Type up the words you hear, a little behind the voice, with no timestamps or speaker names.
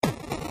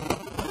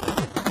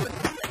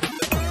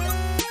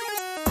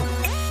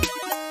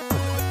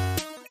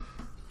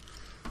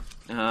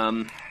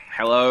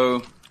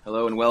Hello,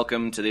 and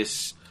welcome to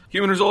this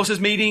Human Resources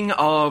meeting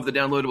of the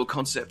Downloadable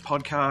Concept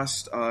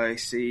Podcast. I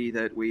see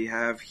that we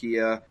have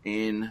here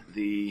in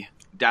the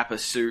dapper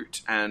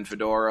suit and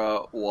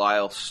fedora,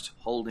 whilst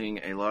holding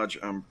a large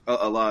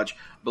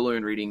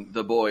balloon reading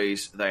 "The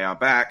Boys, They Are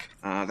Back."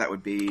 That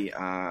would be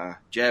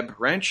Jeb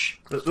Wrench.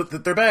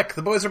 They're back.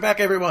 The boys are back,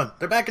 everyone.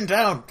 They're back in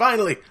town,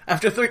 finally.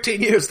 After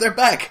 13 years, they're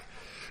back.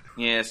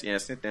 Yes,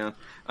 sit down.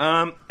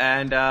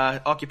 And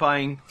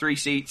occupying 3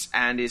 seats,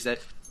 and is that...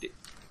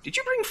 Did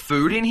you bring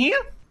food in here?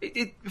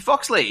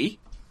 Foxley?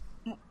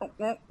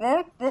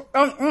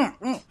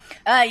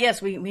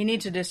 Yes, we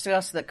need to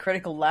discuss the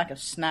critical lack of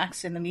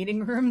snacks in the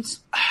meeting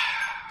rooms.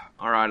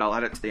 Alright, I'll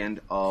add it to the end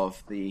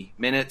of the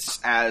minutes,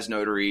 as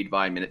notaried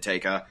by minute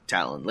taker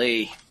Talon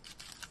Lee.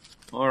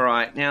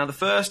 Alright, now the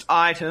first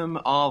item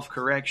of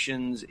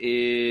corrections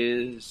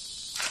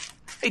is...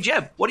 Hey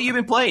Jeb, what have you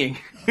been playing?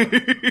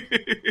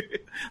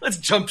 Let's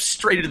jump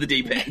straight into the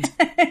deep end.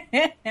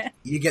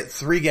 You get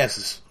 3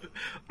 guesses.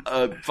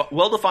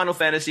 The Final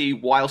Fantasy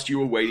whilst you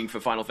were waiting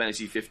for Final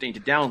Fantasy 15 to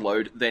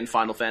download, then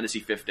Final Fantasy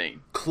 15.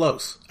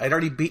 Close. I'd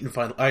already beaten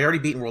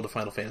World of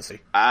Final Fantasy.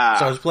 So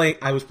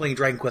I was playing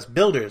Dragon Quest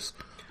Builders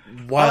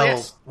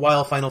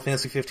while Final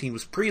Fantasy 15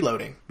 was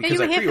preloading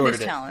because I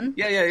pre-ordered it. Talon.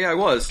 Yeah, I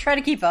was. Try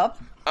to keep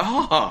up.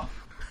 Oh.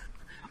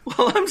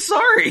 Well, I'm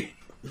sorry.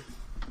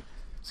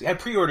 See, I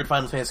pre-ordered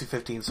Final Fantasy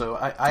 15, so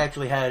I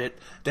actually had it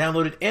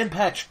downloaded and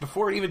patched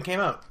before it even came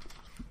out.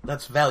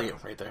 That's value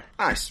right there.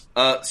 Nice.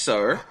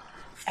 So,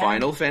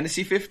 Final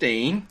Fantasy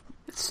 15.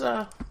 It's,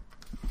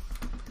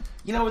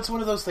 it's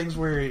one of those things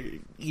where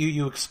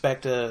you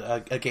expect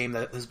a game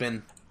that has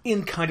been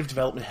in kind of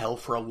development hell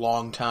for a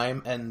long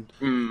time, and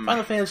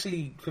Final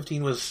Fantasy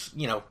 15 was,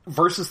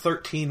 Versus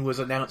 13 was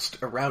announced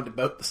around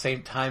about the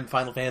same time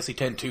Final Fantasy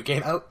X-2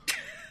 came out.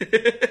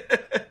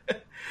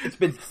 It's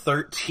been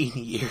 13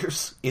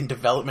 years in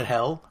development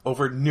hell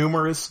over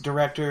numerous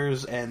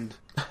directors, and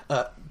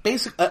a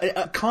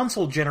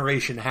console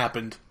generation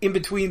happened in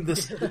between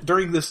this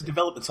during this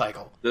development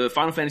cycle. The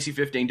Final Fantasy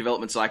 15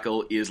 development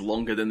cycle is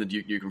longer than the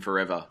Duke Nukem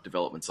Forever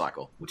development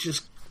cycle, which is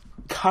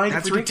kind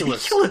of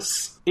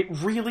ridiculous. It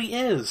really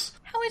is.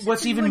 How is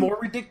What's even more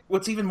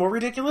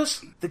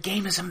ridiculous? The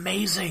game is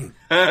amazing.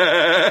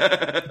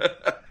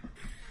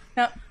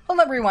 Now, hold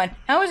up, rewind.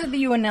 How is it that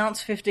you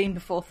announced 15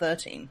 before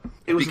 13?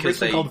 It was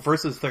originally called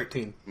Versus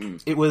 13.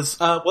 It was,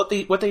 I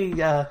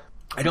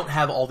don't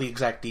have all the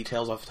exact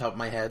details off the top of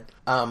my head.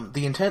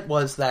 The intent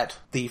was that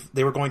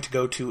they were going to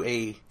go to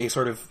a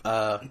sort of,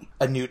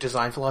 a new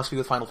design philosophy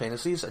with Final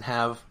Fantasies and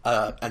have,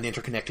 an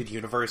interconnected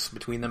universe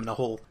between them and a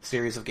whole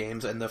series of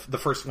games, and the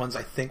first ones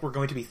I think were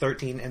going to be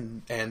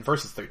 13 and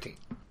Versus 13.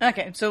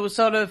 Okay, so it was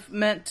sort of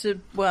meant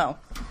to,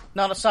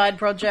 not a side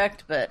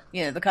project, but,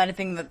 the kind of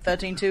thing that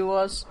 13.2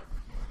 was?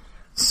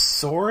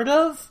 Sort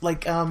of.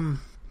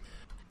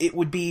 It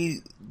would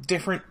be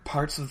different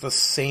parts of the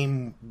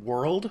same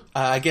world.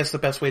 I guess the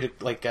best way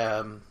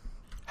to,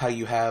 how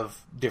you have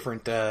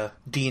different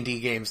D&D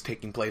games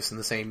taking place in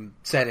the same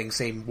setting,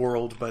 same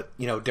world, but,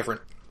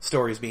 different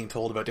stories being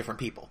told about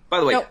different people. By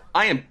the way,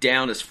 I am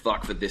down as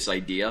fuck for this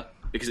idea,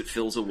 because it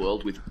fills a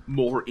world with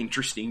more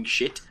interesting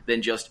shit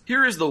than just,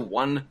 here is the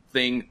one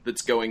thing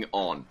that's going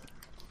on.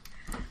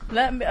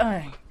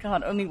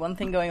 Only one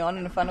thing going on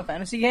in a Final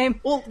Fantasy game?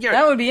 Well,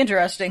 that would be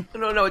interesting.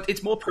 No,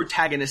 it's more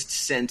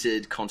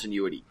protagonist-centered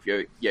continuity.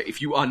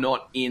 If you are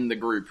not in the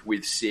group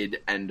with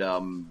Sid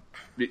and,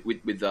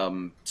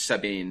 with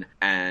Sabine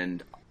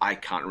and... I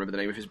can't remember the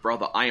name of his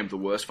brother. I am the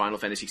worst Final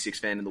Fantasy VI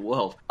fan in the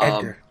world.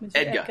 Edgar.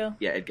 Edgar?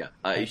 Yeah, Edgar.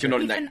 If you're not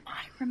in that...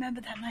 I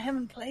remember that and I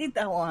haven't played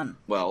that one.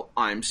 Well,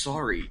 I'm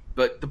sorry.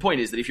 But the point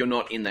is that if you're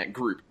not in that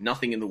group,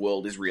 nothing in the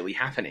world is really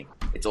happening.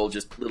 It's all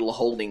just little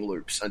holding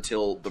loops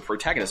until the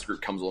protagonist group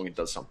comes along and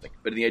does something.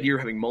 But the idea of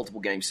having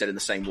multiple games set in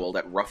the same world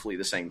at roughly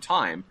the same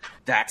time,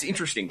 that's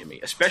interesting to me.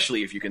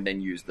 Especially if you can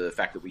then use the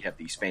fact that we have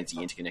these fancy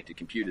interconnected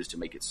computers to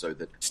make it so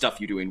that stuff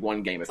you do in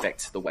one game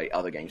affects the way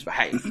other games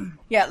behave.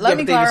 Let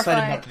me clarify. They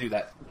decided not to do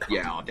that.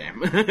 Yeah,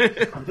 damn.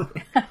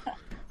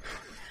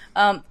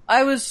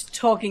 I was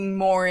talking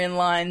more in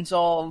lines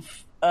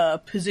of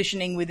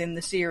positioning within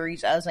the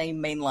series as a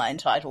mainline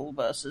title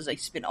versus a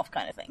spin-off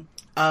kind of thing.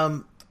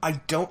 I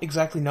don't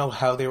exactly know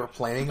how they were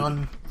planning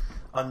on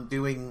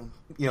doing,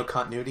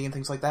 continuity and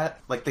things like that.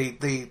 Like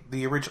the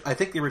original, I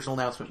think the original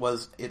announcement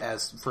was it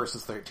as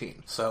Versus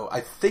 13. So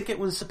I think it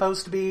was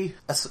supposed to be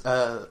a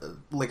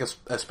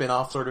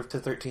spin-off sort of to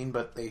 13,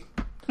 but they,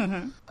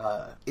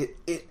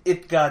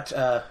 it got,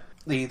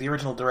 the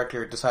original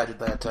director decided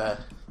that,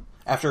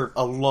 after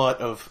a lot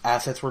of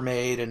assets were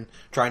made and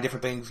trying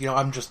different things,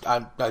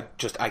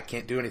 I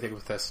can't do anything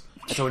with this.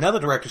 And so another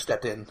director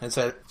stepped in and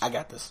said, I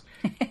got this.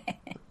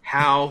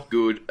 How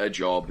good a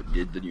job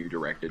did the new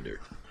director do?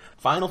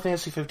 Final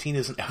Fantasy 15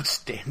 is an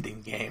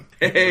outstanding game.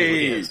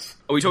 Hey!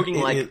 Are we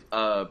talking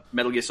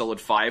Metal Gear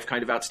Solid 5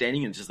 kind of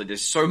outstanding? And just that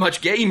there's so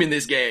much game in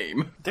this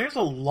game. There's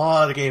a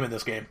lot of game in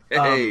this game.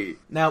 Hey!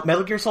 Now,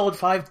 Metal Gear Solid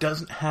 5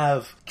 doesn't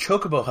have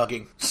chocobo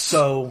hugging,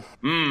 so...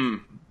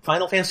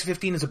 Final Fantasy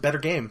 15 is a better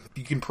game.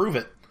 You can prove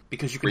it.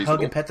 because you can Reasonable.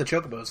 hug and pet the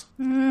chocobos.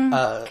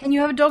 Can you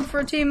have a dog for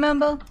a team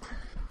member?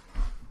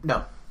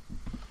 No.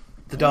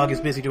 The dog is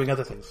busy doing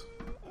other things.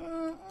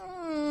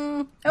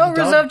 Oh, dog-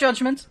 reserve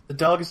judgment. The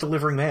dog is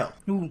delivering mail.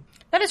 Ooh,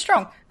 that is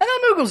strong. I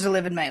thought Moogles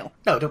delivered mail.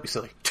 No, don't be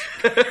silly.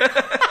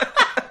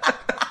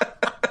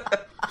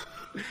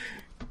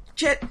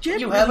 Jeb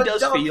You have really a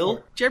does dog feel. for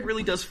it. Jeb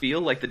really does feel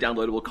like the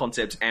downloadable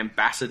concepts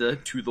ambassador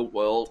to the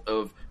world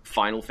of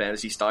Final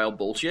Fantasy style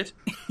bullshit.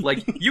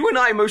 Like you and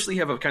I mostly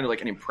have a kind of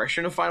like an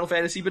impression of Final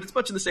Fantasy, but it's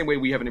much in the same way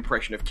we have an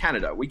impression of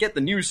Canada. We get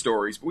the news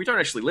stories, but we don't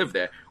actually live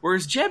there.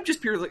 Whereas Jeb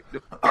just purely,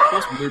 of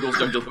course, Moogles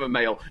don't deliver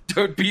mail.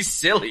 Don't be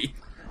silly.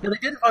 Yeah, they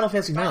did in Final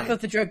Fantasy I IX. thought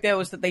the joke there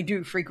was that they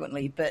do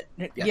frequently, but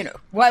you know,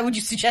 why would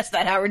you suggest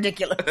that? How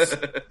ridiculous!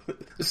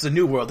 This is a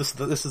new world. This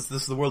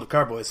is the world of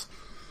Carboys.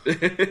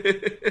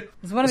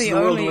 It's one of This the is the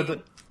world only. with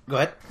the... Go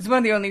ahead. It's one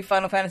of the only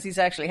Final Fantasies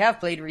I actually have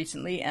played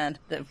recently, and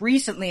the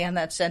recently in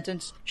that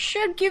sentence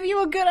should give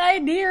you a good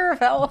idea of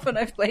how often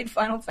I've played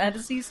Final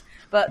Fantasies.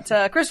 But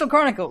Crystal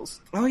Chronicles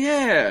Oh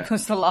yeah.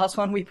 was the last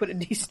one we put a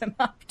decent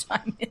amount of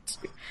time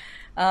into.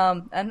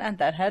 And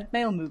that had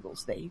male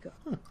Moogles. There you go.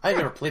 I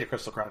never played a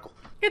Crystal Chronicle.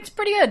 It's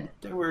pretty good.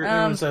 There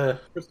was a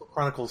Crystal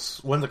Chronicles.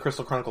 One of the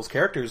Crystal Chronicles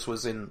characters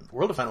was in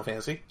World of Final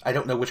Fantasy. I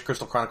don't know which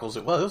Crystal Chronicles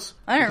it was.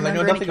 I don't because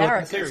remember I know any nothing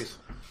about the characters. series.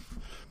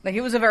 Like,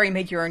 it was a very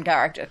make your own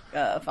character,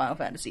 Final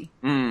Fantasy.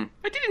 I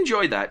did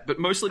enjoy that, but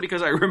mostly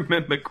because I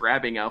remember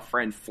grabbing our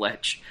friend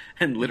Fletch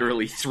and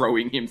literally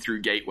throwing him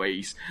through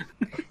gateways.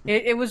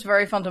 It was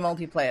very fun to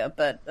multiplayer,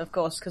 but of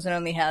course, because it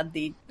only had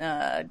the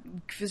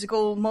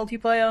physical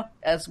multiplayer,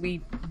 as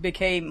we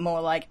became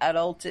more like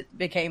adults, it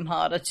became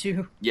harder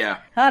to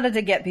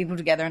get people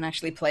together and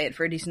actually play it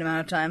for a decent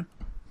amount of time.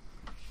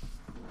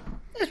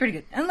 It was pretty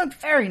good, and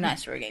looked very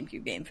nice for a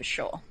GameCube game, for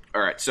sure.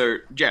 Alright, so,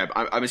 Jab,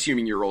 I'm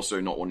assuming you're also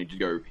not wanting to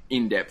go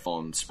in-depth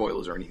on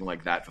spoilers or anything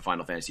like that for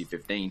Final Fantasy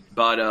 15,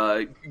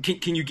 but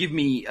can you give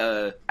me,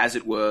 as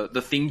it were,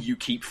 the thing you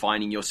keep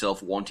finding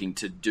yourself wanting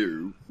to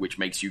do, which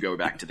makes you go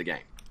back to the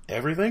game?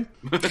 Everything?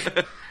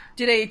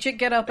 Did a chick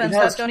get up and It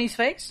has- slap Johnny's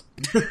face?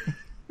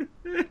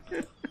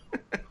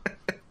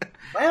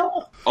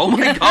 Well... Oh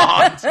my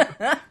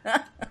god!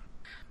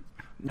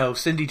 No,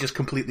 Cindy just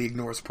completely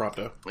ignores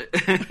Prompto.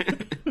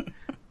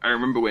 I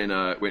remember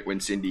when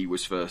Cindy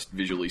was first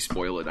visually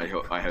spoiled, I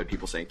heard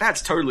people saying,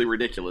 that's totally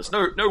ridiculous.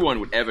 No one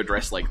would ever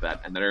dress like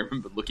that. And then I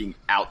remember looking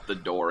out the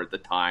door at the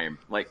time,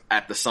 like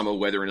at the summer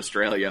weather in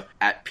Australia,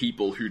 at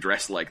people who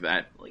dress like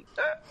that. Like,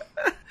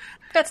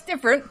 That's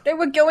different. They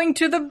were going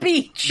to the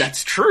beach.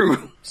 that's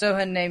true. So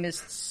her name is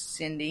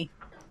Cindy.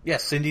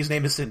 Yes, Cindy's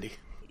name is Cindy.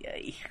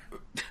 Yay.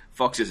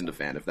 Fox isn't a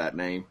fan of that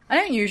name. I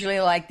don't usually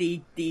like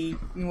the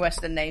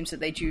Western names that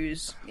they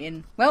choose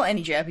in, well,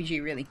 any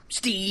JRPG, really.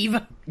 Steve!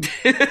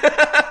 Excuse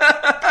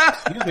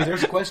me,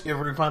 there's a quest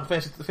giver in Final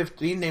Fantasy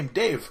 15 named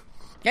Dave.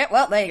 Yeah,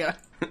 well, there you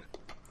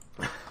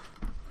go.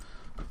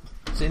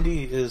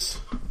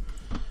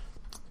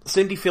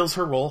 Cindy fills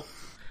her role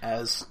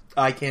as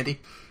eye candy.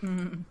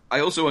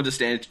 I also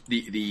understand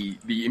the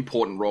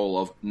important role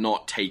of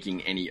not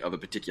taking any of a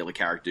particular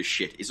character's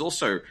shit is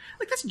also,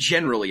 like, that's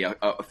generally a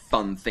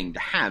fun thing to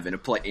have in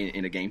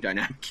a game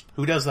dynamic.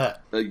 Who does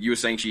that? You were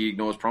saying she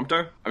ignores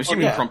Prompto? I'm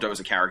assuming yeah. Prompto is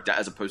a character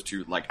as opposed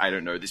to, like, I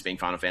don't know, this being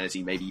Final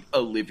Fantasy, maybe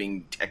a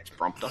living text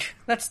prompter.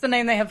 That's the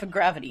name they have for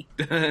Gravity.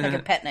 Like a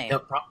pet name.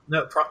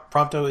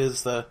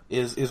 Prompto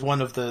is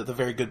one of the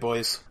very good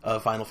boys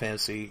of Final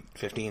Fantasy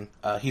 15.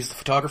 He's the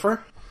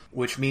photographer,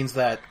 which means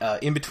that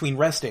in between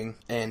resting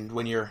and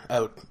when you're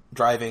out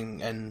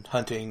driving and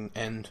hunting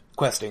and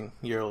questing,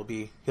 he'll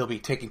be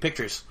taking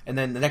pictures. And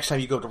then the next time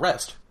you go to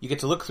rest, you get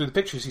to look through the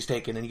pictures he's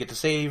taken, and you get to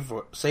save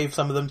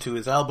some of them to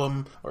his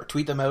album or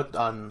tweet them out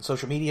on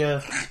social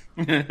media.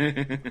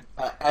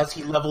 As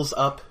he levels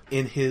up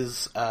in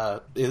his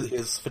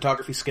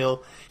photography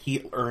skill,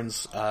 he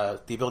earns the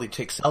ability to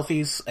take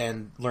selfies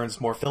and learns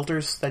more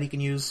filters that he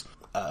can use.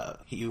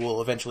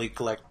 You'll eventually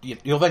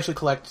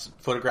collect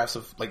photographs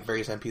of, like,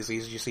 various NPCs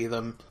as you see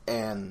them,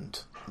 and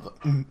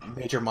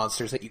major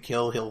monsters that you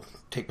kill. He'll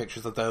take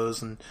pictures of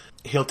those, and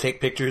he'll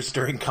take pictures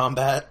during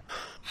combat.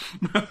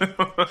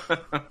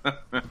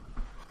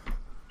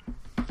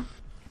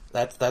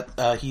 He's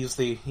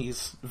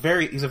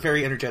a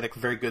very energetic,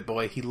 very good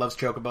boy. He loves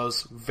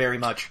chocobos very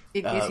much.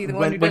 Is he the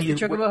one who does the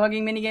chocobo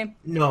hugging minigame?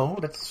 No,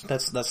 that's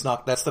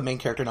the main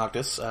character,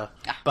 Noctis.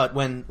 But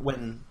when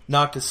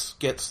Noctis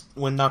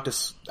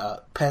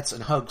pets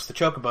and hugs the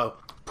chocobo,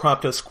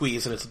 Prompto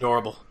squeeze, and it's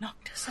adorable.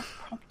 Noctis and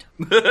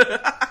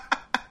Prompto.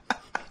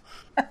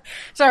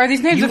 Sorry,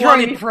 these names are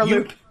throwing me for a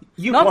loop.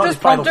 Noctis,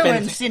 Prompto,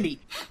 and Cindy.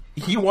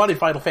 You wanted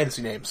Final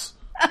Fantasy names.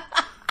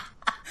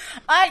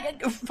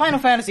 Final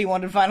Fantasy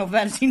wanted Final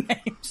Fantasy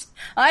names.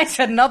 I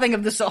said nothing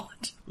of the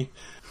sort.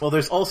 Well,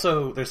 there's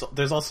also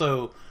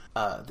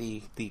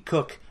the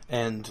cook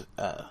and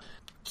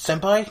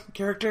senpai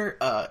character,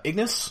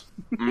 Ignis.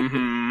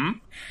 Mm-hmm.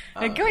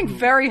 They're going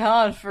very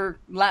hard for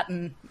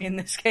Latin in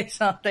this case,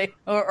 aren't they?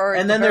 Or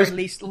at the very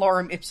least,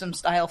 lorem ipsum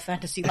style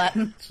fantasy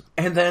Latin.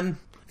 And then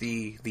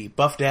the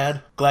buff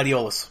dad,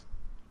 Gladiolus.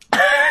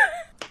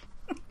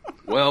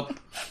 Well,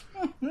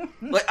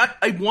 like,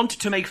 I want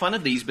to make fun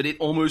of these, but it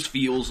almost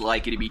feels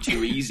like it'd be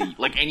too easy.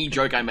 Like, any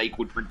joke I make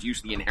would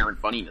produce the inherent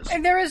funniness.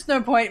 And there is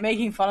no point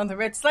making fun of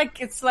them. It's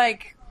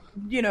like,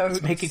 you know,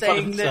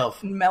 saying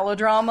that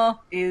melodrama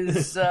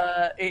is,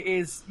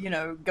 you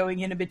know,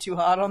 going in a bit too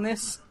hard on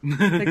this.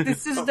 Like,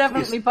 this is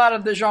definitely part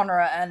of the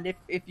genre, and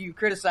if you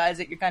criticize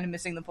it, you're kind of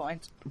missing the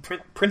point.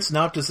 Prince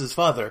Noctis'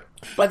 father.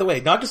 By the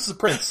way, Noctis is a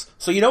prince,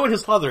 so you know what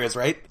his father is,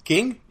 right?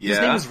 King? Yeah. His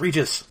name is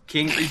Regis.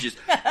 King Regis.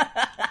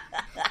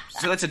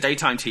 So that's a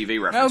daytime TV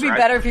reference, That would be right?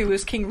 better if he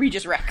was King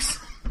Regis Rex.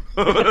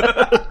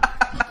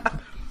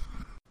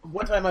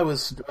 One time I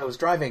was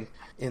driving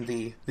in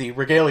the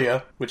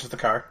Regalia, which is the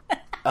car.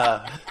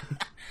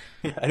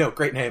 I know,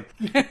 great name.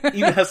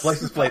 Even has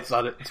license plates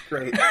on it. It's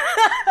great.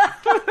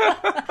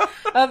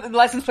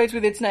 License plates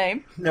with its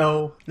name?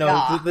 No.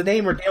 The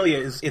name Regalia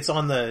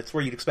it's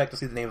where you'd expect to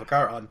see the name of a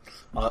car on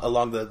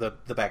along the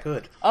back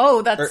hood.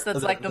 Oh, that's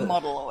like the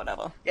model or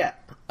whatever. Yeah,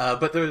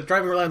 but the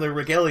driving around the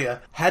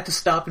Regalia had to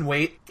stop and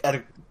wait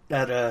at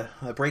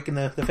a break in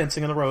the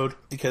fencing on the road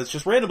because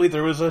just randomly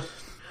there was a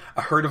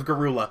herd of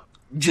gorilla.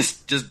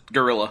 Just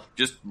gorilla,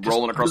 just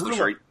rolling across the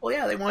street. Well,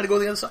 yeah, they wanted to go to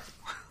the other side.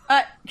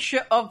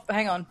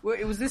 Hang on.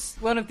 Was this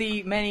one of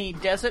the many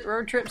desert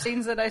road trip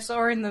scenes that I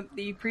saw in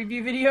the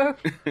preview video?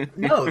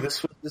 No,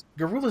 this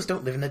gorillas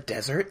don't live in the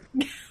desert.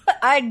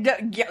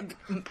 Yeah,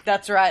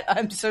 that's right.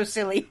 I'm so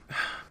silly.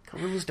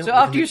 Gorillas don't so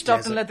live after in you the stopped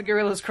desert. and let the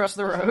gorillas cross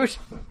the road.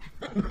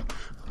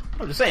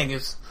 I'm just saying,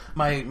 is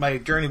my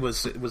journey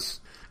was.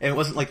 And it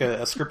wasn't like a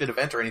scripted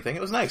event or anything.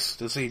 It was nice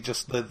to see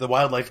just the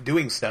wildlife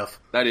doing stuff.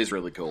 That is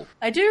really cool.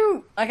 I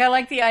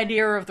like the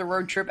idea of the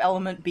road trip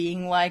element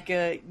being like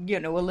a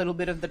little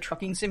bit of the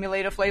trucking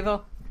simulator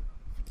flavor.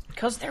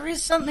 Because there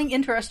is something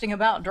interesting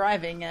about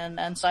driving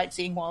and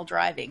sightseeing while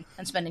driving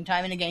and spending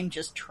time in a game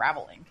just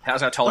traveling.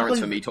 How's our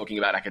tolerance for me talking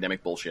about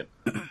academic bullshit?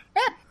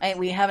 Yeah,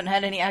 we haven't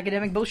had any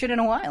academic bullshit in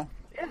a while.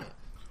 Yeah.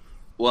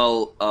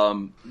 Well,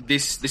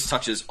 this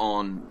touches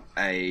on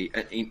an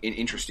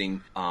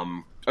interesting.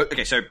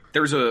 Okay, so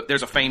there's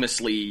a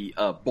famously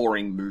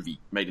boring movie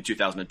made in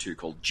 2002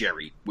 called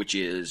Jerry, which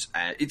is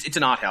it's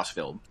an art house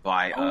film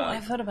by.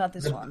 I've heard about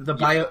this one. The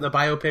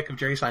biopic of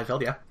Jerry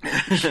Seinfeld, yeah.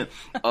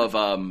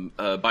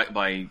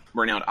 by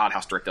renowned art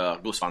house director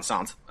Gus Van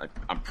Sant.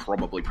 I'm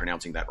probably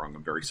pronouncing that wrong.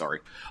 I'm very sorry.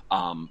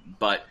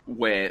 But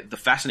where the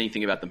fascinating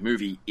thing about the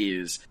movie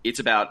is it's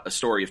about a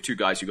story of two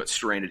guys who got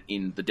stranded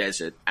in the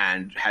desert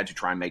and had to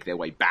try and make their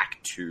way back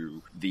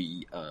to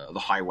the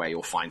highway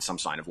or find some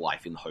sign of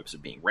life in the hopes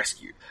of being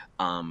rescued.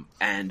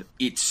 And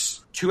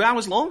it's 2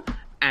 hours long,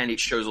 and it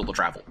shows all the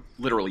travel.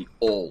 Literally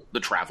all the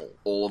travel.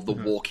 All of the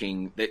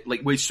walking.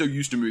 Like, we're so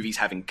used to movies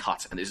having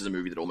cuts, and this is a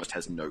movie that almost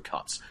has no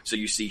cuts. So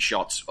you see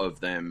shots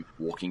of them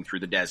walking through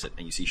the desert,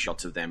 and you see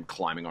shots of them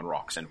climbing on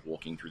rocks and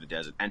walking through the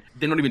desert. And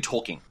they're not even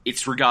talking.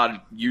 It's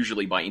regarded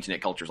usually by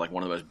internet culture as like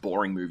one of the most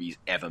boring movies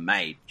ever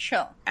made.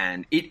 Sure.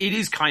 And it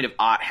is kind of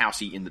art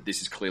housey in that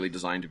this is clearly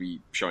designed to be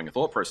showing a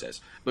thought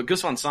process. But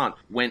Gus Van Sant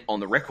went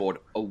on the record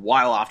a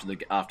while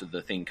after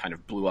the thing kind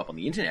of blew up on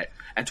the internet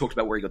and talked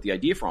about where he got the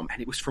idea from,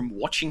 and it was from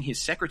watching his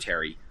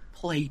secretary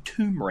play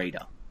Tomb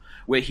Raider,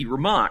 where he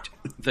remarked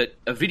that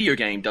a video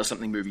game does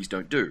something movies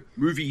don't do.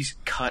 Movies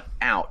cut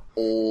out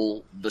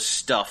all the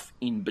stuff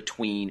in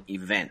between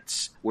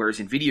events, whereas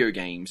in video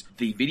games,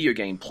 the video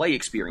game play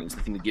experience,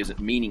 the thing that gives it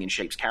meaning and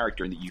shapes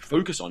character and that you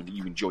focus on, that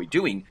you enjoy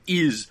doing,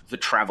 is the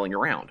traveling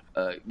around.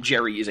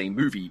 Jerry is a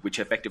movie which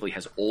effectively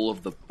has all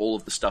of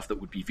the stuff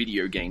that would be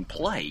video game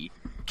play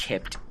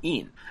kept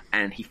in,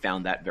 and he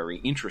found that very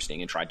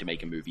interesting and tried to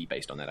make a movie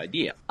based on that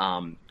idea.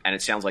 And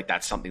it sounds like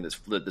that's something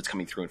that's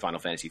coming through in Final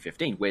Fantasy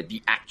 15, where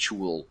the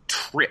actual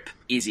trip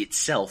is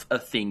itself a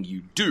thing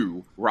you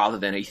do rather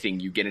than a thing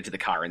you get into the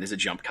car and there's a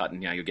jump cut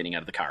and now you're getting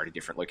out of the car at a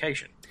different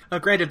location. Now,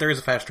 granted, there is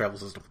a fast travel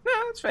system.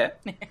 Yeah, that's fair.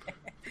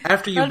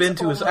 After you've been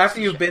to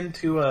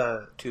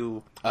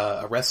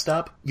a rest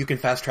stop, you can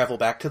fast travel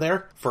back to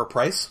there for a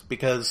price,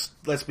 because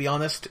let's be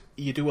honest,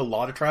 you do a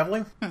lot of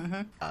traveling.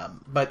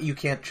 But you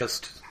can't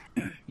just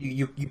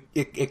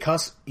it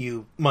costs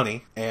you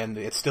money, and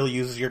it still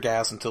uses your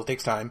gas until it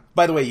takes time.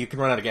 By the way, you can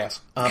run out of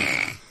gas.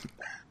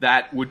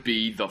 That would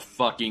be the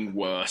fucking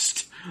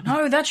worst.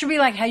 No, that should be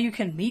like how you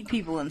can meet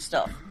people and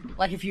stuff.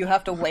 Like if you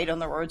have to wait on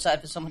the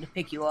roadside for someone to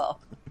pick you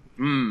up.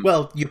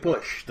 Well, you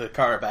push the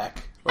car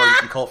back, or you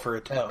can call for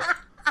a tow.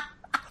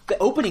 The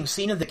opening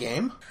scene of the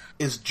game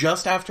is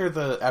just after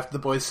the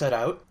boys set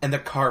out, and the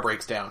car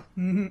breaks down.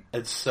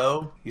 And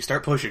so, you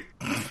start pushing.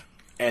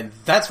 And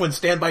that's when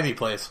Stand By Me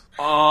plays.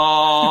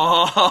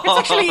 Oh, it's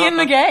actually in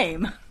the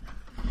game.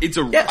 It's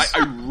yes.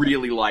 I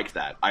really liked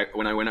that.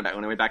 When I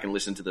went back and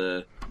listened to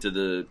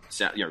the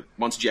sound,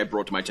 once Jeb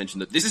brought to my attention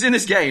that this is in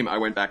this game, I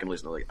went back and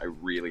listened. I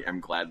really am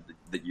glad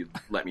that you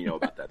let me know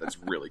about that. That's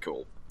really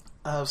cool.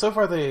 So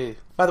far,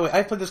 by the way,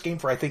 I've played this game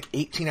for, I think,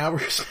 18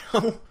 hours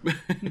now.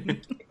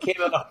 It came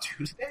out on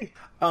Tuesday.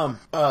 I'm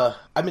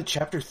in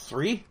Chapter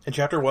 3, and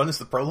Chapter 1 is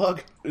the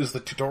prologue, is the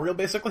tutorial,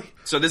 basically.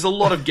 So there's a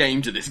lot of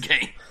game to this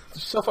game.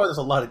 So far, there's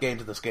a lot of game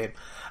to this game.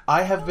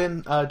 I have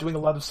been doing a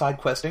lot of side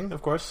questing,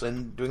 of course,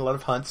 and doing a lot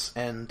of hunts,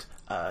 and,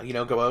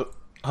 go out,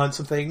 hunt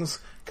some things,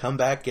 come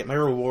back, get my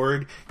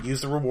reward,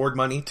 use the reward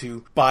money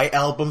to buy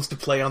albums to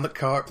play in the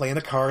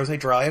car as I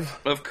drive.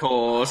 Of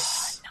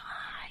course.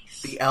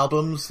 The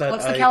albums that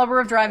What's the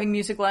caliber of driving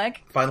music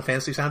like? Final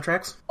Fantasy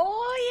soundtracks.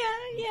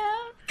 Oh,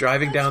 yeah.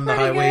 Driving down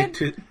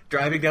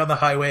the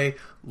highway,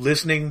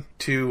 listening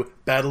to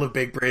Battle of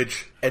Big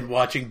Bridge, and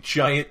watching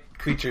giant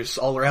creatures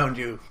all around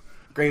you,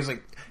 grazing.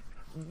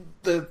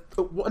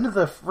 One of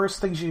the first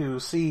things you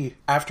see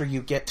after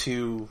you get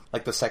to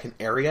like the second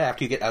area,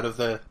 after you get out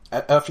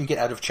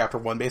of chapter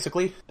 1,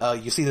 basically,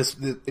 you see this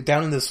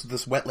down in this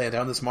wetland,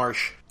 down this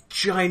marsh.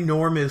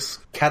 Ginormous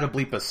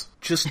Catoblepas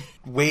just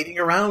waiting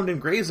around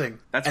and grazing.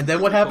 And then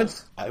what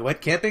happens? I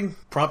went camping.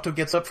 Prompto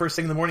gets up first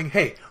thing in the morning.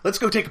 Hey, let's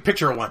go take a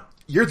picture of one.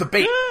 You're the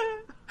bait.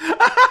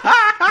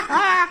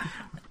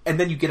 And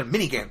then you get a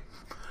minigame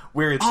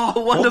where it's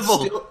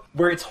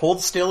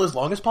hold still as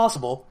long as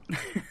possible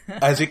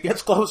as it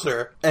gets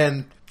closer,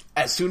 and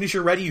as soon as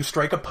you're ready, you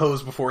strike a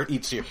pose before it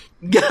eats you.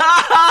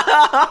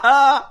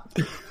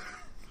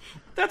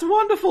 That's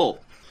wonderful.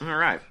 All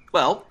right.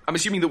 Well, I'm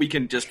assuming that we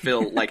can just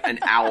fill like an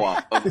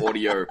hour of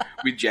audio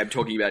with Jeb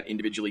talking about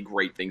individually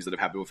great things that have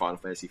happened with Final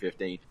Fantasy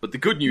 15. But the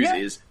good news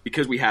is,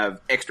 because we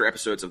have extra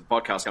episodes of the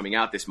podcast coming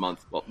out this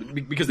month, well,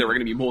 because there are going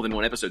to be more than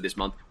one episode this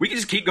month, we can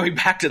just keep going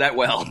back to that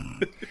well.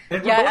 And we're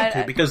going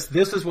to, because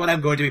this is what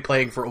I'm going to be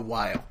playing for a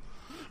while.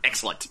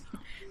 Excellent.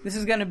 This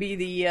is going to be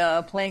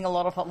the playing a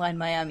lot of Hotline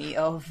Miami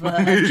of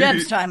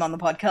Jeb's time on the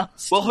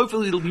podcast. Well,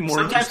 hopefully it'll be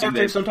more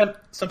interesting.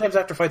 Sometimes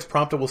after fights,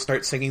 Prompto will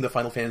start singing the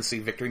Final Fantasy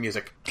victory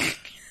music.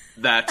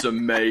 That's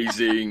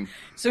amazing.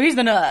 So he's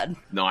the nerd.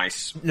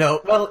 Nice.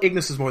 No, well,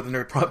 Ignis is more the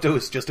nerd. Prompto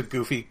is just a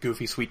goofy,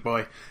 sweet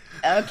boy.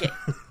 Okay.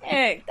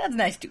 Hey, that's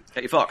nice too.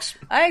 Hey, Fox.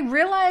 I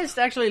realized,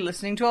 actually,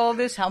 listening to all of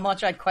this, how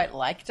much I'd quite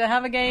like to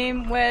have a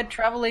game where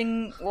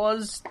traveling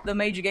was the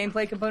major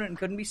gameplay component and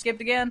couldn't be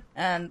skipped again.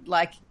 And,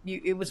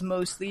 it was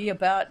mostly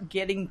about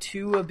getting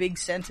to a big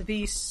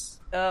centerpiece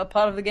part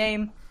of the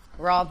game,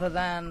 rather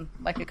than,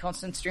 a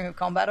constant stream of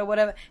combat or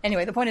whatever.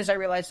 Anyway, the point is I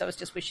realized I was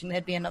just wishing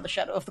there'd be another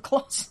Shadow of the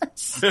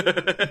Colossus.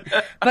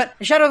 But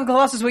Shadow of the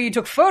Colossus where you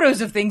took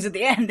photos of things at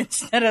the end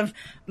instead of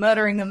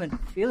murdering them and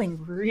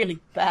feeling really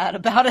bad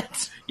about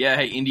it. Yeah,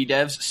 hey, indie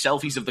devs,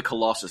 selfies of the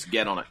Colossus,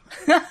 get on it.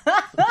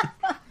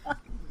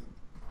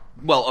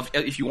 Well,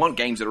 if you want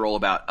games that are all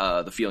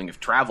about the feeling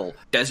of travel,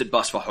 Desert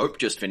Bus for Hope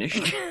just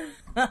finished.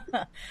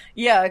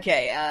 Yeah,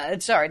 okay.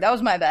 Sorry, that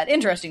was my bad.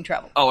 Interesting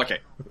travel. Oh, okay.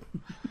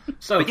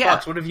 So,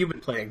 Fox, what have you been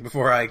playing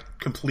before I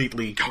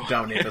completely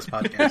dominate this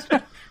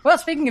podcast? Well,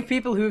 speaking of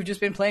people who've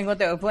just been playing what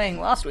they were playing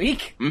last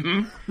week,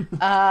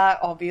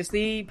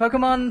 obviously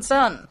Pokemon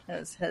Sun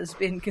has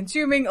been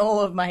consuming all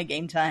of my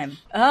game time.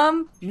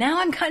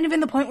 Now I'm kind of in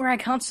the point where I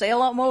can't say a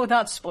lot more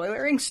without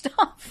spoilering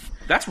stuff.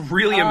 That's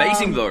really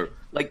amazing, though.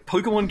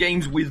 Pokemon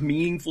games with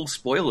meaningful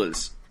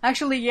spoilers.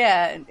 Actually,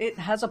 yeah, it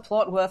has a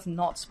plot worth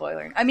not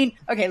spoiling. I mean,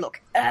 okay, look,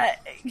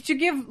 to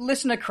give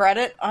listener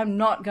credit, I'm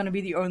not going to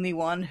be the only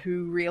one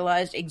who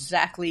realized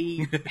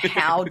exactly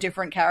how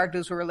different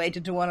characters were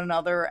related to one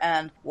another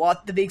and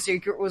what the big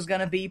secret was going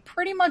to be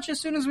pretty much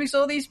as soon as we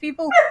saw these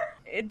people.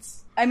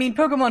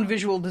 Pokemon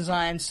visual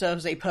design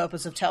serves a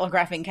purpose of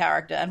telegraphing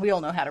character, and we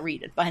all know how to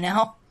read it by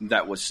now.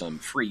 That was some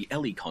free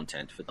Ellie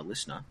content for the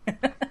listener.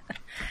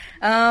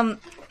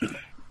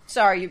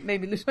 Sorry, you made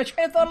me lose my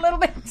train of thought a little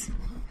bit.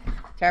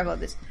 Terrible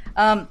at this.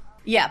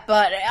 Yeah,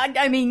 but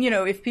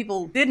if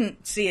people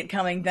didn't see it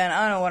coming, then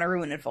I don't want to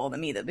ruin it for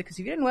them either, because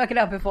if you didn't work it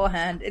out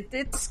beforehand,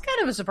 it's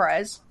kind of a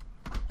surprise.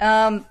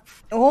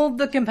 All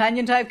the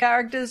companion type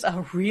characters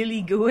are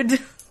really good.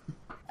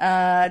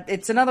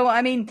 It's another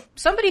one.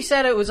 Somebody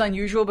said it was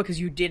unusual because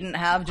you didn't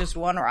have just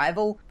one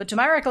rival, but to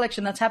my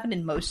recollection, that's happened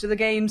in most of the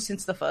games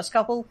since the first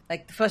couple.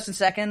 Like the first and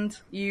second,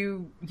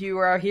 you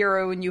are a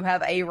hero and you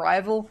have a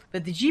rival,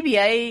 but the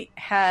GBA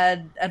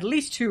had at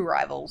least 2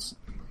 rivals.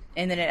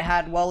 And then it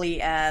had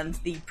Wally and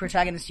the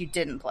protagonist you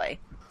didn't play.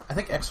 I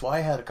think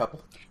XY had a couple.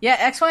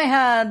 Yeah, XY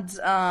had,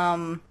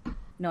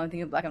 no, I'm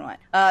thinking of Black and White.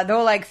 There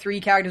were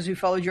 3 characters who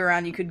followed you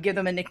around. You could give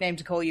them a nickname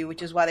to call you,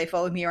 which is why they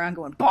followed me around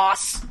going,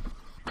 Boss!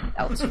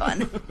 That was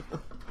fun.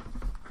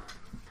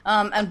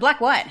 And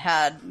Black White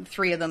had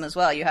 3 of them as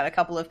well. You had a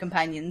couple of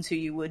companions who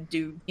you would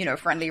do,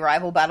 friendly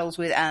rival battles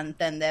with, and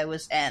then there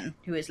was N,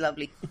 who is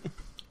lovely.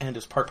 And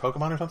is part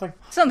Pokemon or something?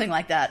 Something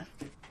like that.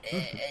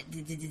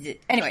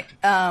 Anyway,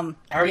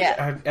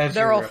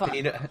 they're all fun.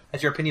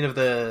 Has your opinion of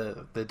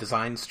the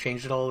designs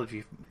changed at all? Have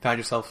you found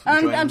yourself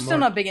enjoying I'm them still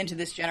more? not big into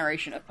this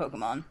generation of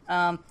Pokemon.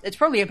 It's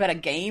probably a better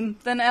game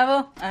than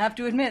ever, I have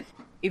to admit.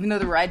 even though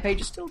the ride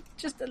page is still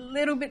just a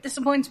little bit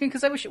disappoints me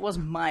because I wish it was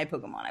my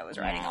Pokemon I was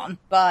riding on.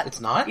 But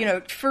it's not?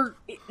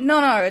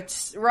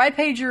 It's Ride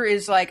Pager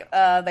is like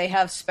they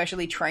have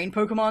specially trained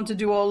Pokemon to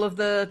do all of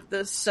the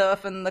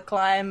surf and the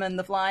climb and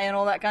the fly and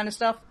all that kind of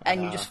stuff,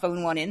 and you just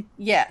phone one in.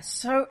 Yeah,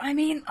 so I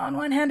mean, on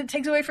one hand, it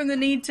takes away from the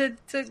need to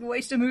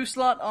waste a move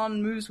slot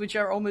on moves which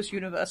are almost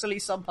universally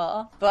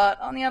subpar, but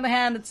on the other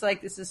hand, it's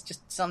like, this is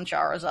just some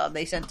Charizard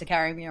they sent to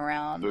carry me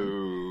around.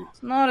 Boo.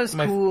 It's not as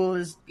cool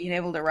as being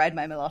able to ride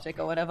my Milotic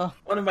or whatever.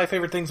 One of my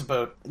favorite things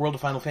about World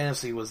of Final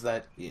Fantasy was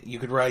that you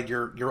could ride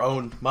your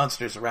own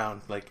monsters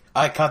around. Like,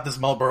 I caught this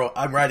Marlboro,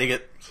 I'm riding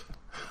it.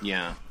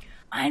 Yeah.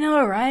 I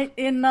know, right?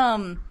 In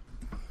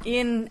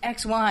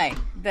XY,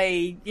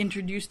 they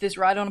introduced this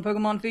ride on a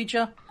Pokemon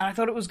feature, and I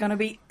thought it was gonna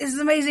be, this is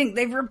amazing,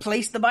 they've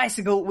replaced the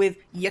bicycle with,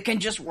 you can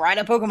just ride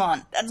a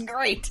Pokemon. That's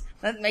great.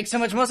 That makes so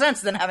much more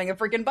sense than having a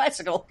freaking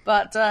bicycle.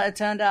 But it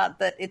turned out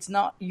that it's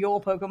not your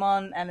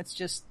Pokemon, and it's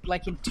just,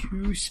 like, in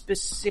 2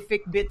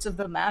 specific bits of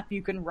the map,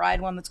 you can ride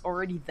one that's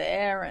already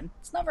there, and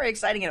it's not very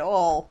exciting at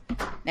all.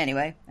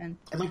 Anyway, and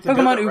like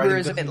Pokemon Uber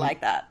is a bit like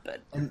that,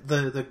 but... And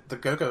the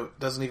Go-Go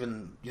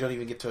you don't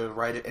even get to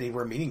ride it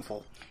anywhere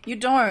meaningful. You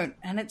don't,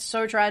 and it's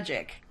so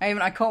tragic.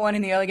 I caught one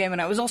in the early game,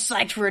 and I was all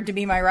psyched for it to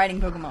be my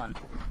riding Pokemon.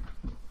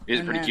 It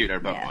is pretty cute, our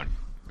Pokemon. Yeah.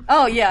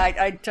 Oh, yeah,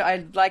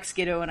 I like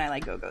Skiddo and I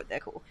like Go-Go.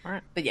 They're cool.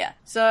 Right. But yeah,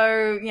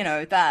 so,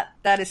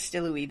 that is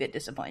still a wee bit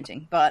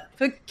disappointing. But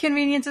for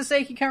convenience's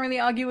sake, you can't really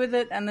argue with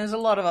it, and there's a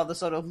lot of other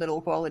sort of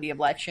little quality of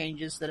life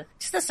changes that are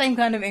just the same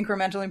kind of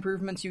incremental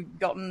improvements you've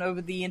gotten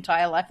over the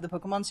entire life of the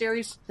Pokemon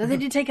series. So they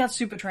did take out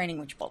Super Training,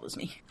 which bothers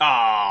me.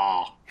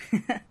 Ah.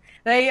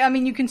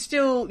 You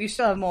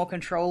still have more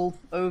control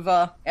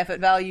over effort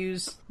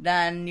values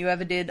than you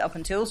ever did up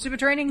until Super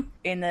Training,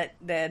 in that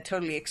they're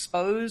totally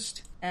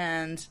exposed,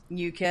 and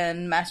you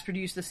can mass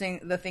produce the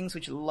things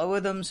which lower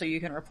them, so you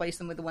can replace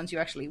them with the ones you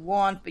actually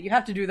want, but you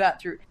have to do that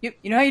through... You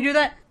know how you do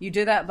that? You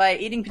do that by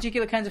eating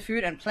particular kinds of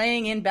food and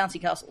playing in bouncy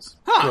castles.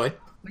 Huh. Really?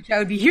 Which I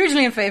would be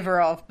hugely in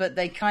favor of, but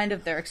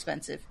they're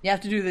expensive. You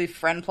have to do the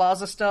Friend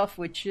Plaza stuff,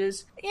 which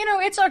is,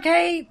 it's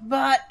okay,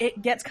 but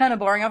it gets kind of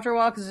boring after a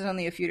while because there's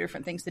only a few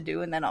different things to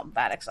do and they're not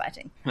that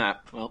exciting.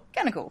 Well,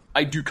 kind of cool.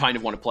 I do kind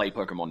of want to play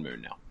Pokemon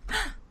Moon now.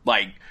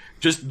 Like,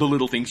 just the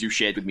little things you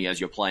shared with me as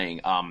you're playing,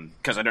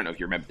 because I don't know if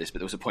you remember this, but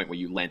there was a point where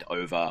you leant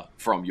over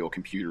from your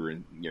computer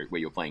and where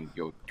you're playing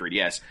your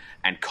 3DS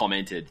and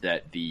commented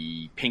that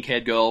the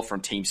pink-haired girl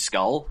from Team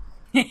Skull,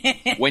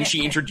 when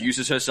she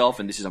introduces herself,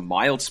 and this is a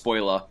mild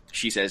spoiler,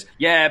 she says,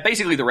 yeah,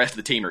 basically the rest of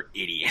the team are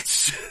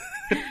idiots.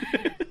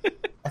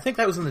 I think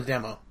that was in the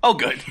demo. Oh,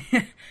 good.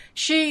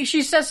 She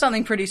says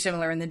something pretty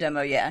similar in the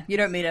demo, yeah. You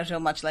don't meet her until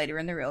much later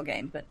in the real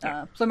game, but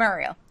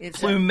Plumeria is...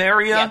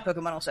 Plumeria? Yeah,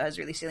 Pokemon also has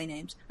really silly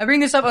names. I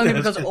bring this up only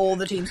because all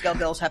the Team Skull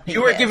girls have pink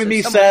You were giving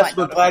me sass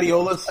with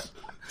Gladiolus.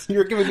 You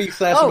were giving me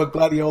sass with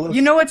Gladiolus.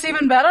 You know what's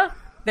even better?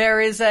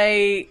 There is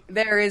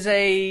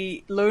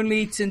a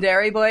lonely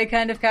tsundere boy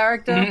kind of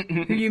character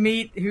who you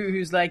meet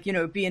who's like,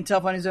 being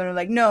tough on his own and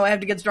like, no, I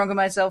have to get stronger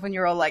myself, and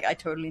you're all like, I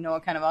totally know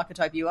what kind of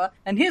archetype you are.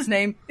 And his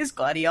name is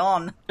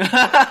Gladion.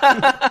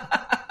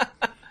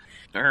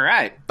 All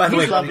right. By the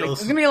way, lovely. There's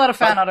going to be a lot of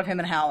fan out of him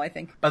and Hal, I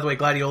think. By the way,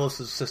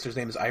 Gladiolus' sister's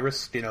name is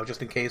Iris,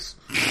 just in case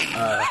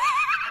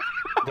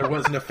there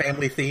wasn't a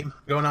family theme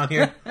going on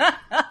here.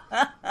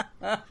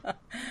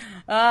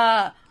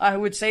 I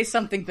would say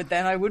something, but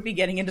then I would be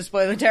getting into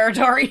spoiler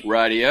territory.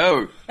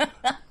 Rightio.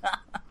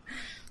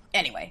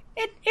 Anyway,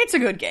 it's a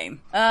good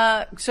game.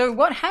 So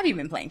what have you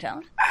been playing,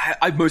 Talon?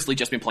 I've mostly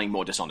just been playing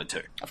more Dishonored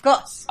 2. Of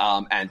course.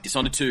 And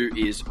Dishonored 2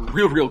 is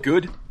real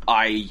good.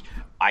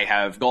 I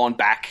have gone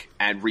back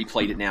and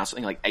replayed it now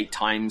something like 8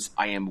 times.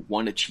 I am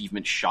 1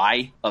 achievement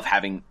shy of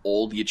having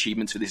all the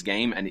achievements for this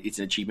game, and it's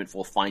an achievement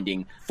for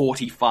finding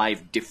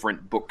 45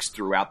 different books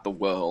throughout the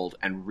world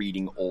and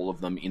reading all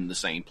of them in the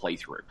same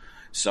playthrough.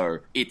 So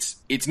it's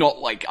not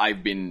like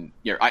I've been,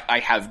 I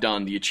have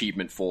done the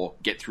achievement for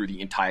get through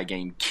the entire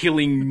game,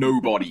 killing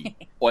nobody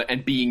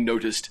and being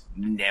noticed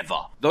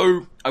never.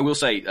 Though, I will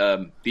say,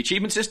 the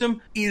achievement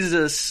system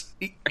is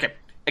okay.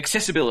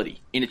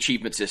 Accessibility in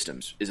achievement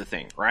systems is a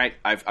thing, right?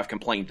 I've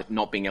complained that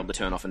not being able to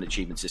turn off an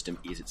achievement system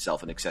is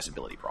itself an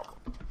accessibility problem.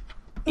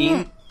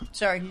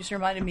 Sorry, you just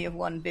reminded me of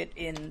one bit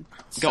in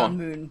Sun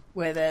Moon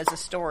where there's a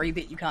story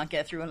bit you can't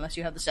get through unless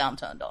you have the sound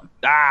turned on.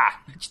 That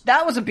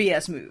was a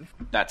BS move.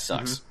 That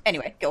sucks. Mm-hmm.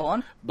 Anyway, go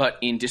on. But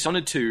in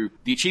Dishonored 2,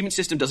 the achievement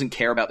system doesn't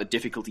care about the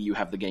difficulty you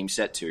have the game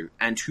set to,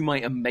 and to my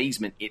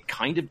amazement, it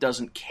kind of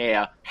doesn't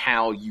care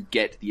how you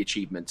get the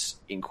achievements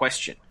in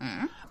question.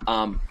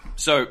 Mm-hmm.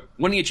 So,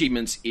 one of the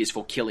achievements is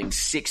for killing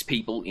 6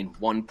 people in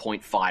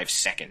 1.5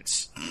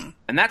 seconds.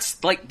 And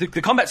that's, like, the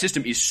combat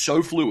system is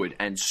so fluid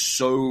and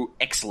so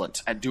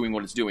excellent at doing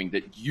what it's doing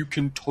that you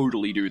can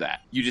totally do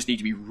that. You just need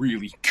to be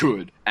really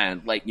good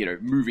and,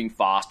 moving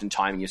fast and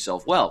timing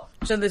yourself well.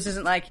 So this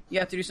isn't like you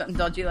have to do something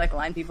dodgy, like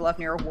line people up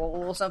near a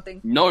wall or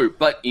something? No,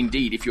 but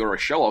indeed, if you're a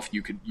show-off,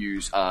 you could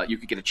use, you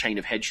could get a chain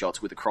of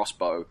headshots with a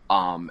crossbow,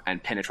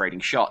 and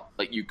penetrating shot.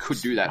 Like, you could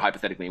do that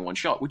hypothetically in one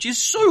shot, which is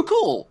so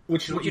cool!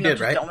 Which is what you did,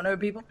 right? know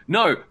people?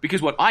 No,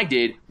 because what I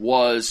did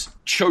was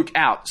choke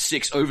out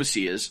 6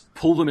 overseers,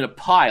 pull them in a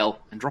pile,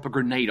 and drop a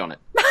grenade on it.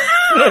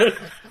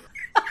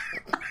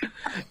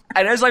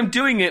 And as I'm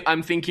doing it,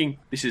 I'm thinking,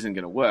 this isn't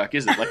going to work,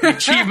 is it? Like, the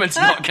achievement's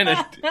not going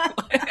to...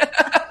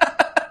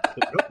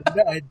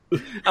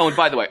 Oh, and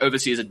by the way,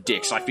 overseers are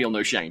dicks. I feel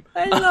no shame.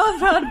 I love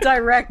how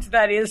direct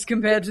that is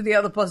compared to the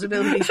other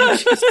possibilities you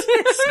just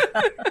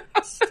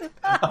discussed.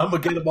 I'm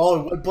going to get them all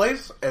in one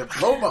place and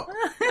blow them up.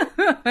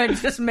 I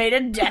just made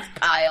a death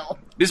pile.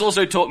 This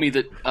also taught me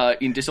that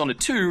in Dishonored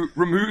 2,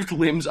 removed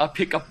limbs are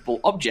pickable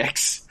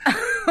objects.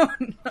 Oh,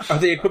 no. Are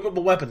they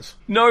equipable weapons?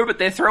 No, but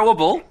they're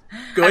throwable.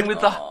 Good.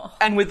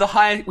 And with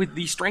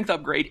the strength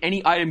upgrade,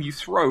 any item you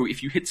throw,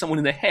 if you hit someone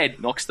in the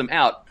head, knocks them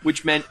out.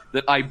 Which meant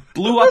that I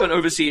blew up an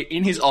overseer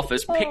in his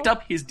office, picked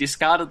up his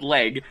discarded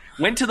leg,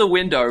 went to the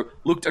window,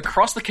 looked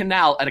across the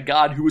canal at a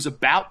guard who was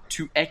about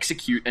to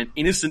execute an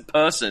innocent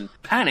person,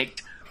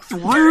 panicked,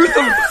 threw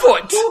the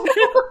foot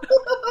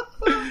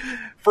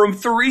from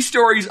 3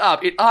 stories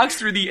up. It arcs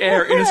through the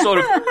air in a sort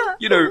of,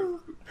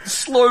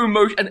 slow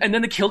motion, and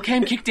then the kill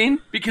cam kicked in,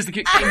 because the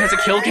game has a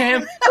kill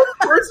cam. Of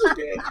course it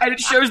did. And it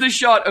shows the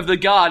shot of the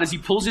guard as he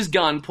pulls his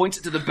gun, points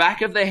it to the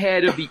back of the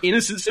head of the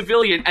innocent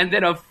civilian, and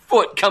then a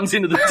foot comes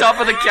into the top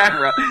of the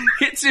camera,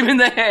 hits him in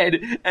the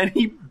head, and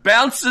he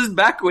bounces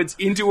backwards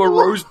into a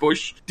rose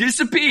bush,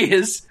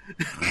 disappears,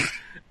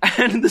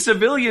 and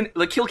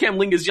the kill cam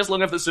lingers just long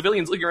enough the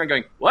civilian's looking around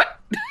going, what?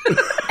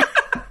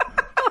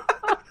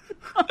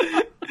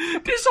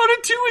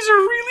 Dishonored 2 is a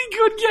really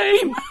good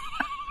game.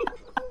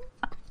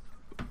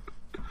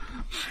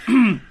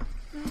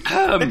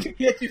 And you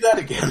can't do that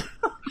again.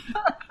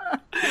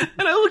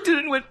 And I looked at it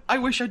and went, I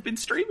wish I'd been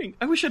streaming.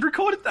 I wish I'd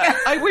recorded that.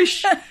 I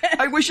wish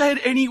I had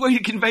any way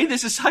to convey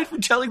this aside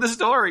from telling the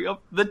story of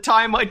the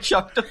time I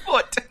chucked a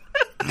foot.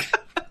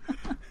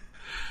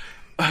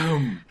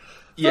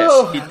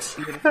 Yes,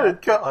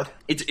 God.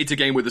 It's a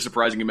game with a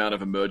surprising amount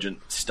of emergent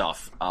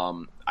stuff.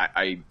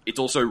 It's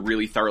also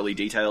really thoroughly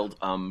detailed.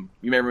 You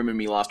may remember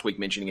me last week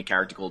mentioning a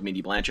character called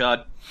Mindy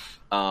Blanchard.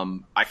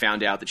 I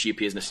found out that she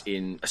appears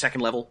in a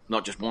second level,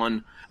 not just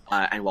one.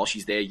 And while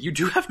she's there, you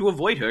do have to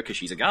avoid her because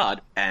she's a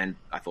guard. And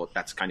I thought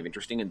that's kind of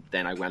interesting. And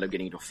then I wound up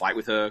getting into a fight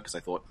with her because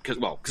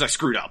I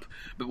screwed up.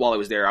 But while I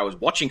was there, I was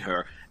watching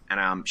her.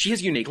 And she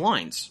has unique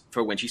lines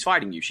for when she's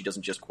fighting you. She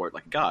doesn't just quote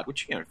like a guard,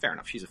 which, fair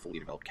enough. She's a fully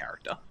developed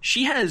character.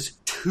 She has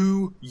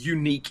 2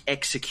 unique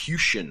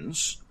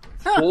executions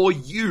for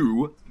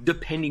you,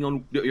 depending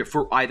on,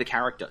 for either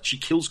character. She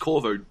kills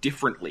Corvo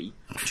differently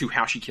to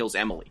how she kills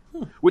Emily.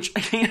 Which,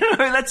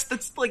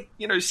 that's like,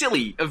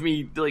 silly of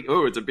me, like,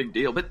 oh, it's a big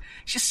deal. But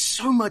it's just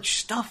so much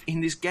stuff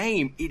in this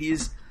game.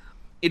 It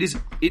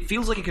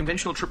feels like a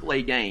conventional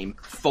AAA game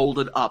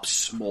folded up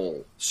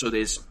small. So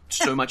there's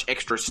so much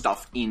extra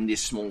stuff in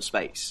this small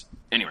space.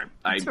 Anyway,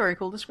 that's a very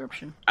cool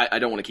description. I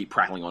don't want to keep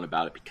prattling on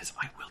about it because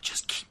I will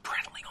just keep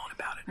prattling on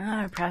about it.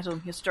 Oh,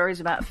 prattle. Your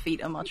stories about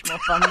feet are much more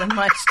fun than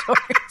my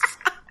stories.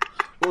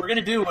 What we're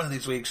gonna do one of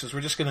these weeks is we're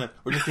just gonna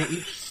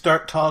each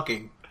start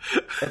talking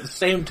at the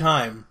same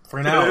time for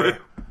an hour,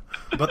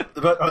 but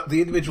the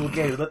individual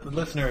game, let the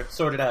listener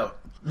sort it out.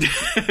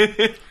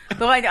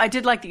 Though I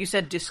did like that you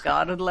said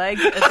discarded leg,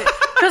 because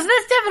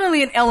there's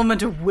definitely an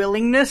element of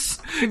willingness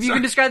if you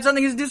can describe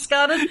something as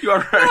discarded. You are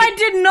right. No, I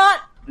did not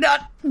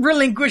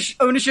relinquish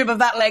ownership of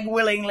that leg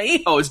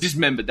willingly. Oh, it's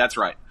dismembered, that's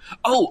right.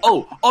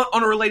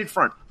 On a related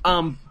front,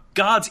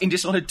 guards in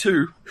Dishonored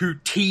 2 who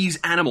tease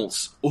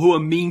animals, or who are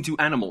mean to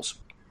animals.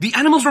 The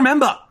animals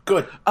remember!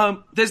 Good.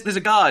 There's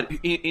a guard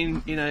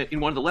in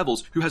one of the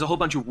levels who has a whole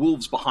bunch of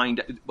wolves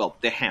behind, well,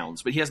 they're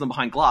hounds, but he has them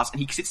behind glass, and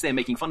he sits there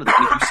making fun of them.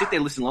 And if you sit there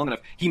listening long enough,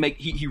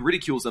 he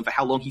ridicules them for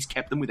how long he's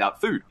kept them without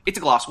food. It's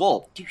a glass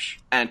wall. Douche.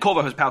 And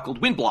Corvo has a power called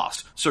Wind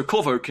Blast, so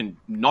Corvo can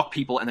knock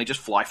people and they just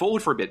fly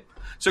forward for a bit.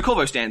 So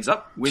Corvo stands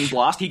up, Wind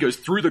Blast, he goes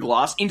through the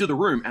glass into the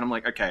room, and I'm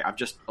like, okay, I've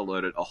just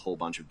alerted a whole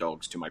bunch of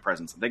dogs to my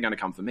presence. They're going to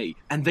come for me.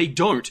 And they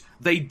don't.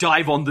 They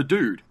dive on the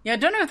dude. Yeah, I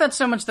don't know if that's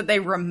so much that they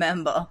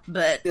remember,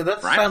 but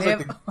that right? sounds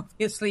they've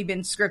obviously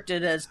been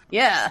scripted as,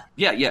 yeah.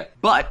 Yeah,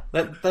 but...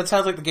 That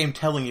sounds like the game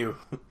telling you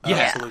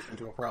a solution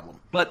to a problem.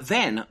 But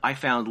then I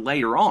found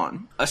later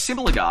on a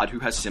similar guard who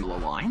has similar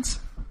lines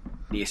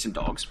near some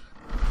dogs,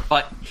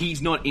 but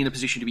he's not in a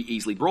position to be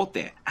easily brought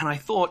there. And I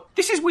thought,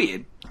 this is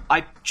weird.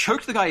 I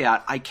choked the guy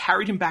out, I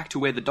carried him back to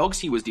where the dogs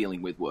he was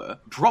dealing with were,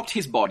 dropped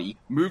his body,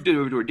 moved it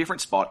over to a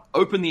different spot,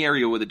 opened the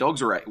area where the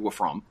dogs were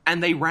from,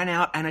 and they ran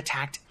out and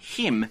attacked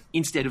him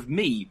instead of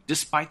me,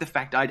 despite the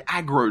fact I'd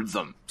aggroed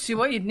them. See,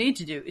 what you'd need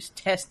to do is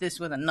test this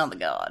with another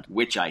guard.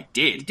 Which I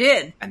did. You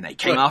did? And they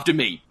came after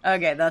me.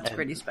 Okay, that's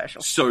pretty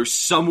special. So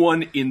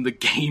someone in the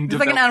game It's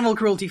like an animal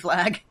cruelty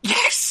flag.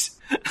 Yes!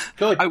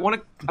 Good. I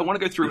want to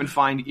go through and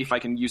find if I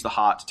can use the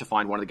heart to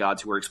find one of the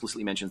guards who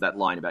explicitly mentions that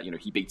line about,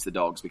 he beats the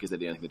dogs because they're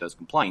the only thing that does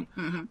complain.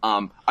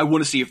 Mm-hmm. I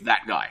want to see if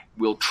that guy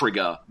will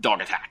trigger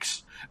dog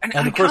attacks. And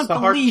I of course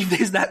can't believe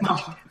there's that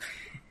much.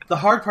 The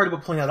hard part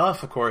about pulling that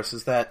off, of course,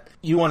 is that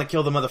you want to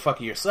kill the motherfucker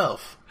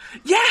yourself.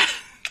 Yeah!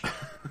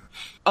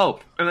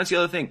 Oh, and that's the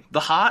other thing. The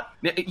heart,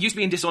 it used to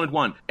be in Dishonored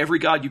 1, every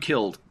guard you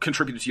killed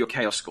contributed to your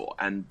chaos score,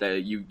 and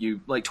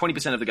you like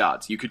 20% of the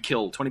guards. You could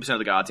kill 20% of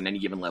the guards in any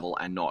given level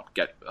and not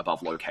get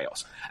above low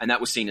chaos. And that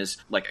was seen as,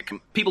 like,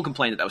 people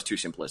complained that was too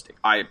simplistic.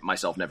 I,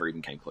 myself, never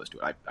even came close to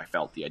it. I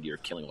felt the idea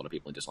of killing a lot of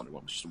people in Dishonored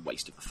 1 was just a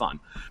waste of the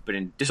fun. But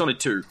in Dishonored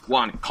 2,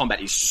 1,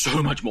 combat is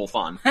so much more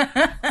fun.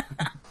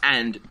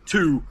 And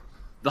 2,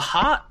 the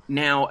heart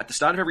now, at the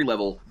start of every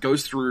level,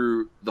 goes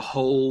through the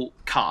whole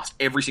cast,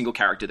 every single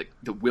character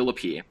that will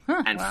appear,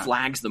 and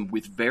flags them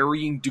with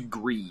varying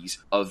degrees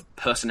of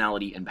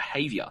personality and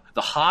behavior.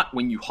 The heart,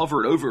 when you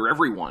hover it over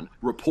everyone,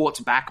 reports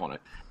back on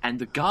it. And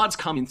the guards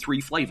come in 3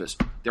 flavors.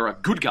 There are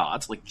good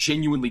guards, like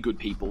genuinely good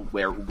people,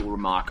 where it will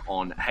remark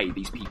on, hey,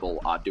 these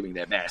people are doing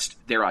their best.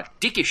 There are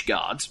dickish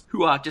guards,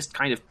 who are just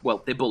kind of,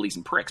 well, they're bullies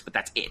and pricks, but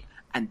that's it.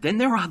 And then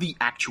there are the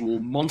actual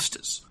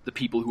monsters, the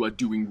people who are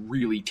doing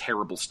really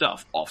terrible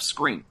stuff off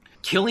screen.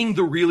 Killing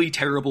the really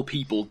terrible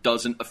people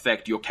doesn't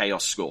affect your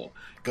chaos score.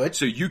 Good.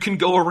 So you can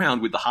go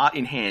around with the heart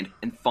in hand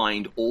and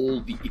find all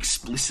the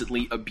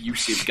explicitly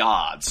abusive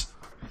guards,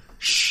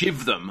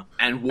 shiv them,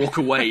 and walk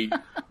away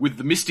with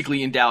the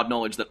mystically endowed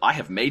knowledge that I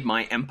have made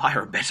my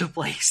empire a better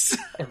place.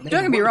 Don't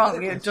get me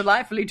wrong, you're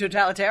delightfully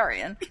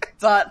totalitarian.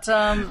 But,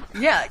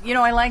 yeah,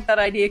 I like that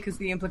idea because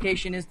the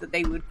implication is that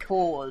they would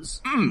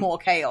cause more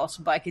chaos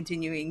by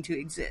continuing to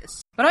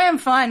exist. But I am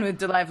fine with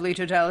delightfully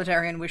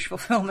totalitarian wish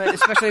fulfillment,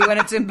 especially when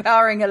it's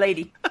empowering a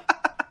lady.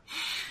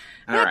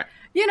 All right.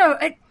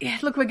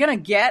 Look, we're gonna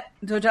get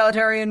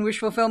totalitarian wish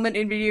fulfillment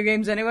in video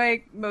games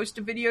anyway. Most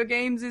of video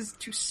games is,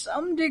 to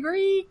some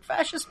degree,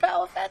 fascist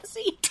power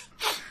fantasy.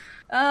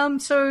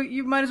 So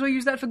you might as well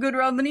use that for good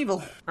rather than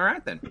evil. All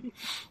right, then.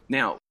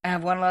 Now, I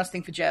have one last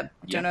thing for Jeb.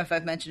 Don't know if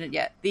I've mentioned it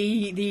yet.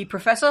 The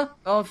professor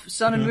of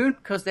Sun and Moon,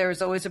 because there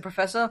is always a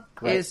professor,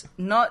 is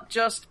not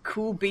just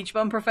cool beach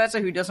bum professor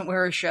who doesn't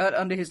wear a shirt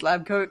under his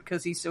lab coat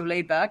because he's so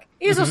laid back.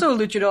 He's also a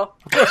luchador.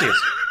 Of course he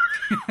is.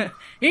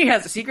 He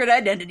has a secret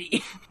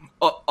identity.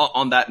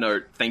 On that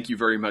note, thank you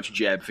very much,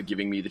 Jeb, for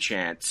giving me the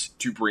chance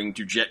to bring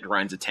to Jet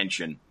Grind's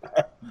attention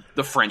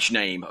the French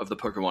name of the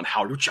Pokemon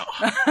Hawlucha.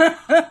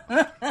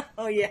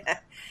 Oh, yeah.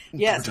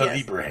 Yes, Bruta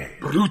Libre.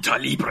 Bruta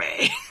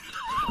Libre.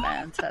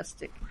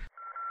 Fantastic.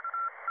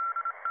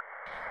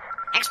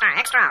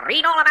 Extra,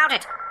 read all about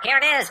it. Here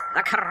it is,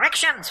 the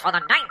corrections for the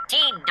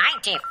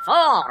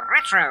 1994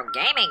 Retro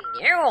Gaming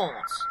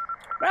News.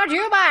 Brought to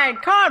you by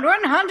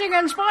Cardwin Hunting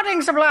and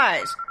Spotting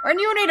Supplies. When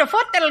you need a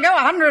foot that'll go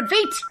 100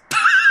 feet.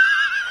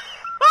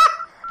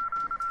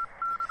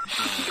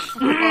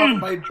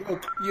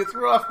 You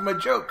threw off my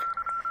joke.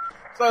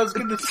 So I was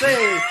going to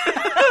say,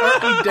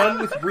 aren't we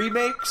done with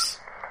remakes?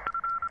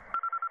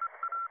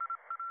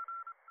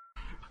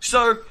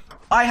 So,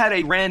 I had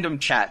a random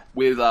chat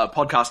with the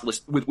podcast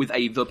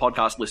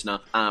listener,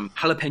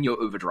 Jalapeno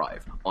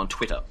Overdrive, on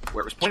Twitter,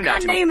 where it was pointed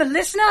out to me. Name a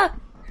listener?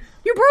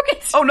 You broke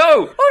it! Oh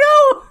no!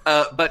 Oh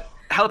no! But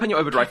Jalapeno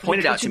Overdrive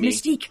pointed out to me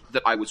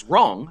that I was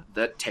wrong,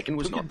 that Tekken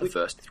was not the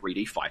first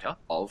 3D fighter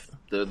of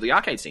the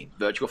arcade scene.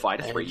 Virtua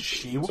Fighter 3.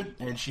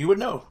 And she would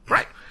know.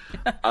 Right.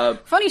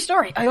 Funny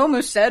story. I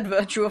almost said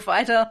Virtua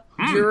Fighter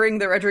during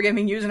the Retro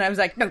Gaming News, and I was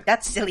like, no,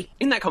 that's silly.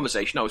 In that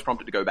conversation, I was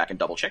prompted to go back and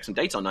double-check some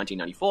dates on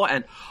 1994,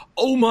 and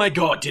oh my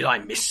god, did I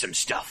miss some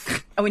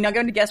stuff. Are we not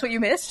going to guess what you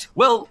missed?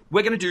 Well,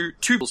 we're going to do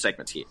 2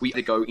 segments here. We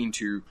either go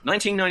into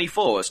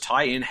 1994's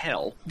tie-in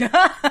hell.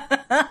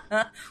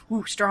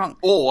 Ooh, strong.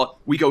 Or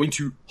we go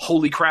into,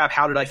 holy crap,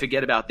 how did I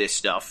forget about this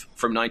stuff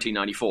from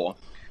 1994.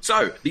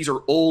 So, these are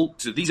all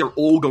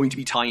going to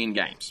be tie-in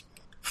games.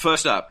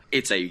 First up,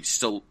 it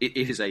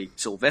is a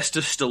Sylvester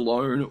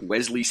Stallone,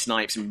 Wesley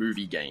Snipes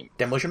movie game.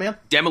 Demolition Man?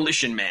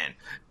 Demolition Man.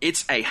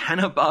 It's a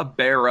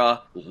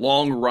Hanna-Barbera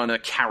long-runner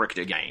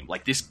character game.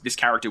 Like, this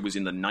character was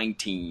in the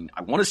late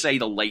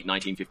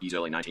 1950s,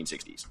 early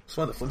 1960s. It's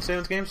one of the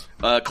Flintstones games?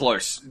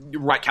 Close.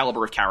 Right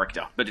caliber of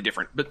character, but a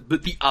different, but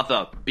the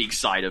other big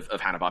side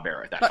of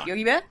Hanna-Barbera at that time.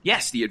 Yogi Bear?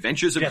 Yes, The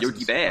Adventures of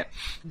Yogi Bear.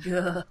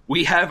 Ugh.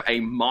 We have a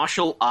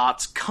martial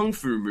arts kung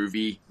fu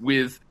movie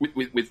with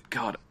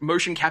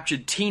motion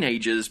captured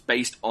teenagers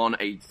based on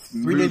a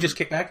Three Ninjas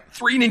Kickback?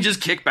 Three Ninjas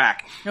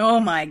Kickback. Oh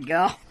my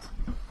god.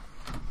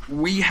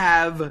 We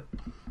have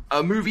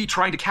a movie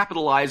trying to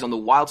capitalize on the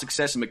wild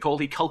success of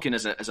Macaulay Culkin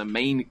as a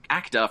main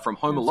actor from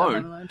Home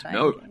Alone.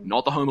 No,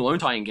 not the Home Alone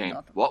tie-in game.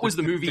 What was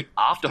the movie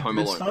after Home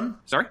Alone? Son?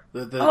 Sorry?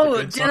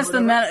 Dennis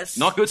the Menace.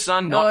 Not Good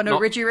Son. Not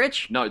Richie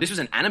Rich? No, this was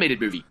an animated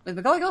movie. With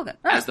Macaulay Culkin?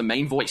 Oh. As the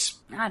main voice.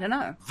 I don't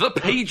know. The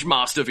Page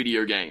Master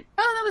video game.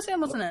 Oh, that was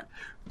him, wasn't it?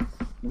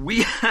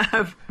 We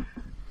have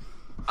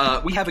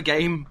a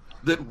game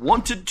that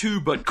wanted to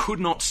but could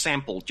not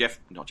sample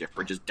not Jeff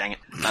Bridges, dang it.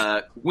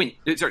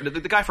 Sorry,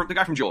 the guy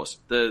from Jaws,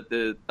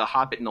 the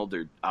hard-bitten old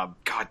dude.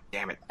 God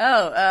damn it.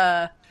 Oh,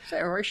 is that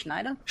Roy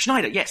Schneider?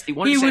 Schneider, yes. He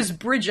was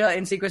Bridger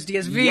in Sequest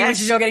DSV, yes.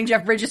 which is you're getting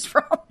Jeff Bridges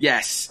from.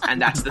 Yes,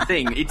 and that's the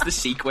thing. It's the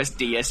Sequest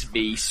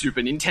DSV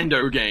Super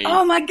Nintendo game.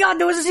 Oh my god,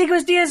 there was a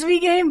Sequest DSV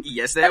game?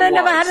 Yes, there was. And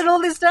I never had it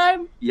all this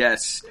time?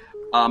 Yes.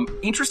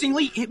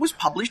 Interestingly, it was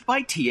published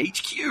by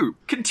THQ,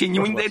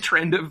 continuing their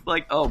trend of,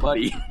 like, oh,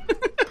 buddy.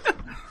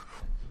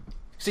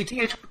 See,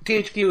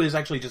 THQ is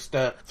actually just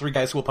three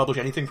guys who will publish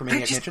anything from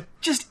Maniac Mansion.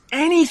 Just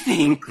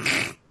anything.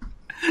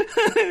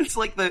 It's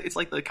like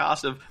the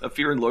cast of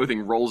Fear and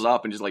Loathing rolls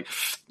up and just like,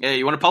 hey,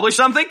 you want to publish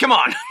something? Come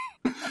on.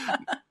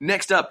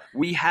 Next up,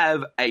 we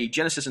have a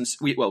Genesis and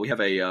we have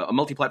a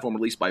multi-platform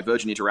release by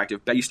Virgin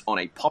Interactive based on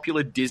a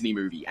popular Disney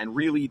movie, and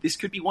really, this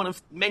could be one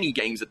of many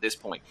games at this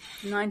point.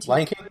 Lion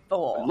King.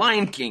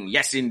 Lion King,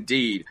 yes,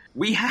 indeed.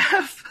 We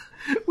have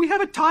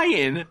a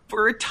tie-in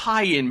for a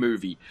tie-in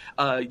movie.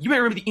 You may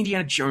remember the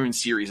Indiana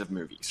Jones series of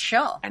movies.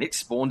 Sure. And it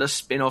spawned a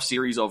spin-off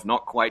series of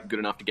not quite good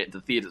enough to get into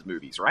theaters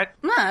movies, right?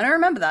 No, I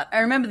don't rember that. I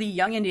remember the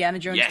Young Indiana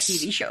Jones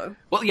TV show.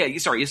 Well, yeah,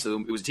 sorry, yes,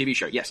 it was a TV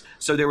show, yes.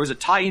 So there was a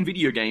tie-in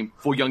video game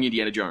for Young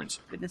Indiana Jones.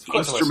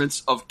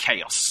 Instruments of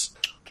Chaos.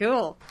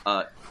 Cool.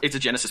 It's a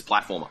Genesis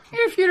platformer.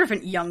 There are a few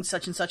different young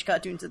such-and-such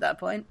cartoons at that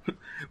point.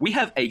 We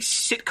have a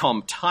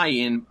sitcom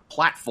tie-in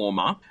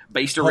platformer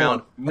based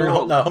around...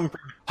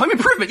 Home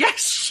Improvement,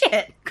 yes!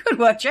 Shit! Good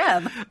work,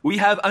 Jeb. We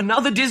have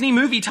another Disney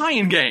movie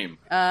tie-in game.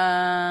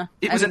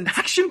 It was an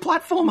action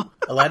platformer.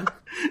 Aladdin?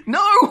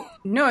 No!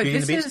 No,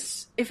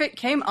 if it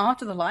came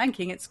after The Lion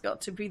King, it's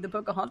got to be the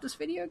Pocahontas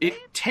video game.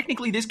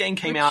 Technically, this game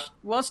came out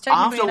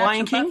after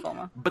Lion King,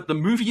 but the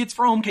movie it's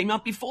from came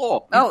out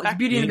before.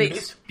 Beauty and the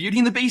Beast. Beauty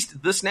and the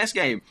Beast, the SNES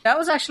game. That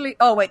was actually...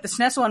 Oh, wait, the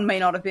SNES one may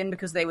not have been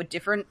because they were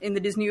different in the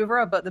Disney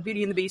era, but the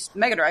Beauty and the Beast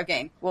Mega Drive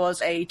game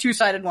was a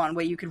two-sided one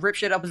where you could rip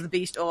shit up as the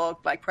Beast or,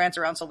 like, prance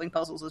around solving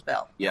puzzles as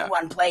Belle. Yeah.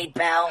 One played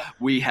Belle.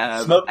 We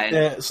have...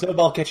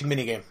 Snowball catching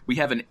minigame. We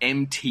have an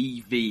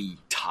MTV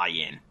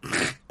tie-in.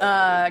 It's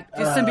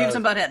some Beavis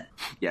and Butthead.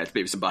 Yeah, it's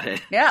Beavis and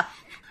Butthead. Yeah.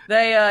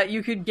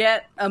 You could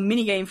get a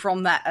minigame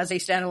from that as a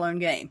standalone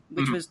game,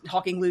 which was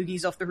hawking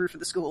loogies off the roof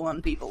of the school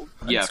on people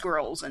and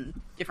squirrels and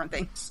different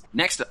things.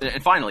 Next,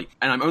 and finally,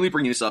 and I'm only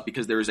bringing this up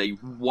because there is a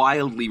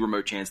wildly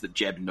remote chance that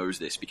Jeb knows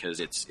this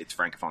because it's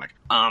francophonic.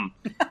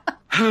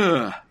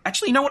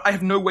 Actually, you know what? I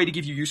have no way to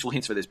give you useful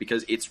hints for this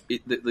because the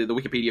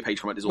Wikipedia page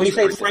from it is also...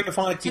 When you say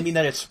francophonic, do you mean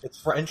that it's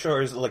French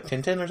or is it like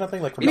Tintin or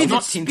something? Like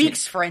it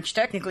speaks French,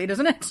 technically,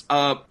 doesn't it?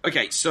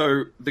 Okay,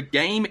 so the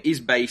game is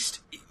based...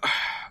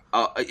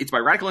 it's by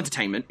Radical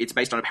Entertainment. It's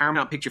based on a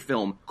Paramount Picture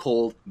film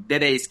called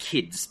Bebe's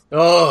Kids.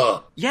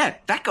 Oh. Yeah,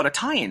 that got a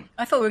tie-in.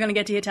 I thought we were going to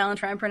get to hear Talon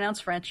try and pronounce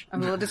French.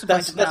 I'm a little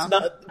disappointed that's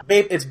now.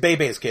 It's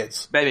Bebe's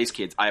Kids. Bebe's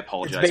Kids. I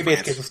apologize. It's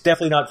Bebe's Kids. It's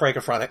definitely not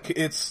francophonic.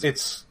 It's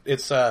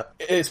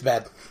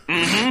bad.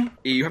 Mm-hmm.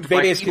 You have to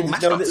fight evil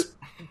mascots.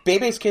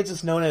 Bebe's Kids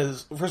is known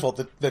as, first of all,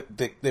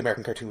 the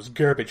American cartoon was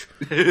garbage.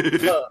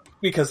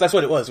 Because that's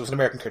what it was. It was an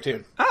American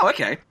cartoon. Oh,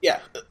 okay. Yeah.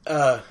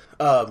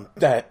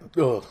 That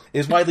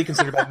is widely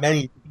considered by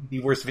many the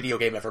worst video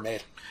game ever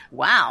made.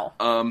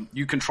 Wow.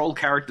 You control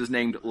characters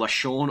named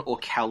LaShawn or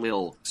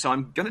Khalil. So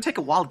I'm going to take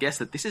a wild guess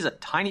that this is a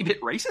tiny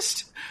bit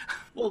racist.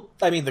 Well,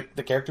 I mean,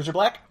 the characters are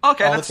black.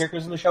 Okay, all the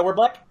characters in the show were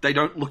black. They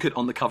don't look it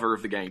on the cover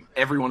of the game.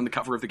 Everyone on the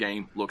cover of the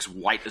game looks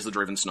white as the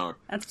driven snow.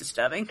 That's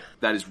disturbing.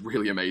 That is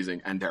really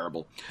amazing and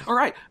terrible. All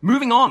right,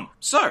 moving on.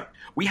 So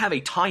we have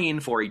a tie-in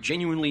for a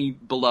genuinely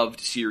beloved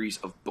series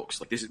of books.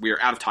 Like this is, we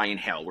are out of tie-in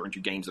hell. We're into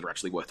games that are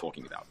actually worth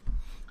talking about.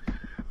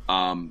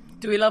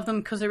 Do we love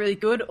them because they're really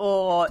good,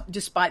 or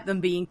despite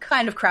them being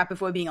kind of crap, if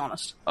we're being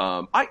honest?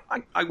 I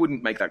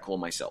wouldn't make that call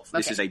myself. Okay.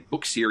 This is a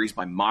book series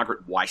by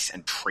Margaret Weiss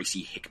and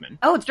Tracy Hickman.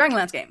 Oh, it's a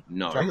Dragonlance game.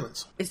 No.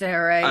 Dragonlance. Is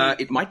there a...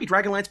 it might be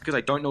Dragonlance because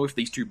I don't know if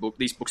these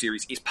book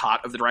series is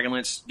part of the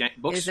Dragonlance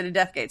books. Is it a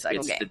Deathgate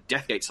Cycle game? It's the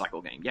Deathgate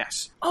Cycle game,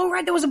 yes. Oh,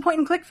 right, there was a point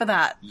and click for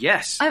that.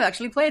 Yes. I've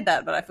actually played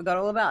that, but I forgot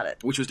all about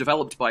it. Which was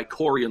developed by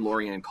Corey and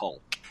Lorianne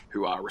Cole,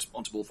 who are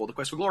responsible for the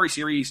Quest for Glory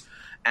series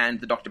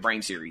and the Dr.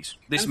 Brain series.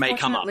 This may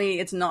come up.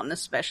 Unfortunately, it's not an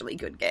especially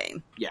good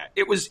game. Yeah,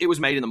 it was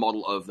made in the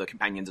model of the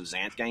Companions of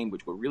Xanth game,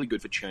 which were really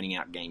good for churning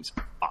out games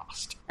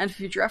fast. And for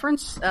future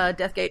reference,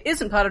 Deathgate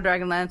isn't part of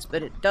Dragonlance,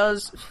 but it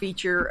does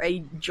feature a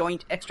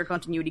joint extra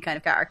continuity kind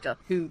of character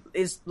who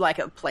is like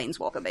a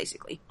planeswalker,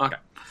 basically. Okay,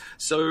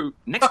 so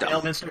next up...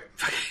 Elminster.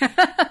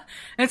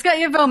 It's got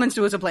your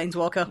Elminster as a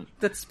planeswalker.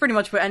 That's pretty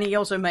much and he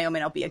also may or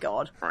may not be a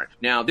god. All right.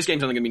 Now, this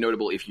game's only going to be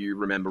notable if you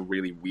remember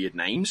really weird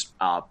names.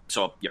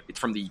 It's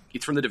from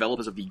the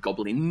developers of the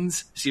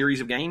Goblins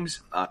series of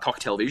games,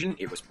 Cocktail Vision.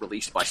 It was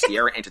released by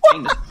Sierra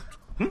Entertainment.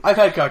 I've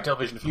had Cocktail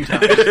Vision a few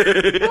times.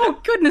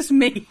 Oh, goodness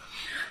me.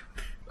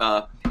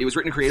 It was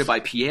written and created by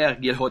Pierre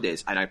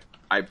Guilhodes, and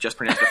I've just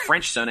pronounced the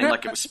French surname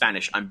like it was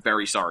Spanish. I'm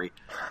very sorry.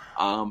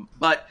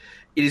 But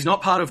it is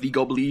not part of the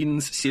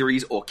Goblins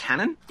series or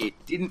canon. It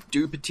didn't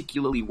do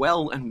particularly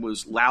well and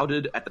was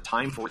lauded at the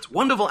time for its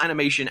wonderful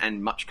animation,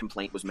 and much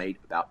complaint was made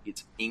about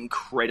its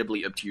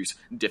incredibly obtuse,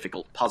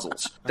 difficult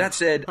puzzles. That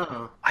said,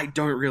 I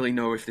don't really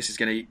know if this is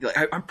going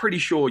to... I'm pretty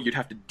sure you'd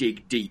have to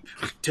dig deep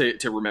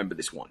to remember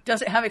this one.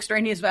 Does it have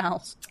extraneous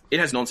vowels? It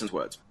has nonsense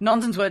words.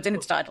 Nonsense words in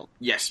its title?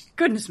 Yes.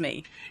 Goodness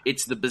me.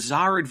 It's the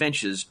bizarre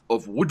adventures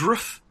of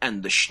Woodruff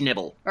and the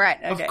Schnibble. Right,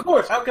 okay. Of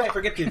course, how can I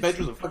forget the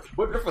adventures of fucking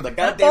Woodruff for the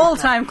goddamn...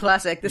 All-time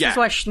classic. This is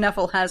why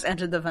Schneffel has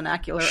entered the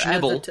vernacular.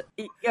 Schnibble.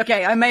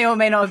 Okay, I may or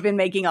may not have been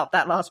making up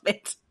that last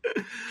bit.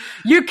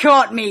 You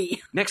caught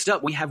me! Next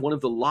up, we have one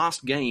of the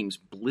last games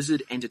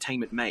Blizzard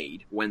Entertainment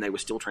made when they were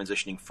still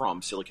transitioning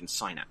from Silicon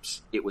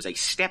Synapse. It was a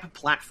step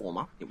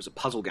platformer. It was a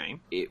puzzle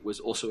game. It was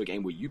also a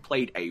game where you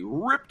played a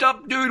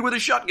ripped-up dude with a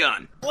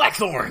shotgun.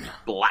 Blackthorn!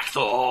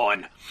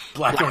 Blackthorn is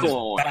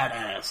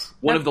badass.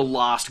 One of the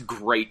last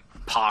great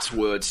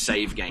password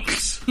save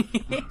games.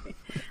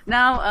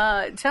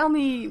 Now, tell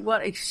me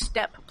what a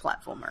step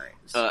platformer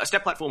is. A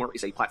step platformer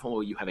is a platformer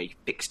where you have a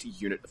fixed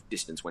unit of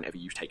distance whenever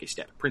you take a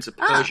step. Prince of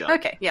Persia.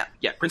 Okay, yeah.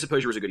 Yeah, Prince of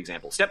Persia is a good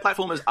example. Step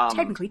platformers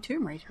Technically,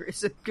 Tomb Raider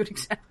is a good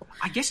example.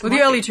 I guess... Well,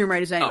 the early Tomb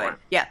Raiders anyway. Oh, right.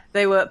 Yeah,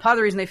 they were... Part of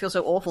the reason they feel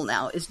so awful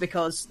now is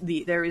because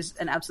there is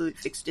an absolute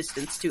fixed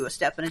distance to a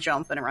step and a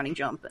jump and a running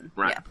jump. And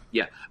right.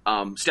 Yeah.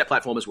 Step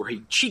platformers were a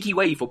cheeky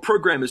way for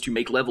programmers to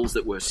make levels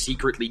that were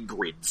secretly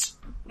grids.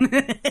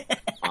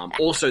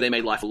 Also, they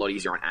made life a lot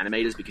easier on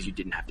animators because you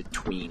didn't have to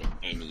tween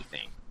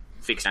anything.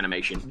 Fixed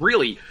animation.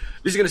 Really,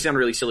 this is going to sound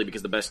really silly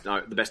because the best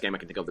game I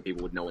can think of that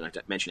people would know when I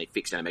mention a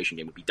fixed animation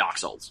game would be Dark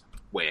Souls,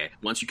 where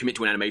once you commit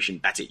to an animation,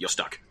 that's it, you're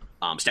stuck.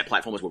 Step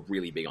platformers were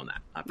really big on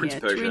that. Prince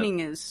of Persia. Tweening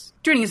is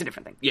a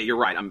different thing. Yeah, you're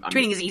right.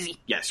 Tweening is easy.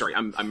 Yeah, sorry,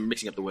 I'm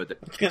mixing up the word that...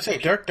 I was going to say,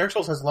 Dark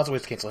Souls has lots of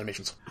ways to cancel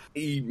animations.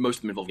 Most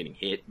of them involve getting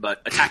hit,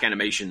 but attack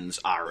animations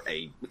are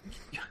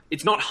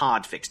it's not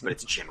hard fixed, but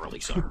it's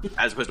generally so.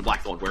 As opposed to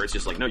Blackthorn, where it's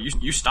just like, no,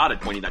 you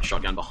started pointing that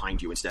shotgun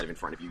behind you instead of in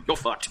front of you. You're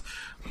fucked.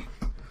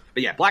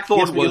 But yeah,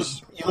 Blackthorn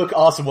was... You look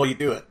awesome while you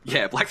do it.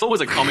 Yeah, Blackthorn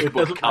was a comic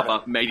book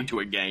cover made into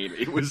a game.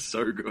 It was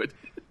so good.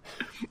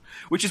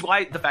 Which is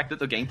why the fact that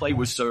the gameplay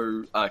was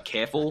so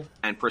careful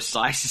and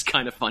precise is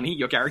kind of funny.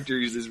 Your character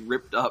is this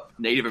ripped up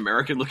Native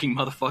American looking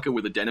motherfucker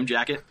with a denim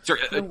jacket. Sorry,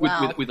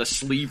 with a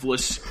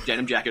sleeveless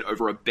denim jacket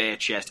over a bare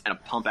chest and a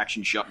pump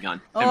action shotgun.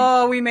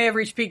 We may have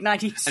reached peak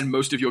 90s. And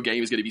most of your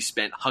game is going to be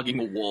spent hugging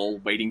a wall,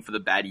 waiting for the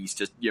baddies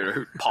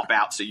to, pop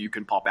out so you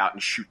can pop out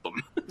and shoot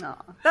them. Oh,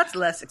 that's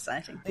less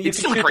exciting. You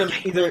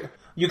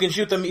can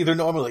shoot them either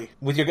normally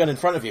with your gun in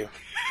front of you,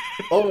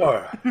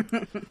 or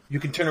you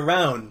can turn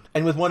around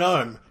and with one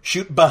arm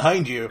shoot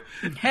behind you.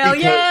 Hell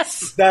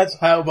yes! That's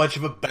how much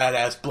of a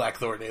badass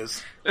Blackthorn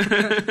is.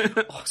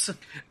 Awesome.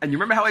 And you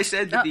remember how I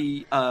said that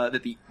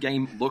the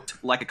game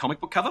looked like a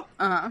comic book cover?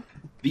 Uh-huh.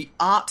 The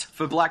art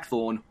for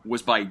Blackthorn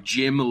was by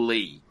Jim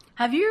Lee.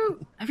 Have you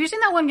seen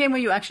that one game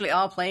where you actually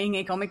are playing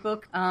a comic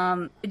book?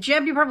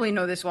 Jeb, you probably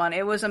know this one.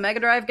 It was a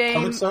Mega Drive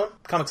game.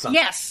 Comic Zone?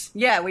 Yes.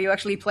 Yeah, where you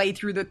actually play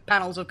through the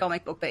panels of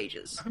comic book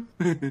pages.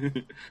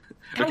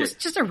 That was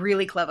just a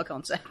really clever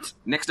concept.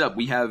 Next up,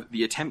 we have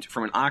the attempt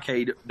from an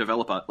arcade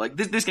developer. Like,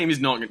 this game is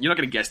not... You're not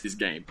going to guess this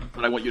game,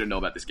 but I want you to know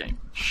about this game.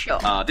 Sure.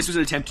 This was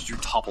an attempt to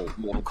topple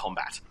Mortal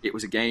Kombat. It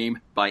was a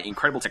game by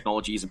Incredible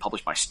Technologies and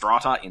published by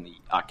Strata in the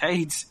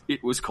arcades.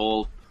 It was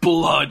called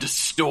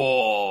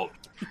Bloodstorm.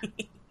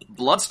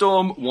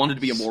 Bloodstorm wanted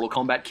to be a Mortal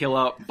Kombat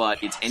killer,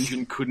 but its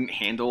engine couldn't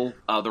handle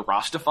the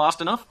raster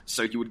fast enough,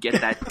 so you would get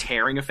that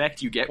tearing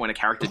effect you get when a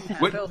character...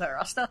 Handle the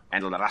raster?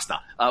 Handle the raster.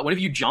 Whenever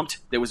you jumped,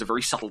 there was a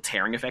very subtle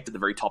tearing effect at the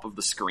very top of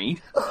the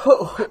screen,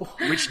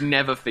 which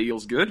never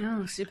feels good.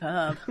 Oh,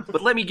 superb.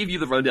 But let me give you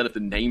the rundown of the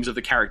names of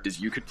the characters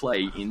you could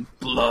play in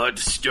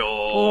Bloodstorm.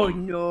 Oh,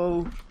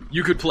 no.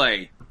 You could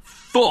play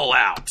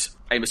Fallout,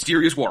 a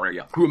mysterious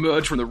warrior who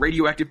emerged from the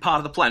radioactive part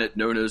of the planet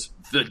known as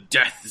the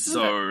Death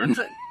Zone.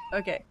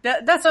 Okay,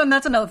 that's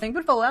another thing,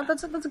 but Fallout,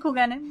 that's a cool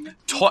guy name.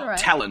 Tot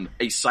Talon,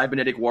 a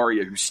cybernetic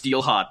warrior whose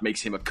steel heart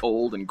makes him a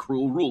cold and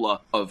cruel ruler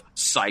of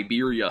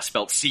Siberia,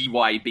 spelt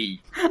CYB.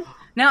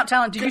 Now,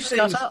 Talon, did you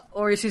stutter,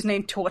 or is his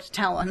name Tot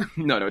Talon?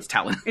 No, it's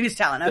Talon. It is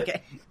Talon,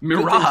 okay.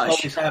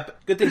 Mirage.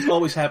 Good things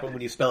always happen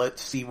when you spell it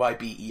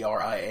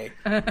CYBERIA.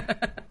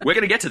 We're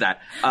going to get to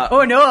that.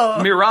 Oh,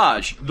 no!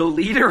 Mirage, the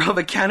leader of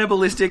a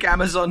cannibalistic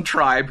Amazon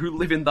tribe who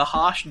live in the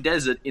harsh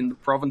desert in the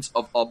province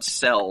of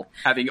Obsel,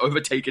 having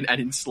overtaken and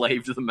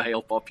enslaved the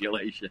male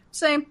population.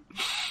 Same.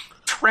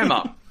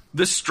 Tremor,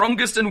 the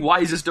strongest and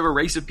wisest of a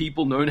race of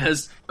people known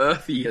as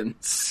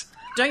Earthians.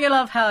 Don't you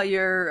love how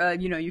you're,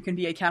 you can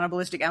be a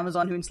cannibalistic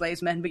Amazon who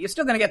enslaves men, but you're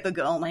still going to get the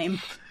girl name?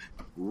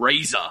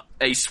 Razor,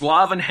 a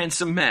suave and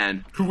handsome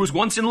man who was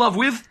once in love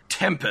with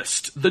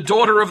Tempest, the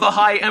daughter of the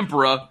High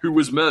Emperor who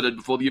was murdered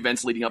before the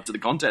events leading up to the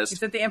contest. Is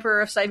that the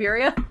Emperor of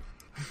Siberia?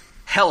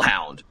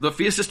 Hellhound, the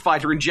fiercest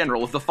fighter in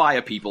general of the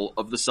Fire People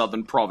of the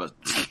Southern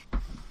Province.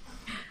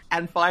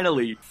 And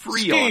finally, Freon,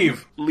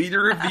 Steve.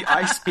 leader of the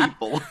Ice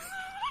People.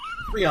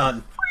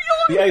 Freon.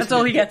 That's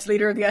all he gets,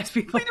 leader of the Ice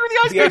People. Leader of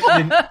the Ice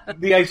People.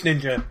 The Ice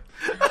Ninja.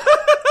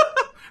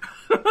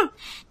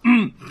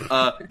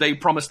 They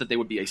promised that there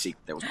would be a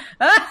sequel. There was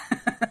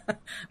not.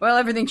 Well,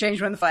 everything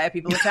changed when the Fire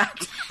People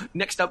attacked.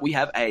 Next up, we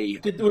have a...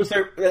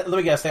 let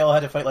me guess, they all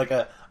had to fight like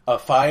a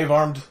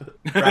 5-armed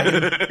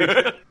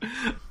dragon?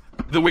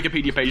 The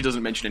Wikipedia page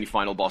doesn't mention any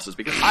final bosses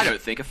because I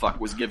don't think a fuck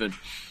was given.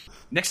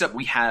 Next up,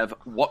 we have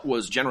what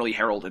was generally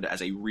heralded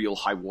as a real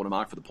high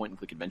watermark for the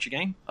point-and-click adventure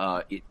game.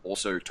 It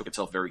also took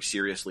itself very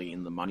seriously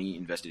in the money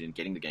invested in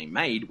getting the game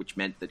made, which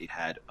meant that it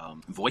had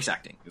voice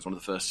acting. It was one of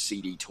the first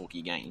CD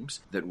talkie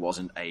games that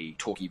wasn't a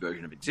talkie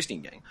version of an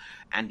existing game.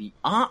 And the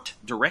art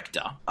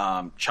director,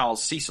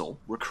 Charles Cecil,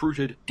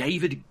 recruited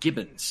David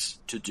Gibbons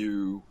to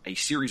do a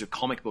series of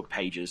comic book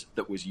pages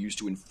that was used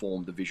to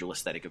inform the visual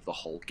aesthetic of the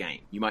whole game.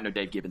 You might know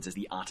Dave Gibbons as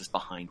the artist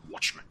behind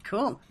Watchmen.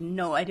 Cool.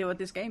 No idea what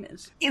this game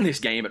is. In this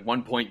game, at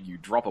one point, you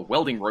drop a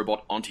welding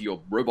robot onto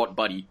your robot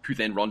buddy, who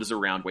then wanders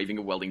around waving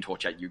a welding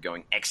torch at you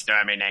going,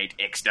 "Exterminate,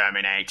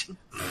 exterminate."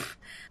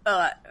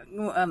 Okay.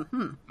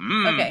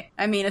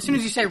 I mean, as soon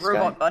as you say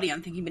robot buddy,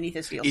 I'm thinking Beneath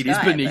a Steel Sky. It is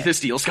Beneath a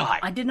Steel Sky.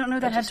 I did not know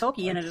that had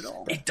talkie in it at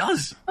all. It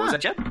does. What was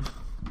that, Jeb?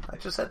 I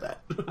just said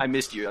that. I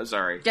missed you. I'm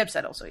sorry. Jeb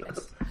said also,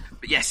 yes.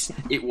 But yes,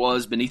 it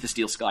was Beneath the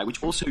Steel Sky,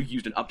 which also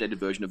used an updated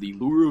version of the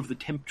Lure of the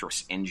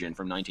Temptress engine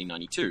from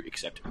 1992,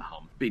 except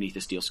Beneath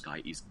the Steel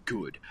Sky is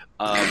good.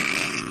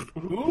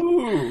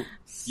 Ooh.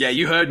 Yeah,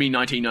 you heard me,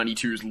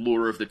 1992's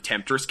Lure of the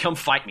Temptress. Come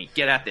fight me.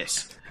 Get at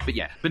this. But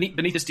yeah,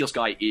 Beneath the Steel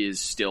Sky is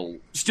still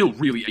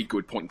really a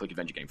good point-and-click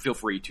adventure game. Feel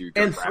free to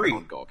go grab it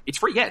on GOG. It's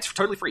free. Yeah, it's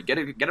totally free. Get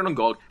it on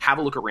GOG. Have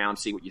a look around.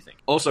 See what you think.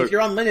 Also, if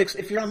you're on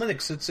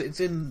Linux, it's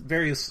in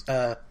various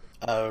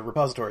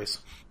repositories.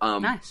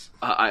 Nice.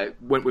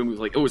 When we were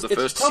like, it was the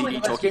first CD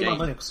talkie game on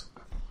Linux.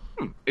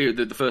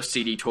 The first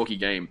CD talkie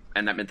game,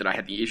 and that meant that I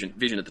had the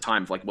vision at the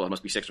time of like, well, it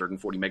must be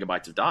 640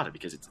 megabytes of data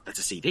because that's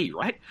a CD,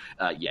 right?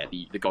 Yeah,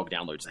 the GOG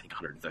download is I think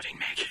 113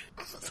 meg.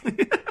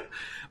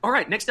 All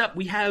right, next up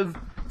we have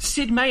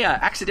Sid Meier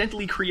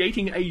accidentally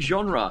creating a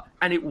genre,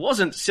 and it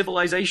wasn't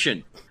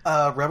Civilization.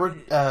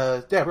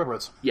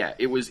 Railroads. Yeah,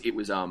 it was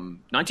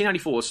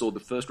 1994 saw the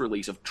first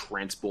release of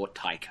Transport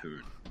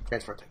Tycoon.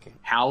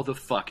 How the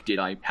fuck did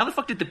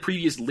the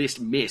previous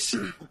list miss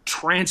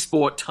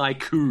Transport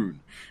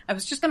Tycoon? I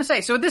was just going to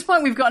say, so at this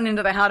point we've gotten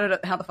into the how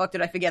the fuck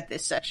did I forget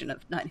this section of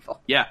 94.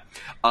 Yeah.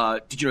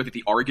 Did you know that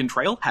the Oregon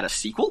Trail had a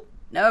sequel?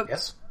 No.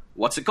 Yes.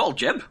 What's it called,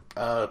 Jeb?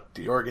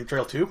 The Oregon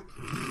Trail 2.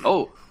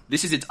 Oh,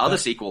 this is its other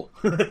sequel.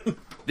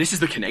 This is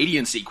the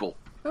Canadian sequel.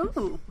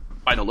 Ooh.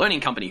 By the Learning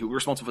Company, who were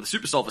responsible for the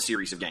Super Solver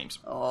series of games.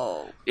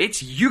 Oh.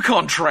 It's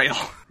Yukon Trail.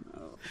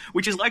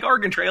 Which is like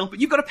Oregon Trail, but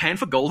you've got a pan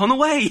for gold on the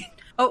way.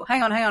 Oh,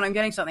 hang on, I'm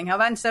getting something. How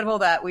about instead of all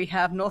that, we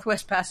have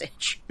Northwest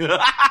Passage?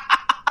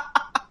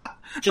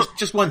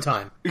 Just one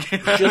time.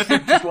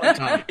 Just one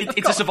time.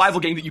 It's a survival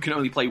game that you can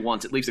only play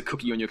once. It leaves a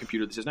cookie on your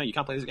computer that says, no, you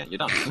can't play this again. You're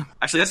done.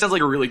 Actually, that sounds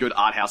like a really good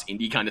art house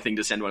indie kind of thing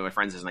to send one of my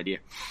friends as an idea.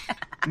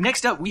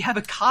 Next up, we have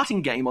a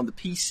karting game on the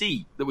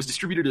PC that was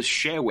distributed as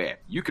shareware.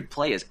 You could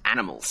play as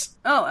animals.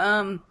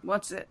 Oh,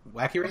 what's it?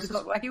 Wacky Races?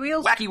 Wacky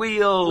Wheels? Wacky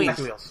Wheels!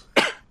 Wacky Wheels.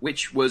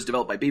 Which was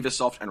developed by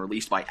Beaversoft and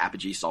released by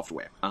Apogee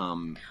Software.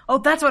 Oh,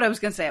 that's what I was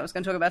going to say. I was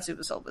going to talk about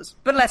Super Solvers.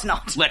 But let's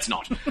not. Let's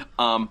not.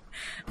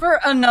 For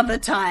another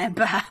time,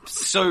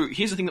 perhaps. So,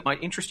 here's the thing that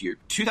might interest you.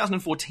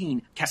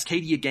 2014,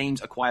 Cascadia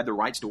Games acquired the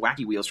rights to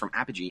Wacky Wheels from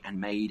Apogee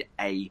and made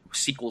a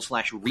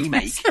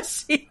sequel/remake. It's a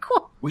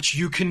sequel? Which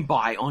you can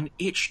buy on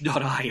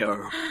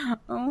itch.io.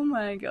 Oh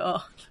my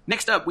god.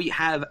 Next up, we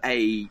have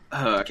a...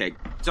 okay,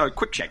 so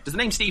quick check. Does the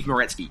name Steve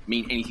Moretsky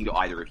mean anything to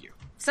either of you?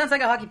 Sounds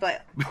like a hockey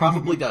player.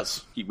 Probably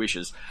does. He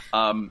wishes.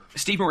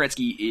 Steve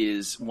Moretsky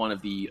is one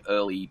of the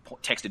early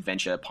text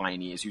adventure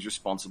pioneers who's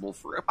responsible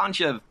for a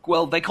bunch of,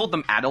 well, they called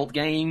them adult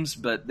games,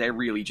 but they're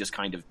really just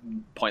kind of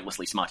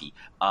pointlessly smutty.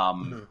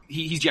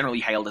 He's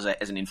generally hailed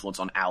as an influence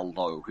on Al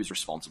Lowe, who's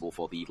responsible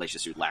for the Leisure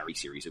Suit Larry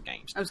series of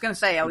games. I was going to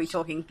say, are we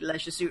talking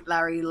Leisure Suit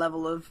Larry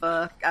level of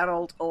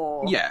adult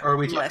or are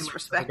we less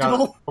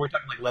respectable? Are we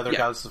talking like Leather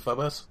Goddess of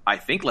Phobos? I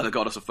think Leather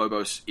Goddess of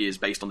Phobos is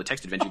based on the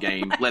text adventure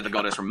game Leather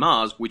Goddess from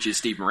Mars, which is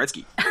Steve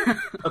Moretsky.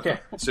 Okay.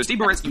 So Steve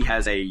Moretsky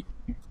has a,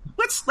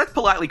 let's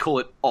politely call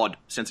it odd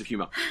sense of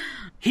humor.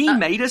 He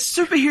made a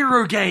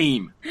superhero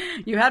game.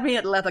 You had me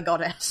at Leather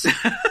Goddess.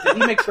 Did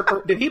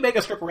he make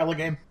a Stripperella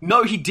game?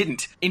 No, he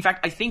didn't. In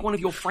fact, I think one of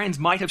your friends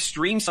might have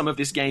streamed some of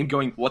this game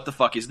going, what the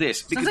fuck is this?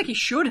 Sounds like he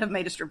should have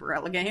made a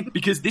Stripperella game.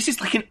 Because this is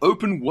like an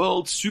open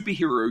world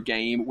superhero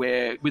game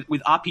where, with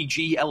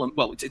RPG element,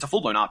 well, it's a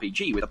full-blown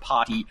RPG with a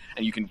party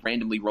and you can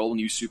randomly roll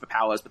new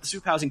superpowers, but the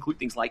superpowers include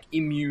things like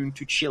immune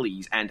to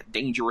chilies and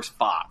dangerous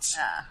farts.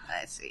 Ah,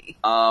 I see.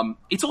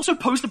 It's also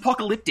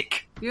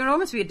post-apocalyptic. You would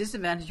almost be a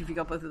disadvantage if you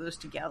got both of those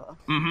together.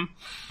 Mm-hmm.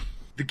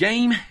 The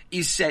game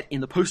is set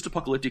in the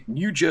post-apocalyptic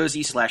New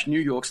Jersey/New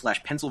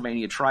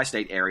York/Pennsylvania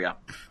tri-state area,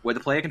 where the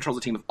player controls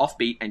a team of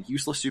offbeat and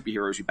useless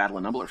superheroes who battle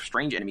a number of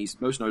strange enemies,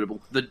 most notable,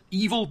 the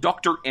evil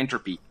Dr.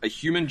 Entropy, a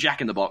human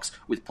jack-in-the-box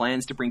with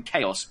plans to bring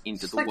chaos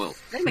into the world.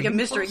 They make a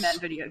Mystery Men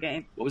video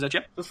game. What was that,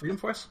 Jeff? Was Freedom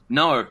Force?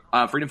 No,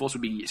 Freedom Force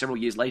would be several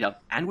years later,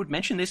 and would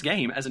mention this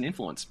game as an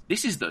influence.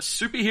 This is the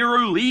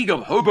Superhero League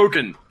of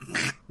Hoboken.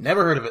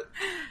 Never heard of it.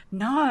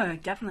 No,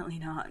 definitely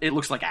not. It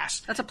looks like ass.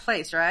 That's a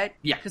place, right?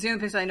 Yeah. Because the only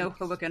place I know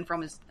Hoboken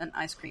from is an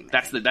ice cream.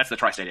 That's the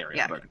tri-state area.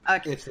 Yeah. Hoboken.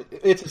 Okay.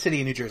 It's a city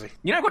in New Jersey.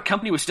 You know what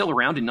company was still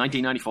around in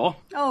 1994?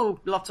 Oh,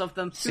 lots of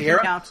them.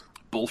 Sierra? Count.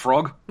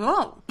 Bullfrog.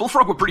 Oh.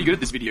 Bullfrog were pretty good at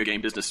this video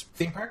game business.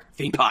 Theme park?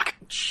 Theme park.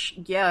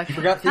 Yeah. You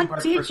forgot Theme How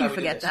Park did first you time we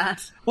did forget this.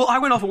 that? Well, I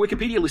went off a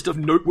Wikipedia list of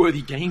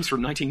noteworthy games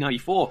from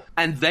 1994,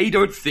 and they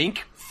don't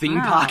think Theme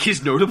Wow. Park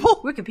is notable?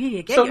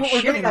 Wikipedia, get So your what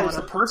we're shit getting in at is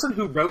the order. person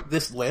who wrote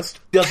this list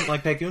doesn't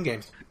like Tycoon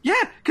games. Yeah,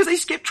 because they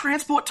skipped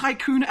Transport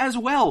Tycoon as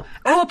well.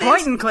 Or And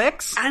point and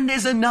clicks. And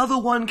there's another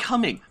one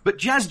coming. But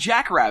Jazz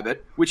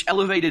Jackrabbit, which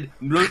elevated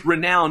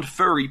renowned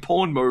furry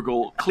porn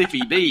mogul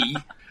Cliffy B,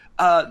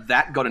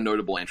 that got a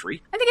notable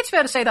entry. I think it's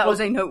fair to say that was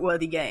a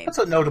noteworthy game. That's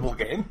a notable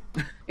game.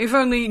 If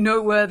only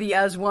noteworthy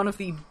as one of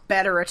the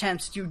better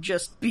attempts to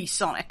just be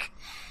Sonic.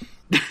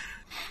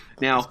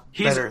 Now,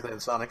 here's Better than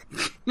Sonic.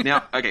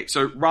 now, okay,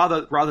 so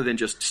rather than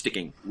just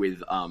sticking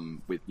with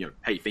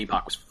hey, Theme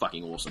Park was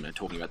fucking awesome and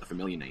talking about the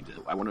familiar names,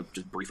 I want to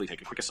just briefly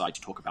take a quick aside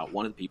to talk about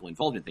one of the people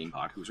involved in Theme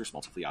Park who was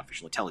responsible for the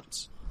artificial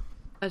intelligence.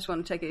 I just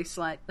want to take a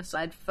slight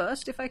aside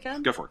first, if I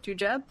can. Go for it. To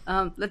jab.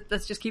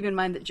 Let's just keep in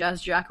mind that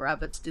Jazz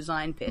Jackrabbit's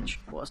design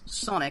pitch was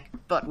Sonic,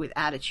 but with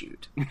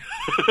attitude.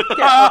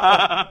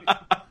 Yeah,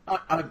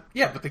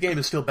 but the game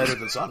is still better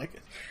than Sonic.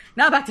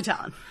 Now back to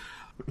Talon.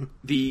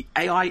 The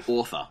AI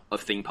author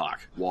of Theme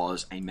Park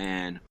was a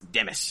man,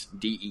 Demis,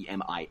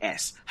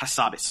 D-E-M-I-S,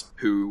 Hassabis,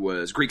 who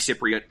was Greek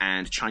Cypriot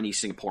and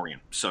Chinese Singaporean.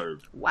 So,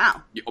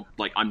 Wow.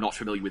 I'm not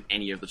familiar with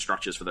any of the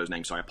structures for those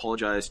names, so I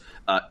apologize.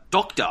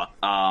 Dr.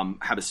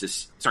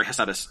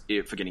 Hassabis,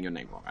 for getting your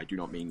name wrong. I do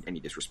not mean any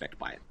disrespect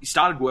by it. He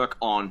started work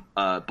on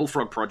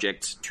Bullfrog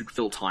projects to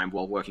fill time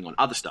while working on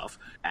other stuff,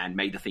 and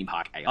made the Theme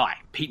Park AI.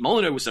 Pete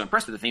Molyneux was so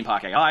impressed with the Theme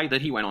Park AI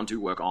that he went on to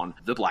work on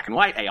the Black and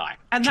White AI.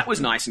 And that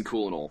was nice and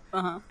cool and all.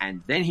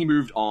 And then he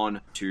moved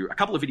on to a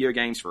couple of video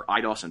games for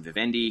Eidos and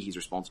Vivendi. He's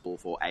responsible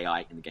for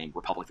AI in the game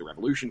Republic the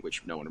Revolution,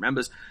 which no one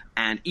remembers,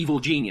 and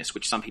Evil Genius,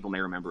 which some people may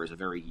remember as a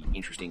very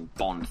interesting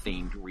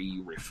Bond-themed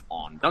re-riff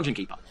on Dungeon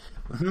Keeper.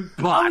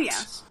 But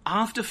yes.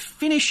 after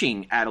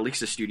finishing at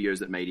Elixir Studios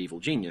that made Evil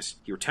Genius,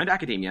 he returned to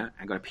academia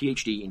and got a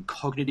PhD in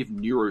cognitive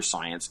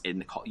neuroscience in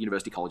the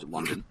University College of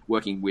London,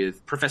 working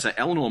with Professor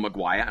Eleanor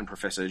Maguire and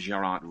Professor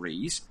Geraint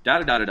Rees.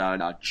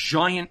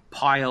 Giant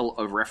pile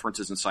of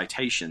references and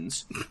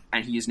citations,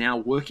 and he is now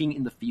working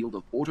in the field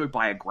of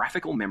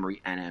autobiographical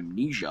memory and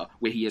amnesia,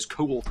 where he has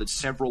co-authored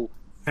several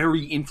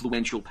very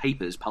influential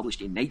papers published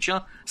in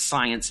Nature,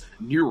 Science,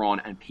 Neuron,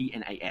 and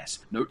PNAS.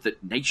 Note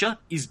that Nature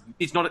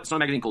it's not a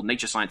magazine called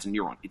Nature, Science, and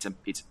Neuron. It's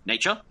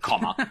Nature,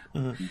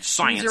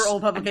 Science. These are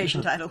all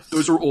publication titles.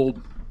 Those are all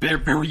very,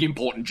 very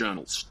important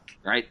journals,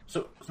 right?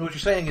 So what you're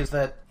saying is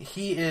that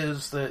he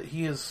is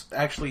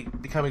actually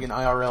becoming an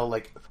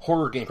IRL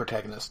horror game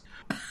protagonist.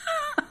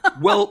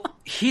 Well,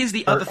 here's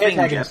the other thing.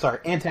 Antagonist.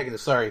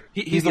 Sorry,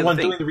 he's the one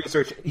doing the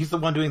research. He's the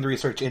one doing the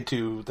research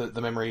into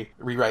the memory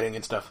rewriting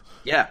and stuff.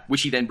 Yeah,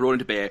 which he then brought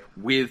into bear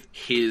with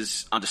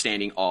his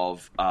understanding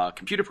of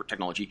computer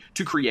technology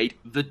to create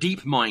the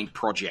DeepMind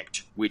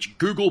project, which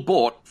Google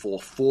bought for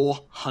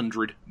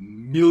 £400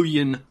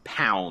 million in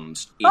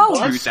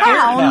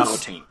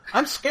 2014.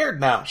 I'm scared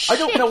now. I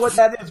don't know what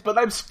that is, but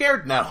I'm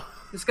scared now.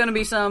 It's going to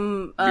be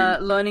some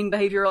learning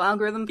behavioral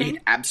algorithm thing?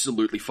 It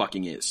absolutely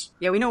fucking is.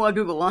 Yeah, we know what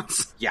Google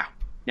wants. Yeah.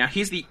 Now,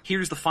 here's the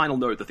final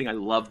note, the thing I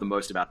love the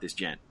most about this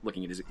gent,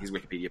 looking at his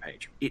Wikipedia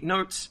page. It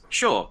notes,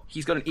 sure,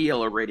 he's got an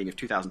ELO rating of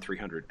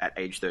 2,300 at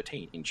age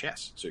 13 in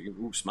chess, so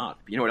you're smart.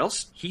 But you know what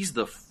else? He's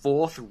the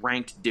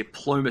 4th-ranked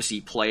diplomacy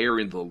player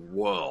in the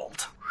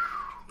world.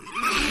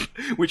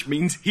 Which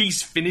means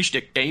he's finished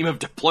a game of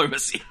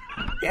diplomacy.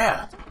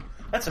 Yeah,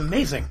 that's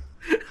amazing.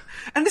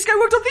 And this guy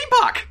worked on Theme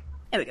Park!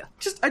 There we go.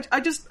 I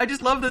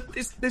just love that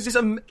there's this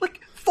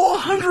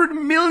 £400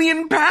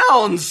 million!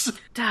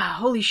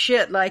 Holy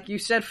shit, you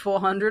said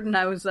 400 and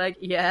I was like,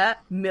 yeah,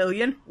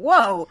 million?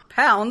 Whoa,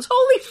 pounds?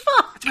 Holy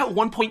fuck! It's about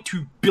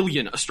 1.2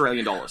 billion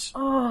Australian dollars.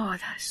 Oh,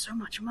 that is so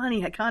much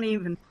money, I can't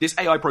even... This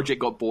AI project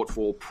got bought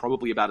for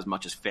probably about as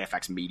much as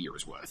Fairfax Media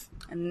is worth.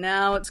 And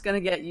now it's gonna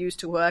get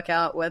used to work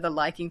out whether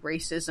liking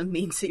racism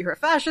means that you're a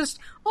fascist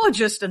or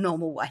just a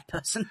normal white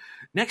person.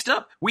 Next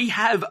up, we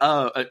have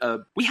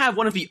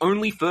one of the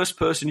only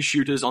first-person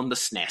shooters on the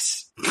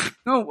SNES.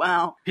 Oh,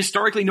 wow.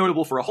 Historically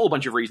notable for a whole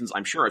bunch of reasons.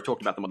 I'm sure I've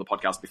talked about them on the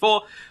podcast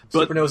before.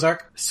 But Super Noah's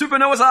Ark? Super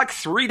Noah's Ark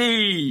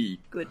 3D!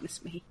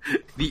 Goodness me.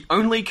 The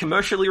only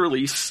commercially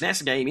released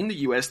SNES game in the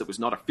US that was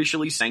not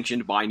officially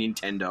sanctioned by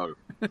Nintendo.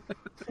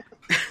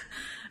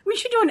 We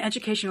should do an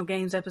educational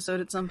games episode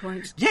at some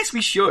point. Yes,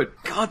 we should.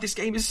 God, this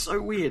game is so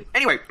weird.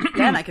 Anyway.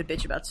 Then I could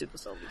bitch about Super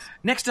Soldiers.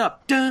 Next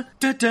up. Dun,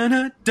 dun, dun,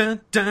 dun,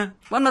 dun, dun.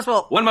 One Must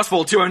Fall. One Must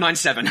Fall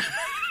 2097.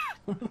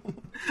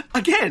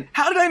 Again,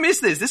 how did I miss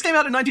this? This came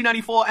out in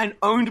 1994 and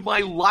owned my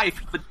life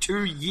for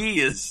 2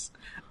 years.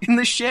 In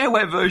the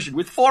shareware version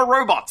with 4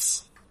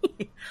 robots.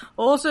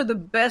 Also, the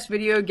best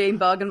video game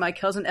bargain my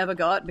cousin ever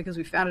got because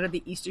we found it at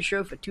the Easter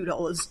show for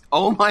 $2.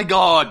 Oh my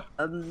god!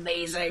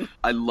 Amazing.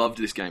 I loved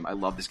this game. I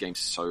love this game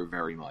so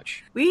very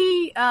much.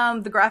 We,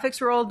 the graphics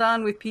were all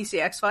done with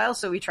PCX files,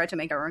 so we tried to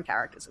make our own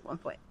characters at one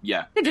point.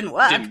 Yeah. It didn't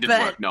work. Didn't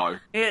work, no.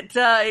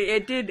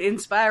 It did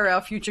inspire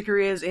our future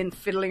careers in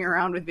fiddling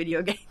around with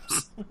video games.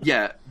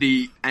 Yeah,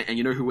 and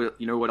you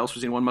know what else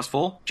was in One Must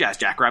Fall? Jazz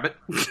Jackrabbit.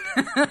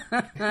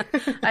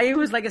 He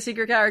was like a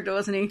secret character,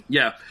 wasn't he?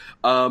 Yeah.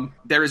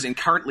 There is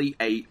currently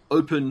a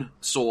open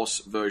source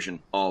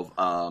version of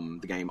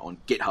the game on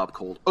GitHub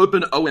called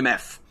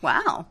OpenOMF.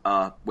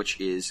 Wow. Which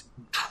is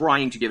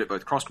trying to give it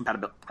both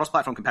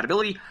cross-platform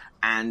compatibility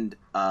and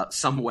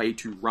some way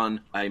to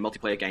run a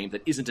multiplayer game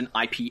that isn't an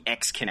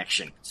IPX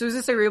connection. So is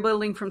this a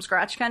rebuilding from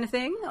scratch kind of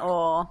thing,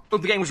 or?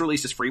 Well, the game was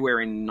released as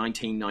freeware in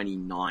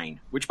 1999,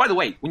 which, by the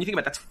way, when you think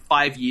about it, that's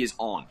 5 years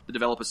on. The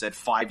developer said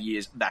 5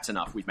 years, that's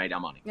enough, we've made our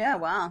money. Yeah,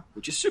 wow.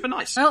 Which is super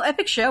nice. Well,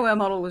 Epic Shareware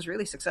model was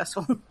really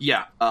successful.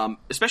 Yeah,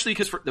 especially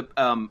because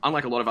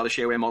unlike a lot of other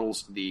shareware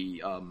models,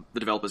 the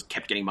developers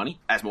kept getting money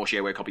as more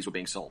shareware copies were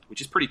being sold,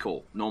 which is pretty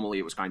cool. Normally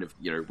it was kind of,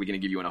 we're going to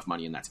give you enough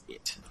money and that's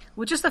it.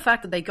 Well, just the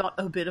fact that they got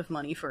a bit of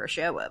money for a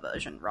shareware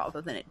version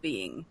rather than it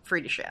being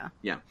free to share.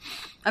 Yeah.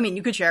 I mean,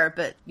 you could share it,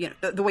 but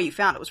the way you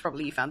found it was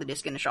probably you found the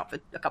disc in a shop for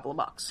a couple of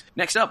bucks.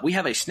 Next up, we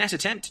have a SNES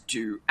attempt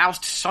to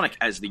oust Sonic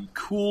as the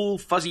cool,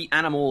 fuzzy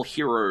animal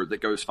hero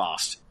that goes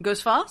fast.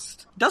 Goes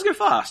fast? Does go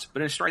fast,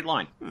 but in a straight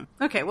line.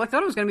 Okay, well, I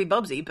thought it was going to be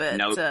Bubsy, but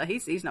nope.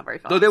 He's not very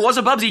fast. Though there was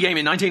a Bubsy game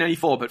in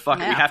 1994, but fuck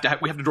it,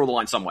 we have to draw the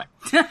line somewhere.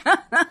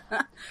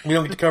 We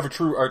don't get to cover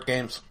true art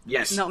games.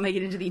 Yes. Not make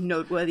it into the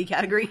noteworthy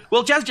category.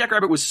 Well, Jazz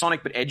Jackrabbit was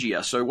Sonic but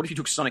edgier, so what if you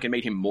took Sonic and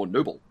made him more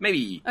noble?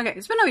 Maybe... Okay,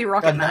 it's been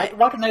Rocket Knight.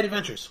 Rocket Knight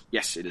Adventures.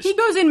 Yes, it is. He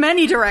goes in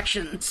many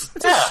directions.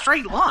 It's a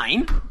straight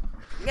line.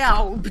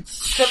 Yeah,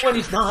 except when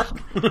he's not.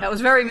 That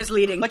was very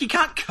misleading. Like, he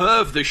can't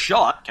curve the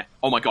shot.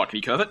 Oh my god, can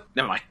he curve it?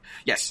 Never mind.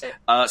 Yes.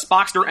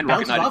 Sparkster and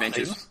Rocket Knight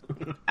Adventures.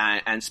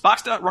 And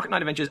Sparkster, Rocket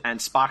Knight Adventures, and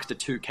Sparkster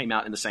 2 came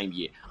out in the same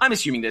year. I'm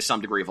assuming there's some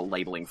degree of a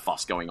labeling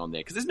fuss going on there,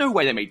 because there's no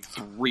way they made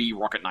 3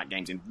 Rocket Knight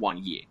games in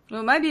 1 year.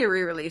 Well, it might be a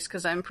re-release,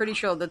 because I'm pretty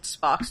sure that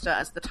Sparkster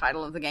as the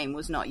title of the game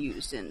was not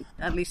used in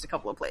at least a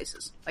couple of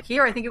places. Like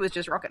here, I think it was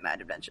just Rocket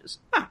Knight Adventures.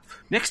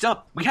 Next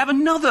up, we have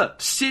another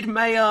Sid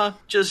Meier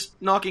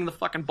just knocking the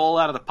fucking ball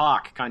out of the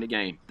park kind of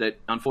game that,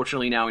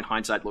 unfortunately, now in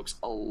hindsight looks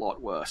a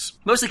lot worse.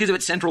 Mostly because of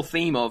its central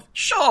theme of,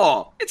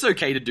 sure, it's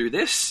okay to do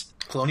this.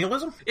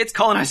 Colonialism? It's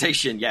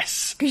colonization,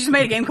 yes. You just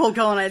made a game called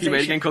Colonization. You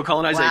made a game called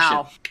Colonization.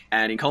 Wow.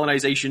 And in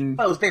Colonization...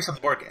 Well, it was based on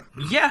the board game.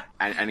 Yeah.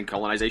 And in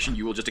Colonization,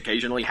 you will just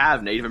occasionally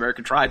have Native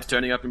American tribes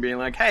turning up and being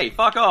like, hey,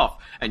 fuck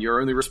off. And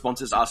your only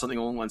responses are something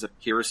along the lines of,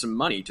 here is some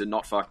money to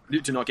not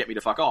get me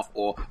to fuck off.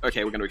 Or,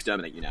 okay, we're going to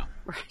exterminate you now.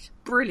 Right.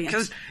 Brilliant.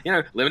 Because,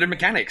 limited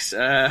mechanics.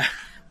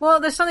 Well,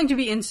 there's something to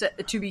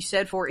be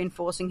said for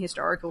enforcing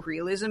historical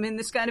realism in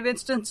this kind of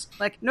instance.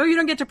 Like, no, you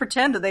don't get to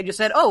pretend that they just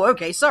said, oh,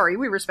 okay, sorry,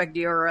 we respect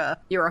your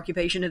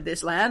occupation of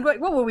this land. What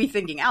were we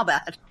thinking? How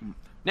bad?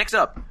 Next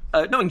up,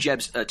 knowing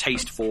Jeb's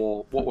taste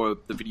for what were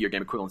the video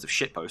game equivalents of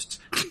shitposts,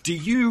 do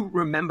you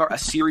remember a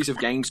series of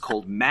games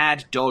called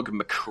Mad Dog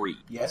McCree?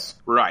 Yes.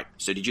 Right.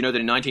 So did you know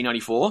that in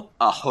 1994,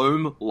 a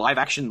home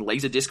live-action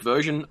Laserdisc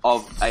version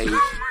of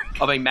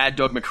a Mad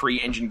Dog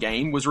McCree engine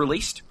game was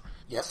released?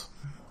 Yes.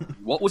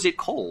 What was it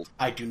called?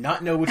 I do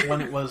not know which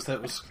one it was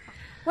that was...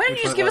 Why don't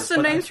you just give us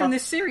some names from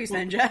this series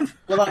then, Jeff?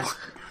 Well,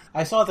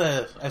 I saw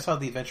the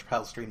Adventure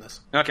Pals stream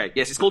this. Okay,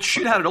 yes, it's called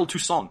Shootout at Old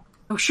Tucson.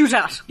 Oh,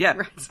 Shootout. Yeah,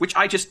 right. Which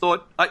I just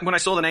thought, when I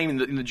saw the name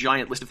in the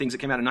giant list of things that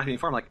came out in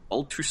 1984, I'm like,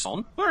 Old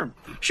Tucson?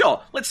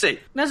 Sure, let's see.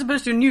 As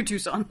opposed to New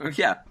Tucson.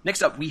 Yeah.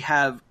 Next up, we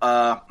have,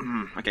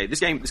 okay, this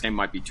game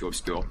might be too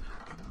obscure,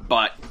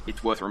 but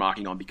it's worth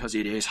remarking on because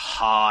it is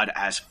hard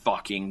as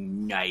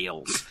fucking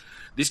nails.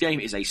 This game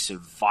is a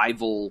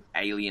survival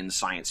alien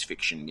science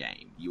fiction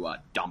game. You are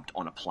dumped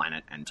on a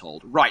planet and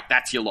told, right,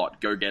 that's your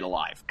lot, go get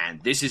alive. And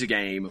this is a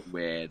game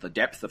where the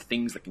depth of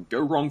things that can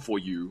go wrong for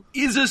you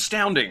is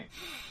astounding.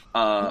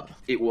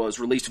 It was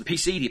released for the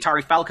PC, the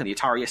Atari Falcon, the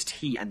Atari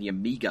ST, and the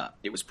Amiga.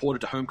 It was ported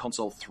to home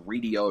console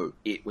 3DO.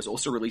 It was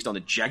also released on the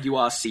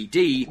Jaguar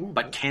CD,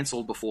 but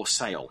cancelled before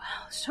sale.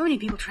 Wow, so many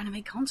people trying to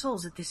make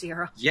consoles at this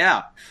era.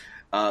 Yeah.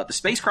 The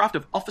spacecraft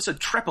of Officer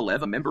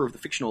Trepelev, a member of the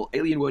fictional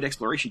Alien World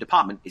Exploration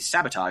Department, is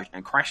sabotaged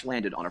and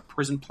crash-landed on a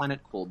prison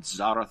planet called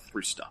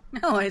Zarathustra.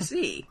 Oh, I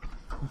see.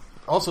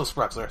 Also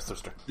Sprach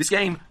Zarathustra. This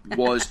game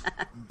was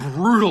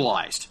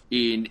brutalized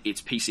in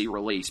its PC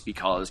release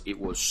because it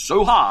was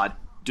so hard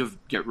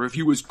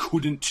reviewers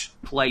couldn't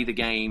play the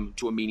game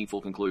to a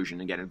meaningful conclusion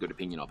and get a good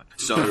opinion of it.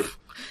 So,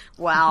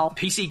 wow.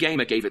 PC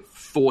Gamer gave it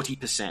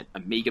 40%,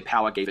 Amiga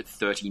Power gave it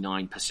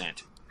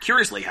 39%.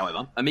 Curiously,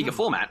 however, Amiga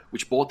Format,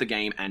 which bought the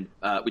game and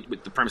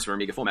with the premise for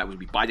Amiga Format was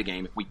we buy the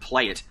game, we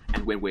play it,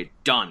 and when we're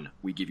done,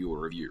 we give you a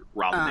review,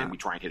 rather than we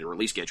try and hit a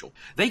release schedule.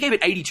 They gave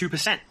it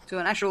 82%. So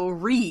an actual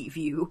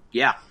review.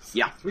 Yeah.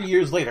 3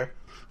 years later.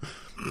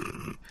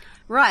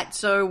 Right,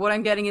 so what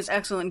I'm getting is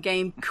excellent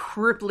game,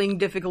 crippling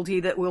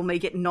difficulty that will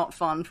make it not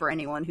fun for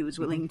anyone who is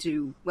willing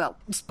to, well,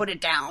 just put it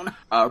down.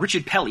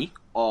 Richard Pelly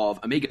of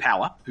Amiga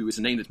Power, who is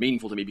a name that's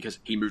meaningful to me because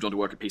he moved on to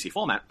work at PC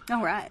Format.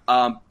 Oh, right.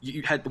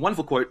 You had the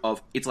wonderful quote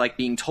of, it's like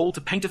being told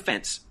to paint a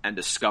fence and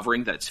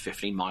discovering that it's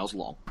 15 miles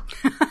long.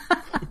 The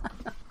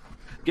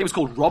game is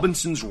called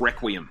Robinson's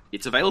Requiem.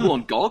 It's available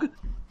on GOG.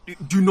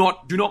 Do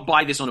not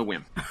buy this on a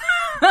whim.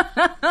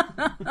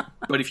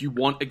 But if you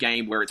want a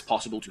game where it's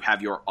possible to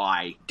have your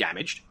eye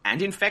damaged and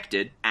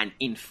infected and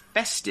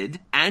infested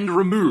and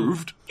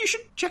removed, you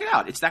should check it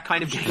out. It's that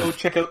kind of game. Go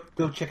check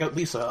out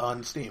Lisa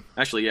on Steam.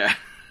 Actually, yeah.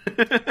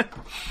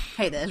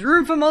 Hey, there's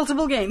room for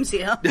multiple games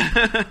here.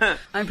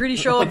 I'm pretty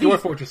sure the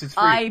Fortress, it's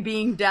free. eye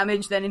being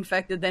damaged, then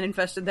infected, then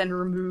infested, then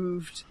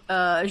removed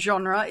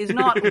genre is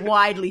not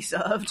widely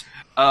served.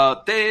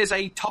 There's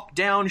a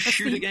top-down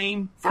shooter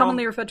game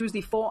commonly referred to as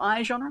the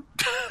 4-eye genre.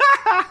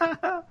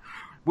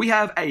 We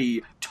have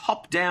a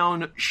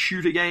top-down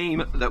shooter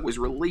game that was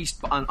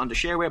released under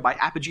shareware by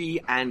Apogee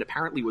and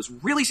apparently was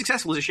really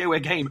successful as a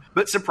shareware game,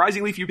 but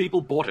surprisingly few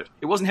people bought it.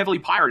 It wasn't heavily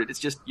pirated, it's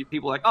just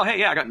people like, oh hey,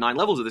 yeah, I got 9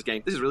 levels of this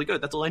game. This is really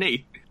good, that's all I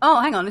need. Oh,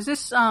 hang on, is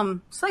this,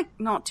 it's like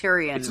not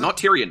Tyrion. It's not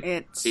Tyrion.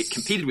 It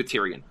competed with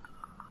Tyrion.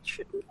 I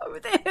should know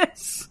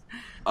this.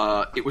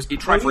 It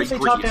tried for a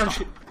gritty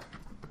style.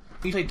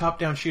 When you say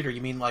top-down shooter, you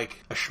mean like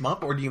a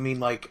shmup, or do you mean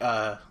like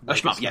a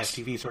shmup? Yes,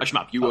 TV sort a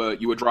shmup. You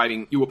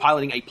were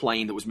piloting a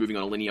plane that was moving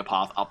on a linear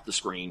path up the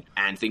screen,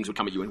 and things would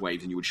come at you in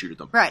waves, and you would shoot at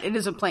them. Right, it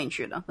is a plane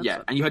shooter.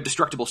 And you had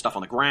destructible stuff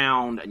on the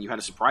ground, and you had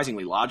a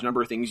surprisingly large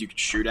number of things you could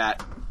shoot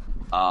at.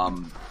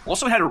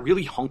 Also, it had a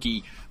really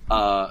honky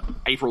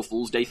April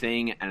Fool's Day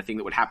thing, and a thing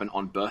that would happen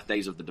on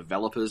birthdays of the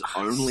developers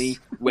only.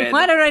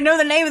 Why don't I know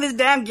the name of this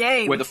damn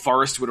game? Where the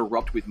forests would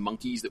erupt with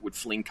monkeys that would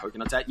fling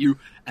coconuts at you,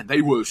 and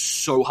they were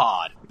so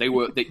hard. You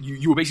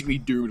were basically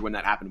doomed when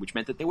that happened, which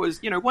meant that there was,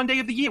 one day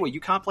of the year where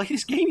you can't play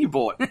this game you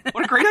bought.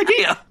 What a great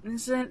idea!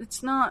 Is it?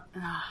 It's not.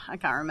 I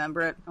can't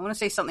remember it. I want to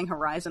say something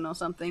Horizon or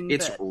something.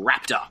 It's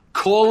Raptor,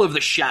 Call of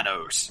the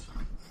Shadows.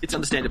 It's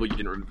understandable you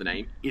didn't remember the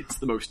name. It's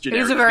the most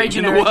generic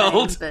thing in the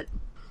world. Name, but...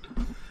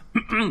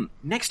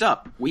 Next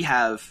up, we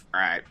have...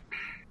 Alright,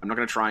 I'm not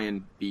going to try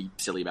and be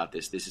silly about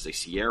this. This is a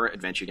Sierra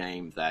adventure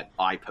game that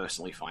I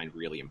personally find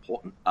really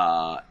important.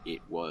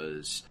 It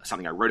was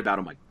something I wrote about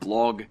on my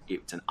blog.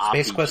 It's an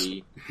Space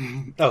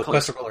RPG.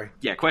 Quest for Glory.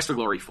 Yeah, Quest for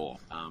Glory 4,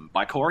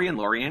 by Corey and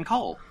Lorianne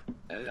Cole.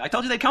 I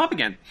told you they'd come up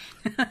again.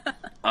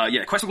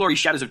 Quest for Glory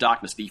Shadows of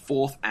Darkness, the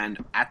 4th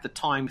and, at the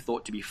time,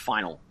 thought to be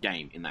final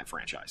game in that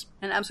franchise.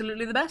 And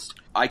absolutely the best?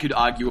 I could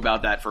argue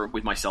about that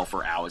with myself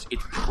for hours.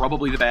 It's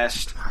probably the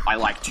best. I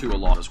like 2 a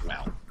lot as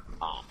well.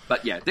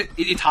 But yeah,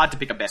 it's hard to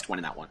pick a best one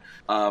in that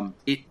one.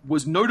 It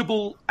was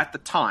notable at the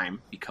time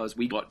because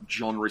we got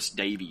John Rhys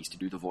Davies to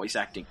do the voice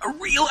acting. A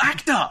real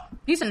actor!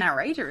 He's a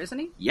narrator, isn't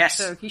he? Yes.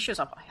 So he shows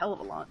up a hell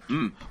of a lot.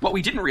 What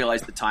we didn't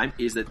realize at the time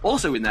is that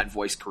also in that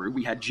voice crew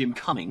we had Jim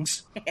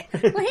Cummings.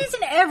 Well, he's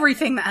in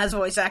everything that has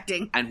voice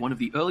acting. And one of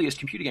the earliest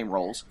computer game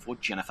roles for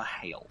Jennifer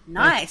Hale.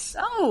 Nice.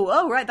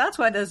 Oh, right, that's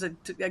why there's an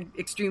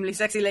extremely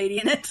sexy lady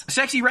in it. A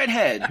sexy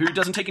redhead who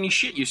doesn't take any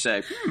shit, you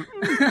say.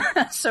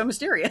 So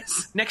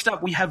mysterious. Next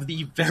up, we have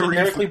the very...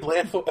 generically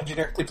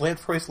bland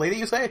voiced lady,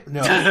 you say?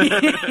 No.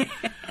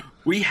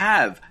 We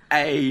have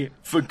a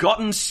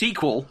forgotten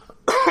sequel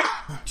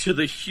to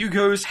the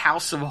Hugo's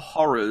House of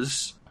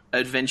Horrors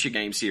adventure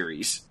game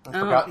series. A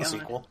forgotten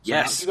sequel? So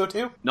yes. Not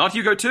Hugo 2? Not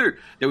Hugo 2.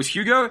 There was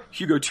Hugo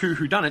 2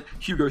 Whodunit,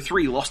 Hugo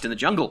 3 Lost in the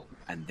Jungle,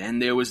 and then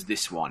there was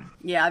this one.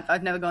 Yeah,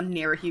 I've never gone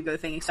near a Hugo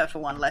thing except for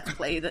one Let's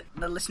Play that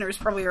the listener is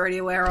probably already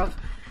aware of.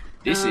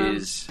 This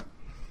is...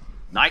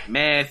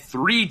 Nightmare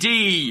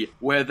 3D,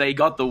 where they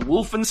got the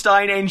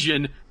Wolfenstein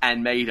engine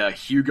and made a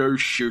Hugo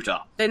shooter.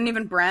 They didn't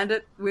even brand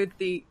it with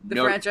the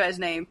franchise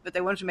name, but they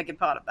wanted to make it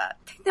part of that.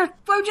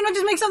 Why would you not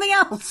just make something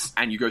else?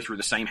 And you go through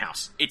the same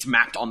house. It's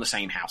mapped on the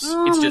same house.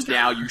 It's just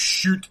now you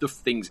shoot the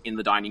things in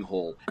the dining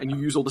hall, and you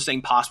use all the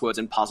same passwords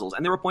and puzzles,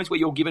 and there are points where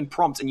you're given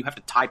prompts and you have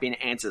to type in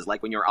answers,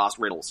 like when you're asked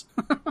riddles.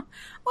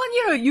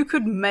 Well, you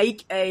could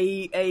make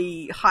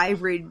a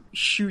hybrid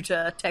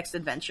shooter text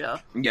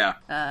adventure.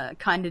 Yeah.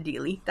 Kind of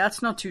dealy.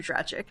 That's not too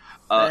tragic.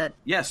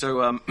 Yeah,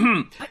 so,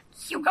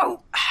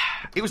 Hugo!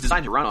 It was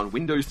designed to run on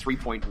Windows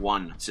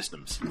 3.1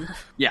 systems.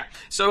 Yeah.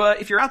 So,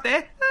 if you're out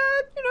there,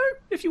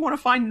 if you want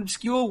to find an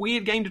obscure,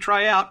 weird game to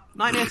try out,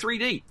 Nightmare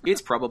 3D.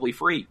 It's probably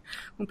free.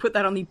 We'll put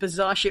that on the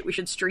bizarre shit we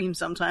should stream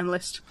sometime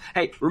list.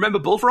 Hey, remember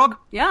Bullfrog?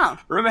 Yeah.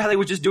 Remember how they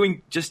were just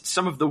doing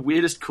some of the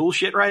weirdest cool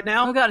shit right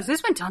now? Oh god, is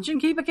this when Dungeon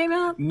Keeper came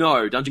out?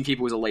 No, Dungeon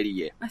Keeper was a later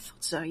year. I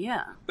thought so,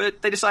 yeah.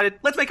 But they decided,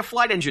 let's make a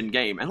flight engine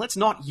game, and let's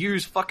not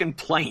use fucking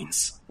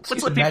planes.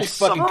 Let's let people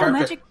summon... carpet.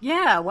 Magic...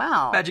 Yeah,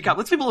 wow. Magic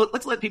Carpet.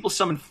 Let's let people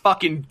summon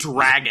fucking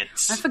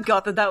dragons. I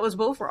forgot that was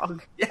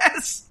Bullfrog.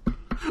 Yes!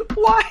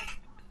 Why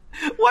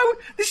would...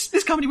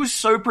 This company was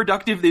so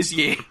productive this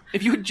year.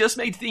 If you had just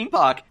made Theme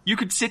Park, you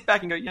could sit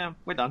back and go, yeah,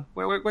 we're done.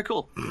 We're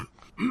cool.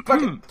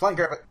 Fucking flying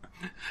carpet.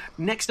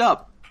 Next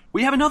up,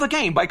 we have another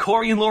game by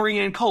Corey and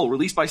Lorianne Cole,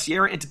 released by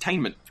Sierra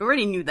Entertainment. I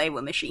already knew they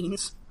were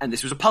machines. And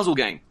this was a puzzle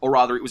game, or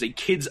rather, it was a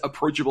kids'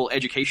 approachable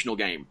educational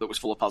game that was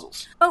full of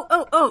puzzles.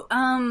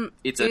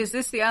 Is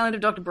this the Island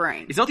of Dr.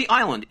 Brain? It's not the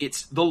island,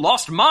 it's the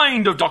Lost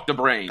Mind of Dr.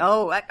 Brain.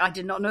 Oh, I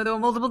did not know there were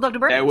multiple Dr.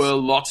 Brains. There were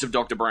lots of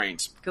Dr.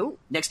 Brains. Cool.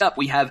 Next up,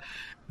 we have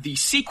the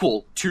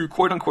sequel to,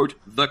 quote-unquote,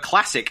 the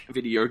classic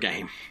video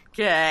game.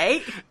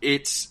 Okay.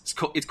 It's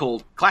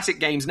called, classic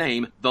game's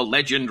name, The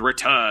Legend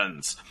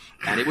Returns.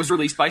 And it was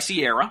released by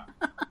Sierra.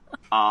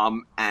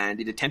 And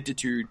it attempted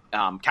to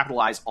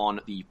capitalize on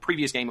the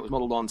previous game it was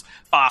modeled on's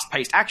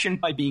fast-paced action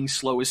by being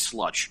slow as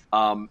sludge.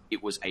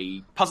 It was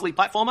a puzzly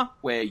platformer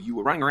where you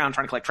were running around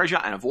trying to collect treasure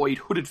and avoid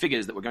hooded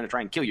figures that were going to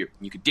try and kill you.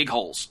 You could dig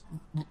holes.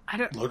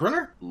 Lode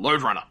Runner?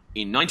 Lode Runner.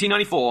 In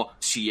 1994,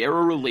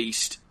 Sierra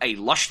released a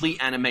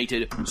lushly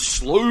animated,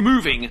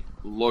 slow-moving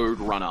Lode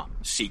Runner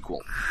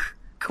sequel.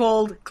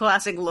 Called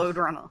Classic Lode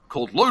Runner.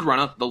 Called Lode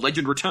Runner, The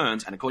Legend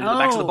Returns, and according to the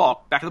back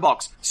of the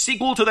box,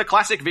 sequel to the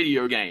classic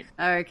video game.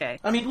 Okay.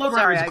 I mean, Lode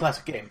Runner is a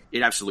classic game.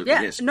 It absolutely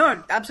is.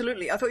 No,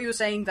 absolutely. I thought you were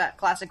saying that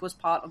classic was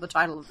part of the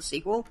title of the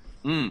sequel.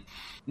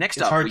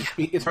 Next up...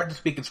 It's hard to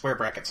speak in square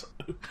brackets.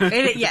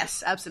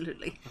 Yes,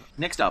 absolutely.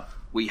 Next up,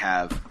 we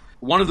have...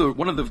 One of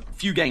the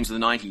few games of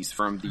the 90s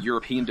from the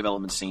European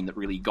development scene that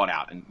really got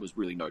out and was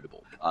really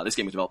notable. This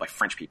game was developed by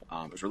French people.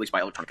 It was released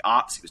by Electronic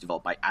Arts. It was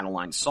developed by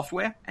Adeline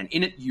Software. And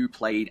in it, you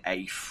played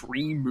a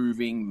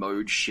free-moving,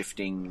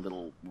 mode-shifting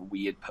little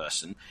weird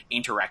person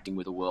interacting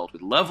with the world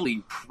with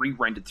lovely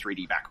pre-rendered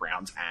 3D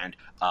backgrounds and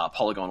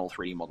polygonal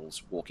 3D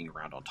models walking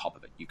around on top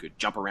of it. You could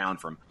jump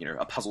around from,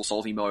 a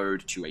puzzle-solving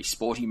mode to a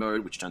sporty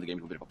mode, which turned the game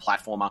into a bit of a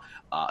platformer,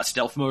 a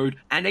stealth mode,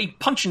 and a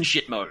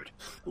punch-and-shit mode.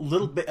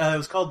 It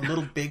was called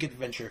Little Big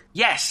Adventure.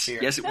 Yes,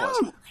 yes it was.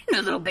 Oh,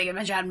 a Little Big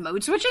Adventure had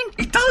mode switching?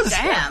 It does!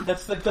 Damn.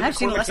 That's I've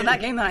seen less of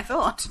that game than I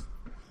thought.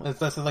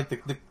 That's like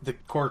the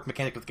core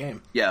mechanic of the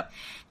game. Yeah.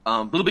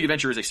 Little Big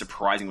Adventure is a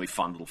surprisingly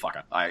fun little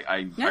fucker.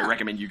 I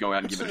recommend you go out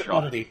and give it a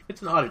shot.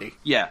 It's an oddity.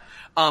 Yeah.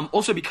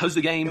 Also, because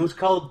the game... It was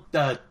called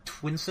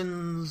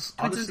Twinson's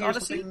Odyssey or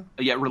something?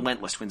 Yeah,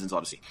 Relentless, Twinson's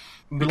Odyssey.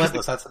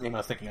 Relentless, that's the name I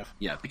was thinking of.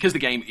 Yeah, because the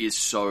game is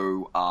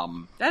so...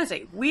 That is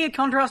a weird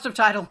contrast of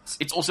titles.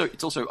 It's also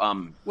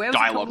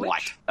dialogue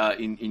light.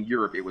 In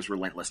Europe, it was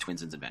Relentless,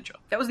 Twinson's Adventure.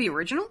 That was the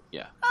original?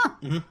 Yeah. Oh.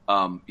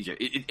 Mm-hmm.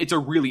 It's a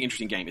really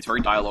interesting game. It's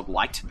very dialogue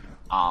light.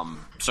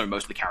 So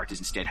most of the characters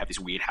instead have this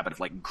weird habit of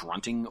like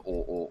grunting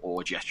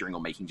or gesturing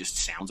or making just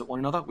sounds at one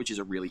another, which is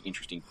a really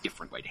interesting,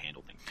 different way to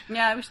handle things.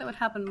 Yeah, I wish that would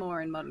happen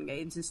more in modern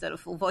games instead of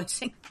full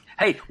voicing.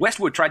 Hey,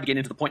 Westwood tried to get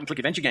into the point-and-click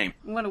adventure game.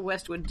 What do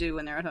Westwood do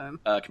when they're at home?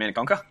 Command &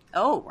 Conquer.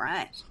 Oh,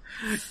 right.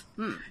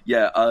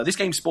 Yeah, this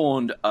game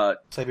spawned...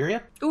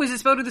 Siberia? Oh, is it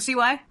spelled with a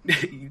CY?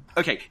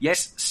 Okay,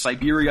 yes,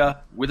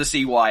 Siberia with a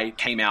CY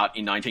came out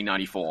in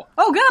 1994.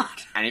 Oh,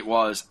 God! And it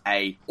was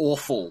a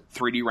awful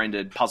 3D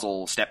rendered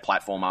puzzle step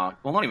platformer.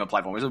 Well, not even a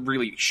platformer. It was a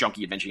really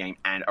shonky adventure game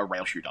and a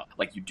rail shooter.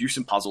 Like, you'd do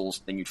some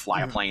puzzles, then you'd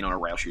fly a plane on a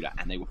rail shooter,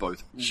 and they were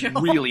both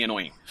really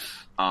annoying.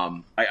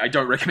 I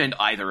don't recommend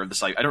either of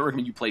the... I don't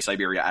recommend you play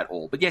Siberia at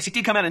all. But yes, it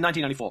did come out in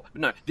 1994.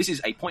 But no, this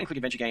is a point-and-click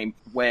adventure game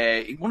where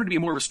it wanted to be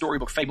more of a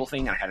storybook fable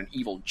thing, and it had an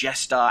evil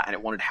jester, and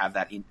it wanted to have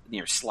that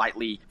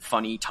slightly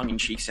funny,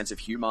 tongue-in-cheek sense of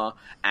humor,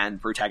 and the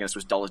protagonist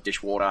was dull as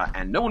dishwater,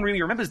 and no one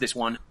really remembers this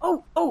one.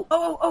 Oh,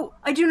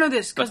 I do know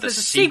this, because there's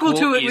a sequel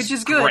to it, which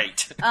is good.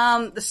 Great.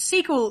 The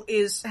sequel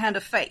is Hand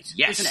of Fate,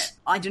 yes. Isn't it?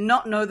 I do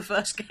not know the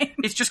first game.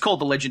 It's just called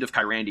The Legend of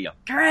Kyrandia.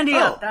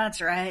 Kyrandia, that's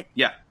right.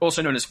 Yeah,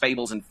 also known as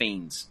Fables and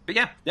Fiends. But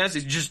yeah, it's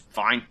just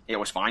fine. It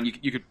was fine.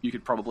 You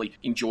could probably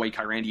enjoy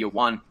Kyrandia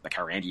 1, but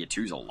Kyrandia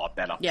 2 is a lot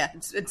better. Yeah,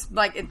 it's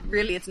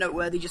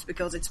noteworthy just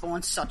because it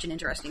spawned such an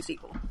interesting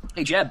sequel.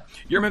 Hey Jeb,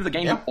 you remember the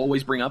game you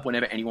always bring up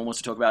whenever anyone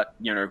wants to talk about,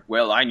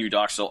 well, I knew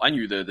Dark Souls, I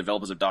knew the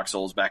developers of Dark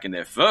Souls back in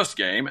their first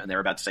game, and they're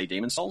about to say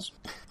Demon's Souls?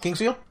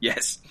 Kingsfield?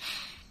 Yes.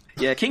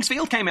 Yeah,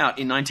 Kingsfield came out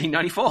in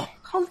 1994.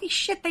 Holy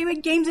shit, they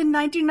made games in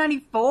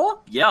 1994?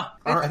 Yeah.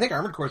 I think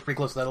Armored Core is pretty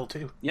close to that old,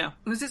 too. Yeah.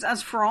 Was this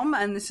As From,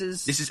 and this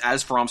is... This is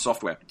As From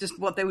Software. Just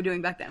what they were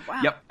doing back then.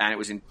 Wow. Yep, and it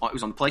was on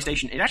the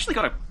PlayStation. It actually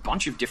got a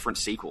bunch of different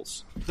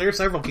sequels. There are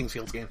several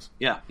Kingsfield games.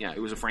 Yeah, it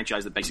was a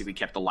franchise that basically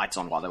kept the lights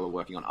on while they were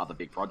working on other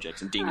big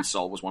projects, and Demon's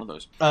Soul was one of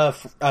those.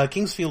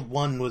 Kingsfield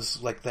 1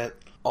 was like that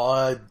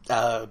odd,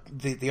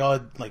 the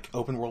odd, like,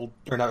 open world,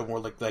 or not open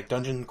world, like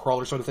dungeon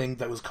crawler sort of thing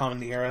that was common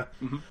in the era,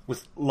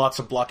 with lots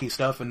of blocky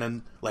stuff, and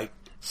then, like,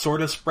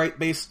 sort of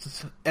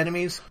sprite-based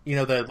enemies,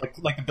 the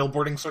like the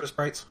billboarding sort of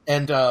sprites,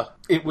 and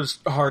it was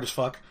hard as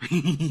fuck.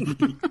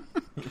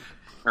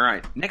 All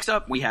right, next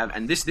up we have,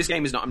 and this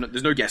game is not,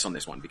 there's no guess on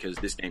this one, because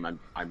this game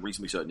I'm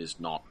reasonably certain is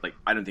not, like,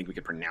 I don't think we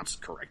could pronounce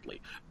it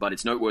correctly, but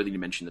it's noteworthy to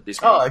mention that this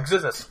game... Oh,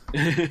 exists.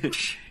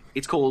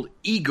 It's called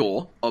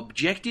Igor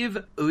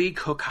Objective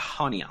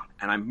Uikokahania,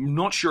 and I'm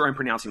not sure I'm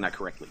pronouncing that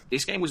correctly.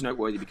 This game was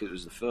noteworthy because it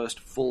was the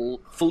first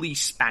fully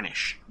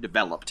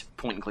Spanish-developed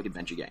point-and-click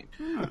adventure game.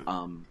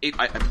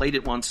 I played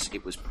it once.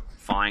 It was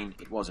fine.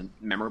 It wasn't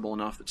memorable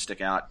enough that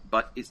stuck out,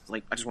 but it's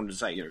like, I just wanted to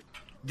say,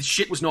 the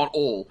shit was not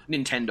all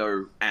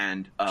Nintendo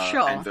and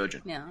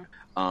Virgin. Yeah.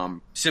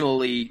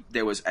 Similarly,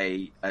 there was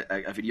a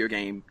video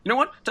game. You know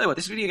what? Tell you what,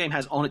 this video game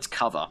has on its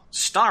cover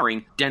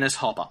starring Dennis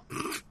Hopper.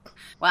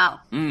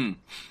 Wow.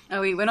 Oh,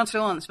 we're not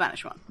still on the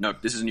Spanish one. No,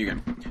 this is a new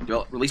game.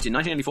 Released in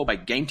 1994 by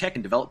GameTech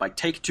and developed by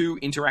Take-Two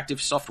Interactive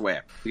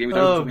Software. The game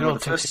was one of the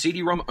first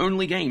CD-ROM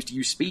only games to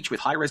use speech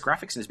with high-res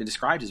graphics and has been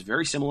described as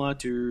very similar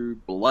to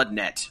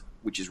BloodNet,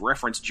 which is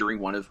referenced during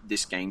one of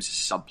this game's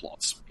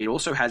subplots. It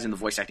also has in the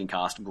voice acting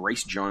cast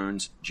Grace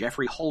Jones,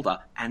 Jeffrey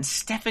Holder, and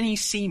Stephanie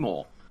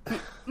Seymour.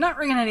 Not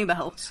ringing any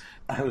bells.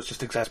 I was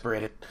just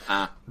exasperated.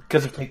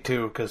 Because of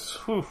Take-Two, because,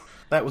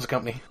 that was a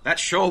company. That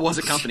sure was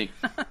a company.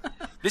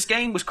 This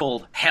game was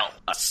called Hell,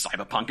 a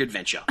cyberpunk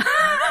adventure.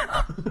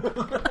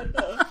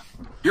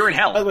 You're in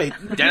hell. By the way,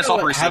 Dennis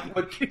Hopper is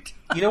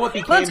you know what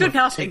became... Well, that's good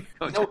casting.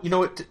 You know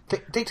what?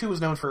 Take-Two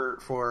was known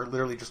for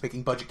literally just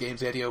making budget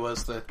games. The idea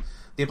was the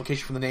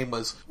implication from the name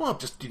was, well,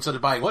 just instead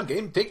of buying one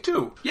game, take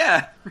two.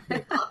 Yeah.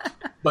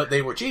 But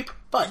they were cheap.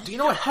 But do you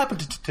know what happened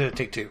to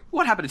Take-Two?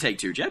 What happened to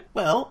Take-Two, Jeb?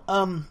 Well,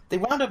 they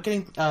wound up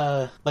getting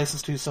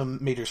licensed to some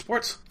major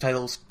sports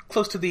titles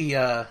close to the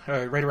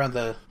right around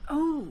the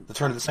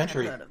turn of the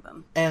century. I've heard of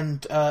them.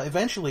 And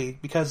eventually,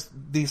 because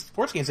these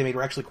sports games they made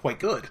were actually quite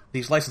good,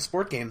 these licensed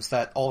sport games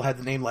that all had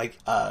the name like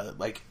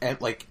NBA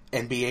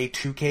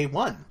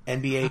 2K1,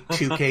 NBA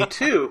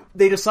 2K2,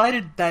 they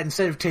decided that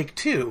instead of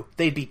Take-Two,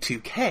 they'd be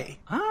 2K.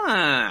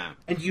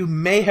 And you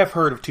may have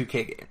heard of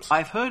 2K games.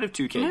 I've heard of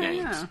 2K games.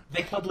 Yeah.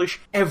 They publish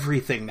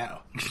everything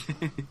now.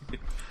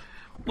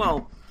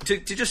 Well, to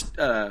just...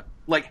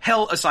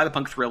 Hell, a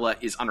cyberpunk thriller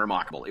is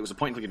unremarkable. It was a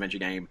point-and-click adventure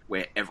game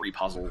where every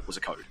puzzle was a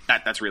code.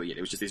 That's really it.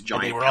 It was just this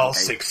giant... And they were all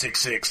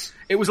 666.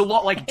 It was a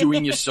lot like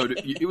doing your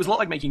It was a lot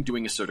like making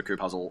doing a Sudoku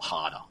puzzle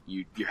harder.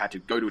 You had to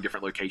go to a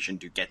different location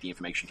to get the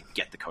information to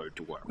get the code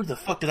to work. Where the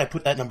fuck did I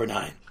put that number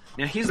 9?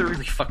 Now, here's the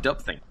really fucked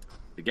up thing.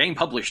 The game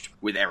published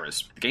with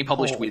errors. The game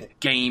published with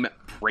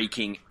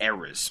game-breaking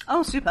errors.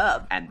 Oh,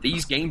 superb. And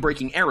these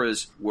game-breaking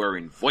errors were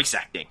in voice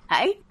acting.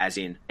 Hey? As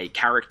in, a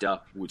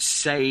character would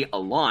say a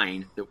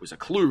line that was a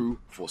clue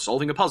for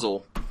solving a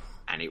puzzle,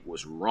 and it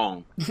was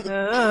wrong.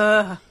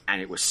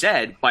 And it was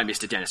said by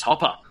Mr. Dennis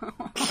Hopper.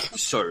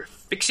 So,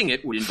 fixing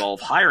it would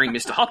involve hiring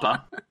Mr.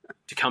 Hopper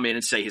to come in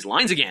and say his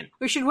lines again.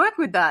 We should work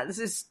with that. This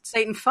is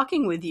Satan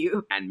fucking with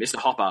you. And Mr.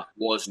 Hopper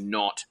was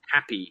not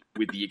happy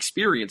with the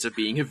experience of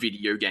being a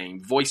video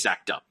game voice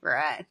actor.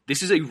 Right.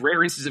 This is a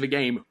rare instance of a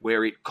game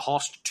where it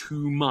cost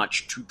too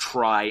much to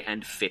try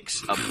and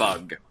fix a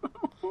bug.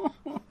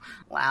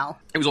 Wow.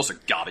 It was also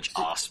garbage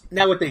ass.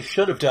 Now what they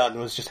should have done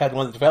was just had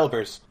one of the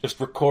developers just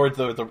record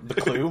the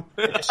clue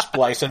and just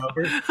splice it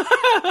over.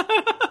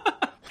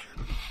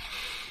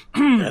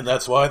 And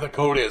that's why the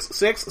code is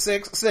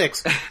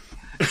 666.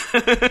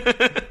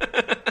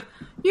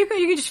 You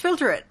could just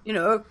filter it, you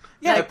know.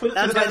 Yeah, like, put it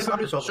that's in the why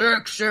Dennis Hopper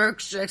filter.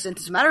 Six. It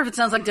doesn't matter if it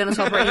sounds like Dennis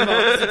Hopper anymore,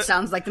 because it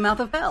sounds like the mouth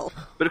of hell.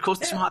 But of course,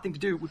 the smart thing to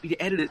do would be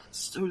to edit it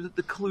so that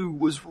the clue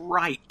was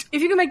right.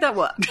 If you can make that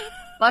work.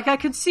 Like, I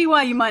could see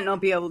why you might not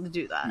be able to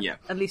do that. Yeah.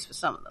 At least for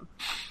some of them.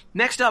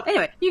 Next up...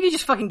 Anyway, you can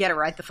just fucking get it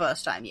right the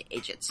first time, you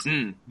idiots.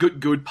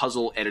 Good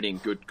puzzle editing,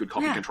 good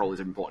copy control is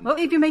important. Well,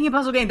 if you're making a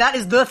puzzle game, that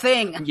is the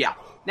thing. Yeah.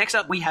 Next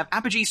up, we have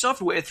Apogee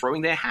Software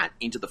throwing their hat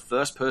into the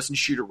first-person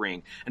shooter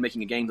ring and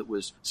making a game that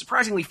was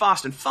surprisingly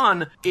fast and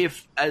fun,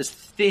 if as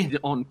thin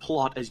on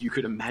plot as you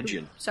could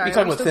imagine. Sorry, You're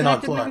talking about thin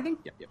on plot.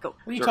 Yep. Cool.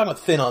 What are you talking about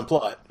thin on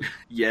plot?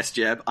 Yes,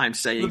 Jeb, I'm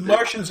saying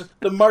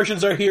The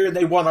Martians are here and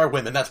they want our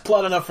women. That's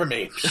plot enough for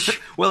me.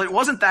 Well, it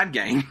wasn't that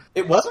game.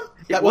 It wasn't?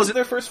 That wasn't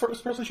their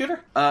first-person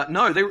shooter?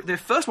 No, their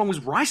first one was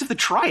Rise of the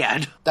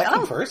Triad. That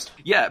came first?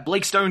 Yeah,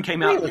 Blake Stone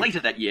came out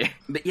later that year.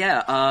 But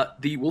yeah,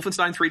 the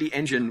Wolfenstein 3D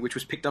engine, which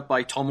was picked up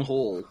by Tom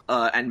Hall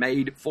and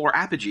made for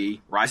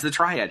Apogee, Rise of the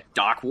Triad,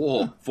 Dark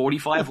War,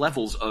 45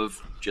 levels of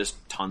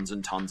just tons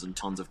and tons and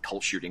tons of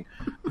cult shooting.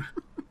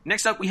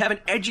 Next up, we have an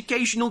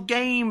educational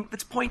game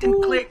that's point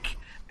and click,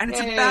 and it's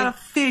about a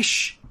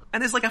fish.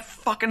 And there's like a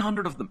fucking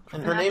 100 of them.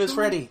 And her name is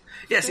Freddy.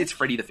 Yes, it's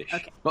Freddy the Fish.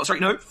 Okay. Well, sorry,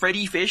 no,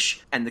 Freddy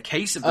Fish and the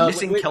Case of the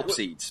Missing Kelp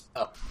Seeds.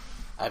 Oh,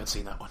 I haven't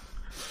seen that one.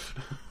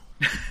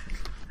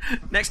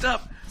 Next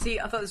up. See,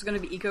 I thought this was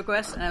going to be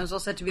EcoQuest, and I was all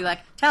set to be like,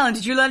 Talon,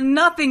 did you learn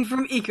nothing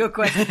from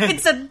EcoQuest?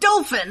 It's a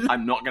dolphin!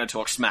 I'm not going to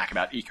talk smack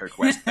about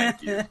EcoQuest,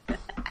 thank you.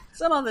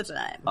 Some other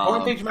time.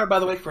 One thing to remember, by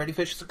the way, Freddy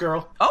Fish is a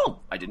girl. Oh,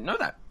 I didn't know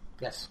that.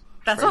 Yes.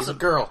 That's Freddy's awesome. a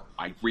girl.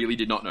 I really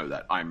did not know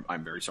that. I'm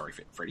very sorry,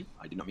 Freddy.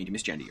 I did not mean to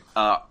misgender you.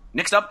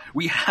 Next up,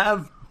 we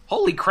have...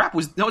 Holy crap!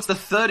 It's the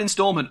third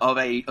installment of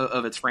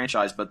its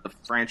franchise, but the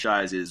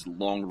franchise is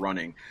long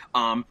running.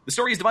 The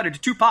story is divided into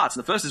two parts,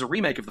 and the first is a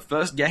remake of the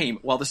first game,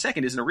 while the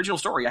second is an original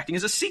story acting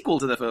as a sequel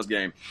to the first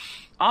game.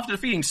 After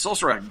defeating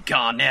sorcerer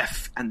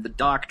Garneth and the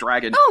Dark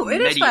Dragon,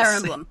 it is Fire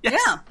Emblem.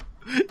 Yes. Yeah,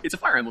 it's a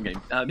Fire Emblem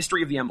game.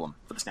 Mystery of the Emblem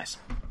for the SNES.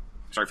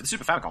 Sorry, for the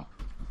Super Famicom.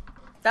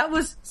 that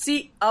was...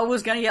 See, I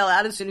was going to yell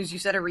out as soon as you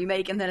said a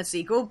remake and then a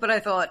sequel, but I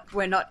thought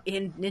we're not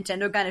in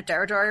Nintendo kind of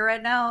territory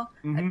right now.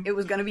 It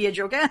was going to be a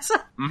joke answer.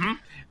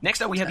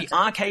 Next up, we have the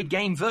arcade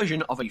game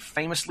version of a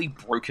famously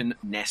broken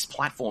NES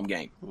platform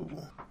game.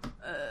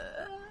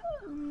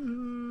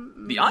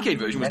 The arcade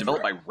version was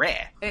developed by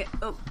Rare.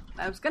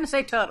 I was going to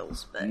say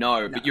Turtles, but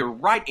no, but you're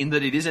right in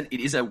that it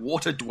is a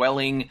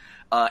water-dwelling,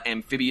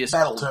 amphibious...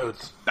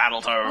 Battletoads.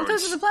 Battletoads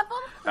is a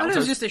platform? I thought it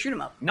was just a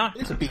shoot-'em-up. No.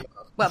 It's a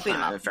beat-em-up. Well,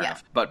 beat-em-up, fair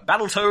enough. But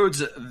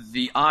Battletoads,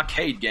 the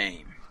arcade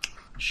game.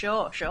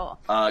 Sure.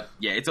 Yeah,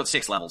 it's got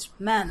 6 levels.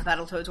 Man, the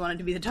Battletoads wanted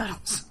to be the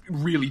Turtles.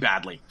 Really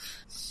badly.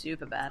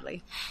 Super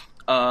badly.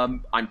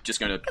 I'm just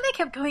going to... And they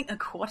kept going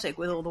aquatic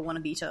with all the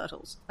wannabe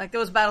turtles. Like, there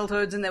was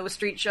Battletoads and there were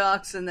Street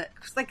Sharks, and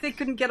like they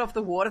couldn't get off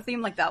the water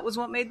theme, like that was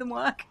what made them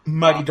work.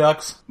 Mighty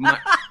Ducks.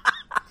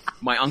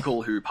 My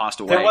uncle who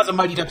passed away... There was a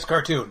Mighty Ducks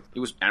cartoon.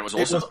 It was awesome.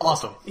 It was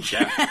awesome.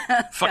 Yeah.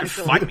 Fucking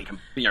fight me,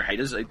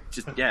 haters.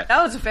 Yeah.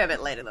 That was a fair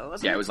bit later, though,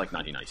 wasn't it? Yeah, it was like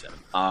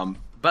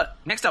 1997. But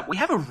next up, we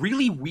have a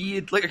really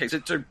weird...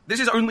 So this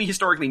is only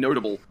historically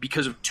notable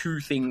because of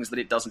 2 things that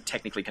it doesn't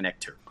technically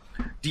connect to.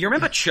 Do you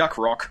remember Chuck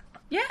Rock?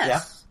 Yes.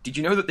 Yeah. Did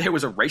you know that there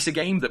was a racer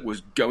game that was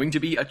going to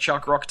be a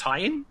Chuck Rock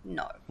tie-in?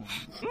 No.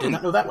 Did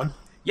not know that one.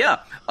 Yeah,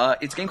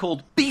 it's a game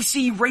called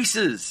BC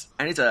Racers,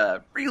 and it's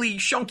a really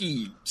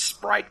shonky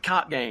sprite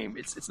kart game.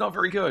 It's not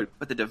very good.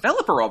 But the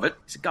developer of it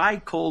is a guy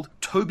called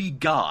Toby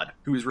Gard,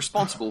 who is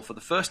responsible for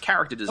the first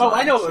character design. Oh,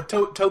 I know.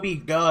 Toby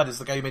Gard is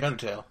the guy who made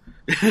Undertale.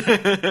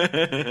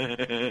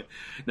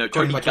 No,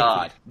 Toby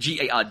Gard,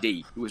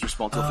 Gard, who was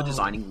responsible for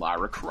designing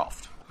Lara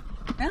Croft.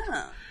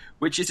 Ah.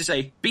 Which is to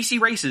say, BC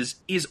Racers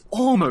is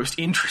almost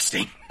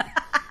interesting.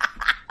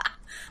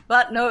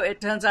 But no,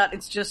 it turns out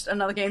it's just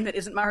another game that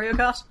isn't Mario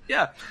Kart.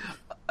 Yeah.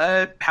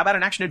 How about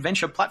an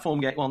action-adventure platform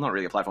game? Well, not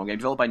really a platform game.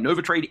 Developed by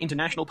Novatrade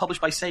International, published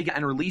by Sega,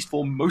 and released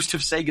for most of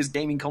Sega's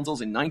gaming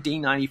consoles in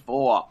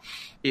 1994.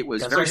 It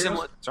was very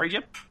similar... Sorry,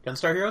 Jim?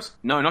 Gunstar Heroes?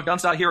 No, not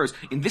Gunstar Heroes.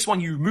 In this one,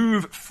 you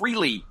move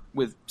freely,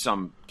 with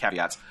some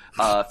caveats,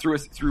 through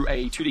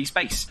a 2D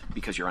space,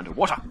 because you're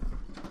underwater.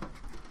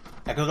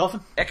 Echo Dolphin?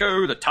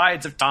 Echo, the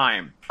Tides of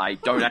Time. I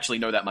don't actually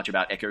know that much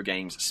about Echo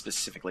games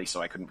specifically, so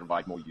I couldn't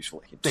provide more useful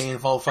hints. They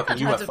involve fucking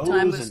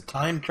UFOs and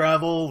time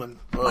travel and...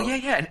 Oh,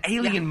 yeah, and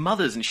alien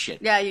mothers and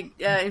shit. Yeah,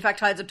 in fact,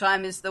 Tides of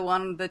Time is the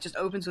one that just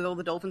opens with all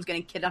the dolphins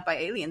getting kidnapped by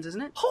aliens,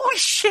 isn't it? Holy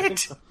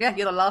shit! Yeah,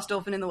 you're the last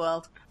dolphin in the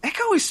world.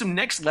 Echo is some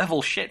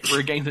next-level shit for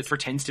a game that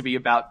pretends to be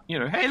about,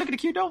 hey, look at a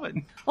cute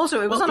dolphin.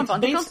 Also, it was on a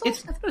bunch of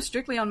consoles? I thought it was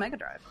strictly on Mega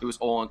Drive. It was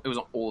on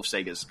all of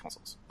Sega's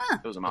consoles.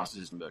 It was a Master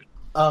System version.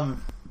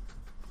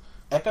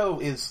 Echo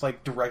is,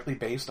 directly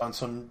based on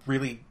some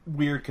really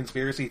weird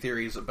conspiracy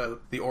theories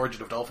about the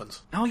origin of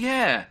dolphins. Oh,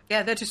 yeah.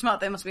 Yeah, they're too smart.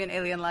 They must be an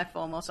alien life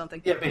form or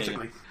something. Yeah,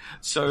 basically. Yeah.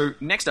 So,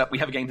 next up, we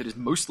have a game that is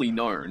mostly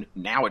known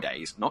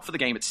nowadays, not for the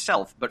game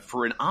itself, but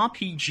for an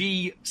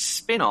RPG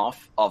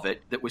spin-off of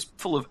it that was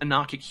full of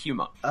anarchic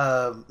humor.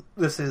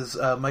 This is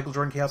Michael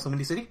Jordan Chaos in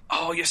Windy City?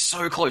 Oh, you're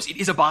so close. It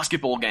is a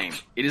basketball game.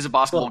 It is a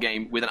basketball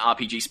game with an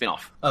RPG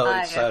spin-off.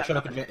 Oh, it's Shut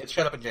Up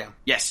and Jam.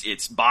 Yes,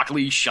 it's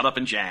Barkley, Shut Up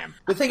and Jam.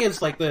 The thing is,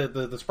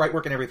 the sprite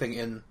work and everything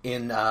in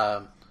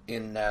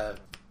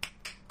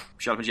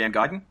Shut Up and Jam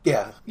Gaiden?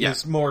 Yeah,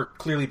 is more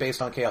clearly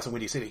based on Chaos in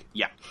Windy City.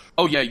 Yeah.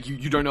 Oh, yeah,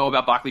 you don't know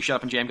about Barkley, Shut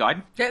Up and Jam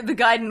Gaiden? Yeah, the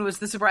Gaiden was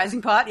the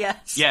surprising part,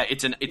 yes. Yeah,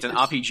 it's an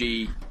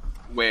RPG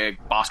where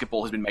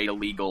basketball has been made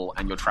illegal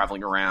and you're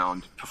traveling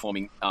around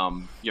performing,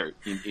 and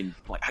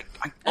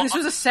this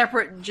was a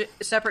separate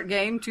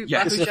game to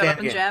Barkley, Shut Up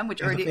and Jam,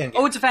 which already...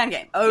 Oh, it's a fan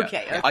game.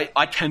 Okay. Yeah.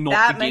 I cannot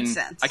that makes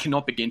sense. I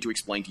cannot begin to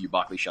explain to you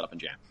Barkley, Shut Up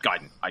and Jam.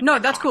 Gaiden. No,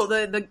 that's cool.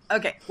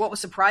 Okay, what was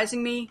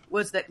surprising me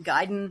was that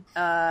Gaiden,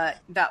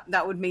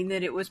 that would mean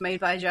that it was made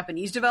by a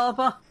Japanese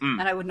developer,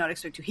 and I would not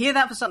expect to hear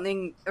that for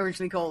something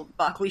originally called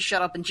Barkley,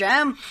 Shut Up and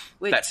Jam.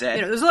 Which, that said,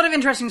 there's a lot of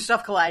interesting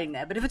stuff colliding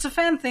there, but if it's a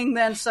fan thing,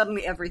 then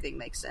suddenly everything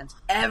makes sense.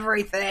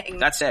 Everything.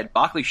 That said,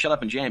 Barkley, Shut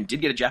Up and Jam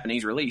did get a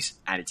Japanese release,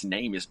 and its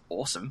name is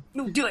awesome.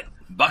 No, do it.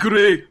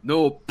 Bakure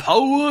no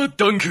Power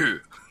Dunku.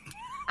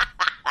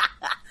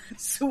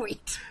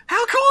 Sweet.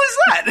 How cool is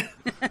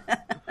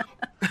that?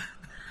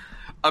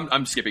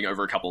 I'm skipping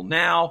over a couple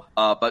now,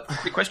 but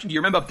quick question, do you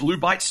remember Blue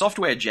Byte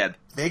Software, Jeb?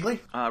 Vaguely.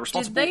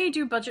 Did they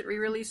do budget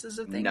re-releases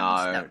of things?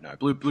 No.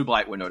 Blue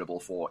Byte were notable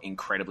for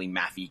incredibly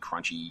mathy,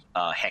 crunchy,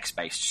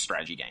 hex-based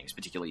strategy games,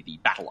 particularly the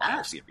Battle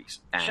Isle series.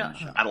 And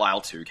Battle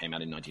Isle 2 came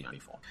out in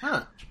 1994.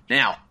 Huh.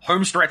 Now,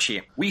 home stretch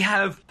here. We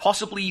have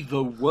possibly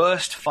the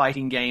worst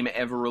fighting game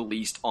ever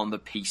released on the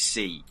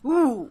PC.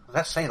 Ooh.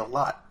 That's saying a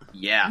lot.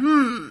 Yeah.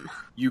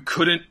 You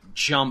couldn't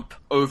jump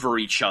over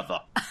each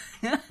other.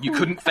 You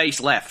couldn't face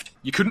left.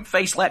 You couldn't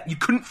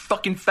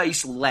fucking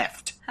face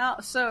left. How?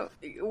 So,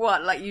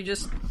 what? Like, you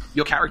just...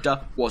 Your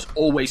character was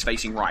always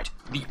facing right.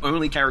 The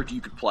only character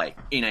you could play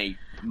in a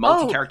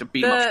multi-character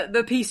beat-em-up.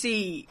 The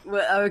PC...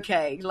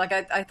 Okay. Like,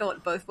 I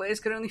thought both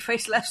players could only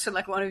face left, so,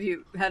 like, one of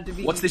you had to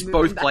be... What's this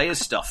both players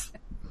stuff?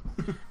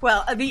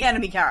 Well, the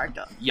enemy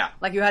character. Yeah.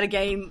 Like, you had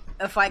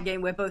a fight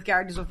game where both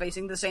characters were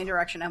facing the same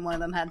direction and one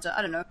of them had to,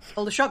 I don't know,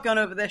 hold a shotgun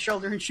over their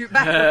shoulder and shoot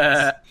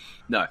backwards.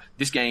 No,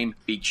 this game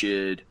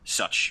featured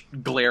such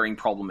glaring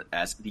problem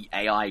as the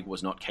AI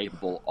was not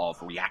capable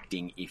of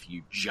reacting if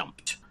you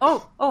jumped.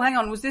 Oh, hang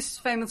on. Was this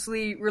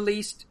famously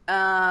released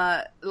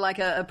like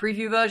a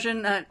preview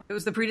version? It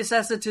was the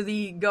predecessor to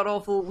the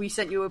god-awful "we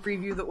sent you a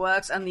preview that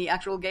works" and the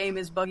actual game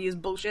is buggy as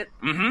bullshit?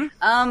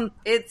 Mm-hmm.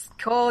 It's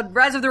called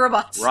Rise of the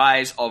Robots.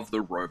 Rise of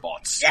the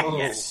Robots. Yeah.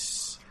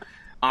 Yes.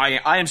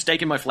 I am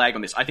staking my flag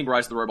on this. I think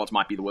Rise of the Robots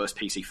might be the worst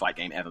PC fight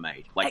game ever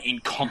made. Like,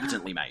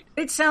 incompetently made.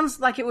 It sounds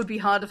like it would be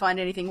hard to find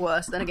anything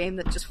worse than a game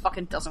that just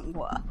fucking doesn't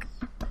work.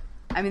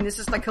 I mean, this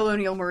is like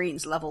Colonial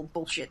Marines level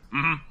bullshit.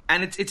 Mm-hmm.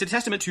 And it's a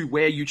testament to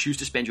where you choose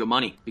to spend your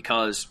money,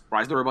 because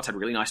Rise of the Robots had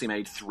really nicely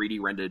made 3D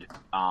rendered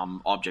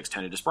objects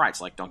turned into sprites,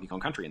 like Donkey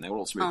Kong Country, and they were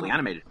all smoothly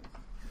animated.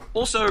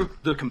 Also,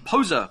 the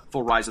composer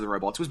for Rise of the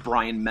Robots was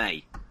Brian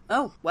May.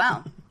 Oh,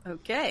 wow.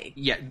 Okay.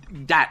 Yeah,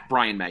 that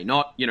Brian May,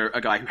 not,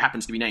 a guy who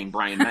happens to be named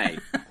Brian May.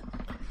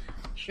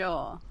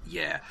 Sure.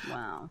 Yeah.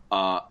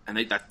 Wow. And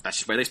that's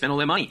just where they spend all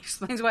their money.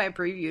 Explains why it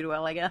previewed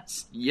well, I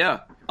guess.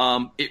 Yeah.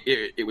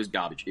 It was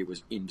garbage. It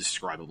was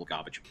indescribable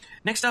garbage.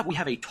 Next up, we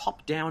have a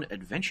top-down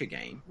adventure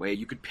game where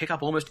you could pick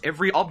up almost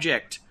every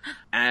object,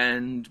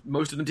 and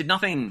most of them did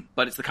nothing.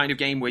 But it's the kind of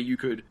game where you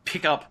could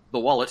pick up the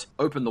wallet,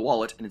 open the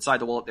wallet, and inside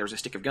the wallet there's a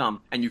stick of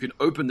gum, and you can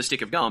open the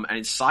stick of gum, and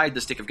inside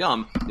the stick of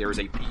gum there is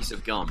a piece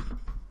of gum.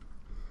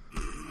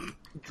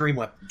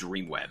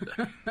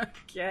 Dreamweb.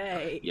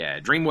 Okay. Yeah,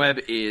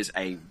 Dreamweb is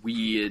a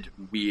weird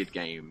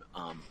game.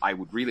 I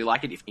would really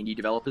like it if indie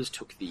developers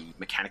took the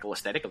mechanical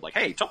aesthetic of like,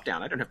 hey, top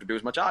down, I don't have to do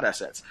as much art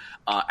assets,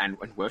 and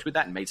worked with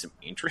that and made some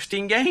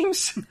interesting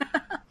games.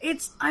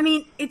 It's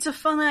a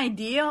fun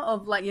idea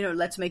of like,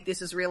 let's make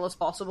this as real as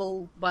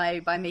possible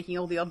by making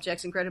all the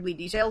objects incredibly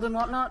detailed and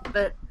whatnot,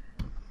 but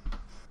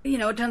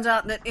it turns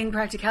out that in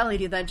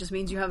practicality that just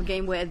means you have a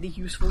game where the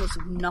usefulness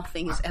of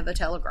nothing is ever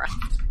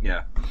telegraphed.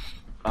 Yeah.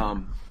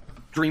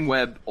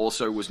 Dreamweb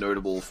also was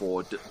notable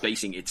for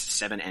basing its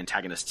 7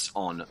 antagonists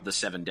on the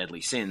 7 deadly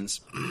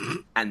sins,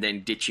 and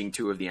then ditching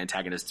 2 of the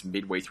antagonists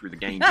midway through the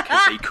game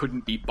because they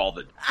couldn't be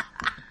bothered.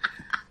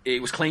 It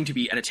was claimed to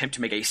be an attempt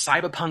to make a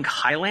cyberpunk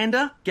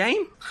Highlander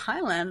game.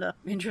 Highlander.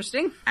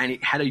 Interesting. And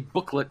it had a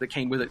booklet that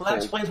came with it that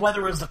explains why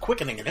there was a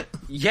quickening in it.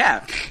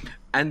 Yeah.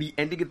 And the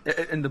ending,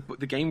 and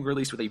the game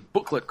released with a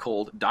booklet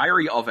called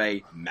Diary of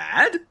a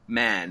Mad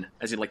Man,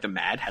 as in like the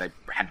mad had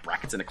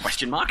brackets and a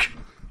question mark.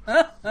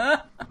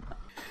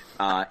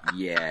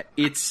 Yeah,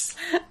 it's...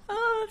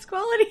 Oh, that's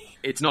quality.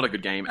 It's not a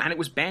good game, and it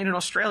was banned in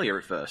Australia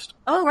at first.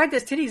 Oh, right,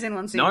 there's titties in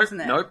one scene, isn't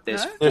there? Nope,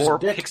 there's 4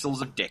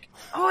 pixels of dick.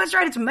 Oh, that's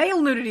right, it's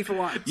male nudity for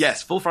once.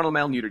 Yes, full frontal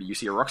male nudity. You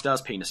see a rock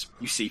star's penis.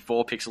 You see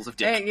 4 pixels of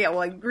dick. Yeah,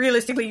 well,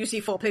 realistically, you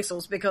see 4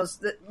 pixels,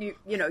 because, you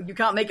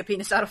can't make a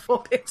penis out of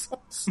 4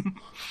 pixels.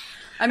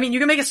 I mean, you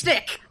can make a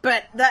stick,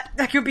 but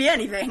that could be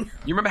anything.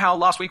 You remember how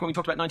last week when we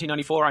talked about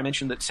 1994, I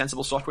mentioned that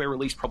Sensible Software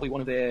released probably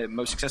one of their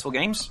most successful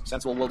games,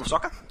 Sensible World of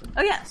Soccer?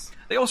 Oh, yes.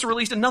 They also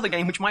released another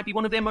game which might be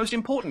one of their most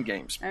important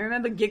games. I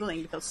remember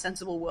giggling because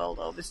Sensible World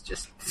of is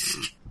just...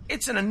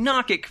 It's an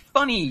anarchic,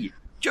 funny,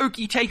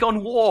 jokey take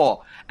on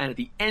war. And at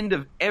the end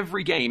of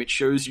every game, it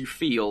shows you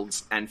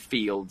fields and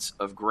fields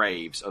of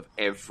graves of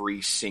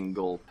every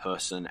single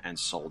person and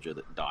soldier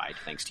that died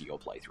thanks to your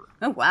playthrough.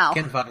 Oh, wow.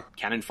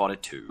 Cannon Fodder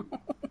 2.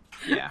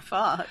 Yeah.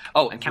 Fuck.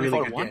 Oh, and Cannon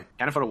Fodder 1?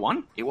 Cannon Fodder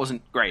 1? It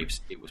wasn't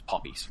graves, it was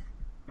poppies.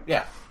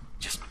 Yeah.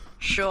 Just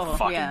sure,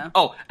 fucking... yeah.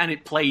 Oh, and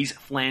it plays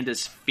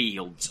Flanders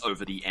Fields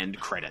over the end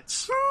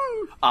credits.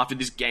 After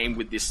this game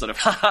with this sort of,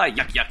 haha,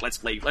 yuck,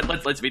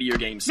 let's video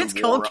games some It's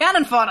called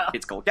Cannon Fodder!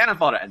 It's called Cannon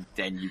Fodder, and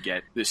then you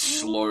get this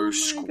slow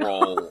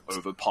scroll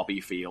over Poppy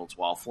Fields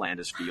while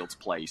Flanders Fields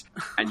plays.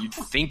 And you'd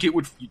think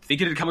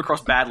it'd come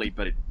across badly,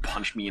 but it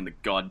punched me in the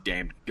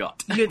goddamn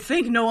gut. You'd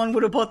think no one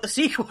would have bought the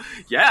sequel.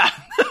 Yeah.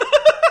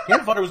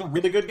 Cannon Fodder was a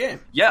really good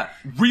game. Yeah,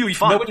 really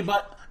fun.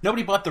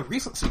 Nobody bought the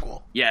recent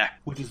sequel. Yeah.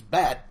 Which is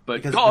bad.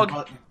 But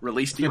GOG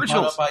released the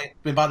originals.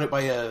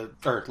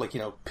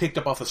 Picked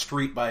up off the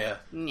street by a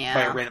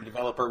random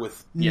developer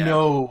with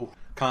no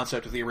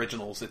concept of the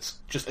originals. It's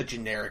just a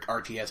generic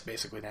RTS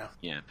basically now.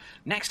 Yeah.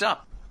 Next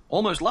up,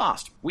 almost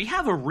last, we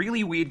have a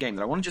really weird game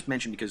that I want to just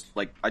mention because,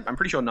 I'm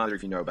pretty sure neither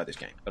of you know about this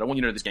game, but I want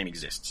you to know this game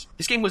exists.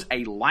 This game was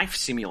a life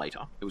simulator.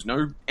 There was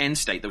no end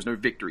state, there was no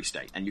victory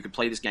state, and you could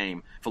play this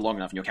game for long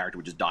enough and your character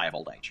would just die of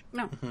old age.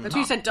 No. Until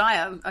you said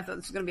die, I thought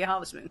this was going to be a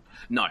Harvest Moon.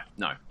 No.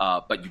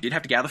 But you did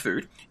have to gather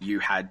food. You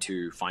had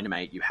to find a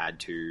mate. You had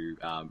to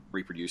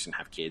reproduce and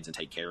have kids and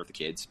take care of the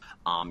kids.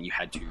 You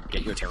had to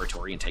get your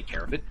territory and take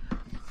care of it.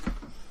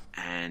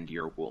 And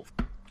you're a wolf.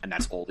 And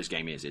that's all this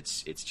game is.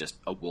 It's just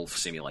a wolf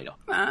simulator.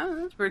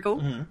 That's pretty cool.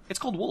 Mm-hmm. It's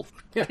called Wolf.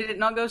 Yeah. Did it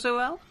not go so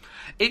well?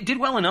 It did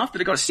well enough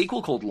that it got a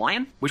sequel called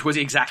Lion, which was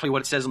exactly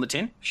what it says on the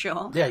tin.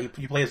 Sure. Yeah, you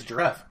play as a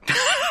giraffe.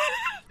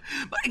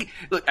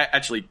 Look,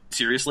 actually,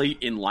 seriously,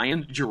 in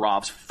Lion,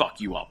 giraffes fuck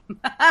you up.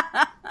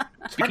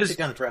 It's hard to take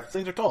down a giraffe.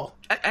 Things are tall.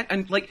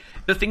 And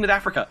the thing with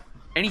Africa,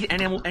 any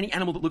animal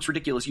that looks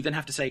ridiculous, you then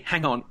have to say,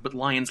 hang on, but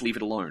lions leave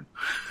it alone.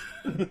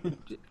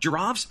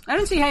 Giraffes? I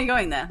don't see how you're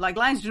going there.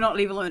 Lions do not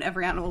leave alone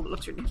every animal that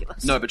looks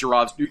ridiculous. No, but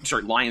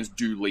lions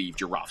do leave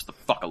giraffes the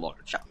fuck alone.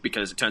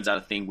 Because it turns out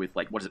a thing with,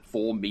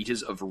 4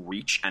 meters of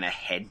reach and a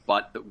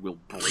headbutt that will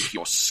break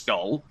your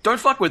skull. Don't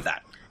fuck with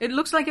that. It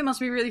looks like it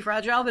must be really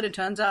fragile, but it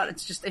turns out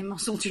it's just a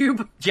muscle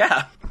tube.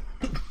 Yeah.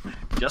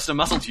 Just a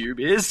muscle tube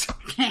is.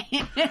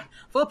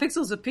 4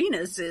 pixels of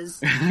penis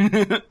is.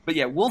 But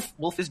yeah,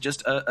 Wolf is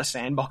just a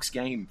sandbox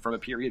game from a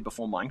period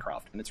before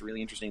Minecraft, and it's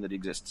really interesting that it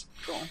exists.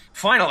 Cool.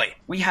 Finally,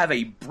 we have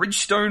a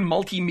Bridgestone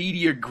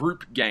multimedia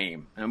group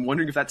game. I'm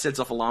wondering if that sets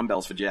off alarm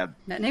bells for Jeb.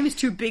 That name is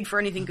too big for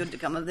anything good to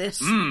come of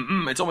this.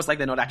 It's almost like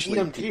they're not actually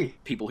EMT.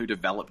 people who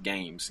develop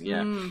games.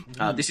 Yeah.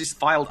 This is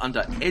filed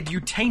under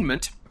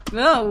Edutainment.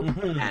 No.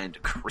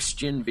 And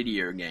Christian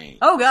Video Game.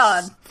 Oh,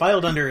 God.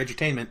 Filed under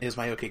Edutainment is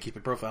my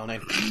OkCupid profile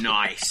name.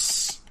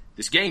 Nice.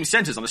 This game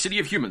centers on the city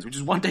of humans, which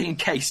is one day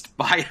encased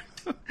by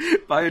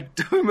a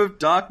dome of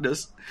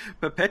darkness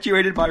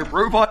perpetuated by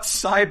robot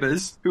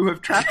cybers who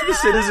have trapped the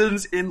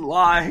citizens in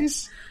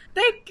lies.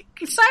 Cyber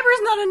is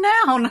not a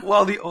noun.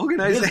 While the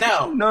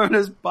organization known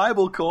as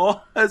Bible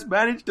Corps has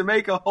managed to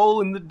make a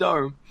hole in the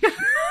dome.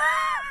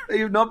 They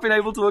have not been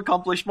able to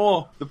accomplish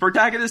more. The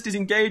protagonist is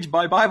engaged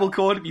by Bible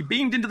Corps to be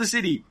beamed into the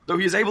city. Though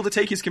he is able to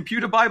take his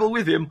computer Bible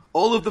with him,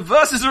 all of the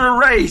verses are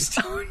erased.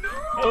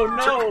 Oh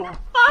no!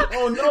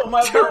 Oh no,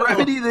 my To Bible!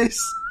 remedy this,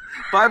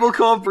 Bible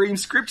Corps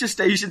brings scripture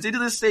stations into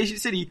the station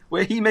city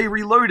where he may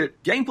reload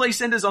it. Gameplay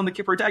centers on the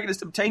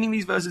protagonist obtaining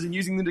these verses and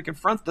using them to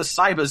confront the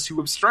cybers who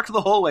obstruct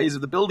the hallways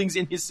of the buildings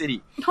in his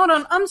city. Hold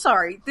on, I'm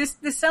sorry. This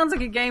sounds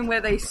like a game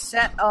where they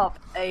set up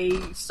a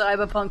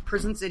cyberpunk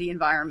prison city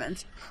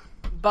environment.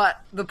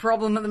 But the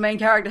problem that the main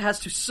character has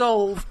to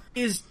solve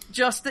is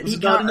just that he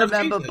can't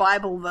remember Jesus.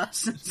 Bible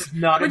verses.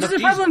 Which is a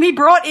problem he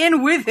brought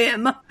in with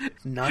him.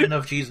 Not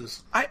enough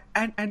Jesus.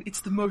 And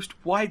it's the most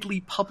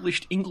widely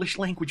published English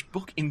language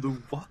book in the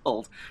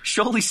world.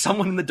 Surely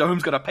someone in the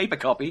dome's got a paper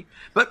copy.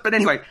 But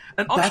anyway,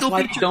 an optional That's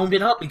why feature... they domed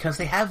it up, because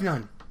they have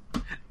none.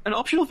 An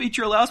optional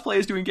feature allows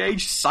players to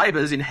engage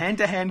cybers in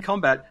hand-to-hand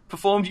combat,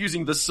 performed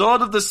using the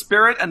Sword of the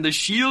Spirit and the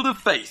Shield of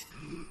Faith.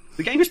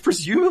 The game is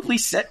presumably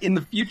set in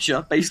the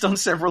future, based on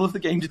several of the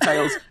game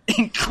details,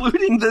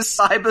 including the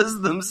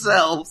cybers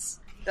themselves.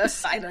 The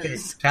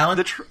cybers.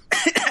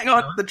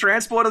 The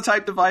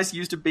transporter-type device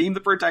used to beam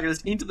the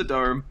protagonist into the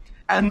dome,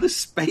 and the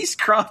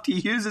spacecraft he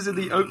uses in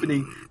the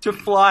opening to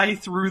fly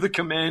through the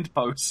command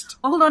post.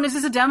 Oh, hold on, is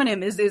this a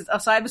demonym? Is are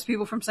cybers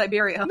people from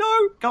Siberia?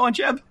 No, go on,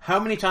 Jeb. How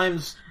many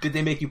times did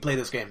they make you play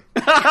this game?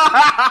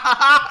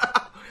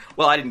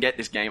 Well, I didn't get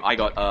this game. I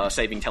got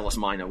Saving Tellus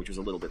Minor, which was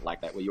a little bit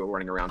like that, where you were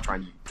running around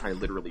trying to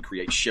literally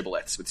create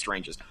shibboleths with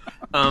strangers.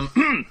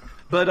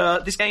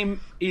 But this game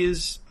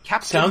is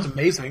Captain... Sounds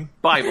amazing.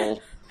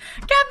 Bible.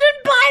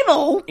 Captain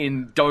Bible!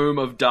 In Dome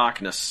of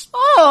Darkness.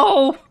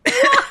 Oh!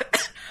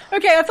 What?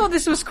 Okay, I thought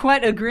this was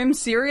quite a grim,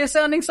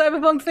 serious-sounding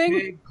cyberpunk thing.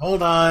 Hey,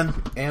 hold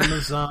on.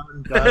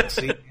 Amazon, God,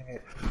 see,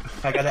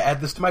 I gotta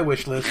add this to my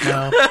wish list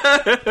now.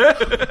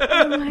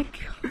 Oh my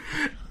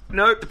god.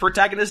 No, the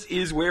protagonist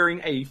is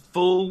wearing a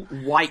full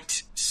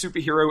white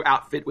superhero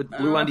outfit with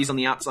blue undies on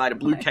the outside, a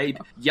blue cape,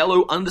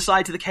 yellow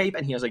underside to the cape,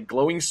 and he has a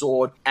glowing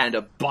sword and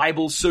a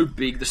Bible so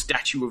big the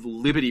Statue of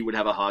Liberty would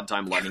have a hard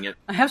time lighting it.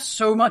 I have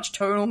so much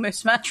tonal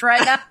mismatch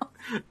right now.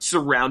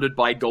 Surrounded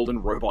by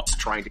golden robots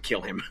trying to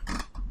kill him.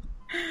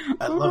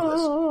 I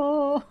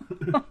love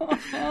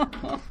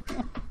this.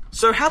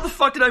 So how the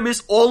fuck did I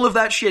miss all of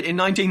that shit in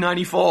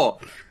 1994?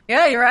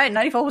 Yeah, you're right.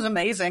 94 was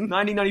amazing.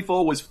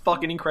 1994 was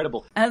fucking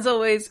incredible. As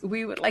always,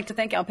 we would like to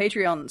thank our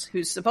Patreons,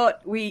 whose support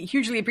we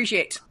hugely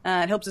appreciate.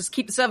 It helps us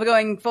keep the server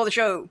going for the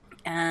show,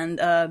 and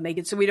make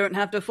it so we don't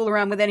have to fool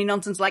around with any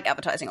nonsense like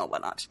advertising or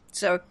whatnot.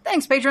 So,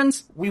 thanks,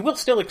 patrons! We will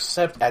still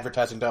accept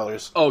advertising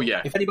dollars. Oh,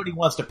 yeah. If anybody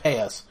wants to pay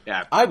us,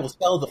 yeah. I will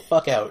sell the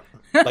fuck out.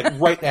 Like,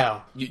 right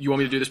now. You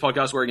want me to do this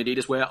podcast wearing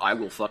Adidas wear? I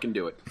will fucking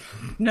do it.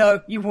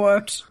 No, you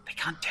won't. They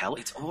can't tell.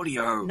 It's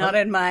audio. Not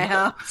in my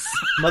house.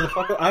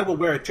 Motherfucker, I will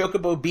wear a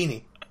Chocobo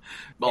beanie.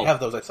 Well, I have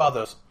those. I saw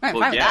those. I'm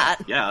fine with that.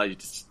 Yeah,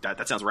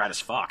 that sounds rad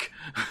as fuck.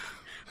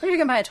 Maybe you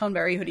can buy a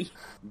Tonberry hoodie.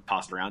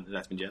 Pass it around.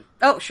 That's been Jen.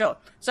 Oh, sure.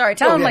 Sorry,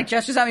 Talon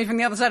gestures at me from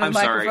the other side of the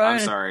microphone. I'm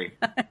sorry.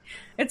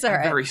 It's alright.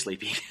 I'm very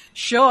sleepy.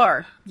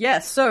 Sure.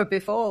 Yes, so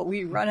before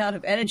we run out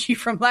of energy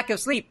from lack of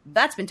sleep,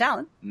 that's been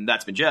Talon.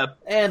 That's been Jeb.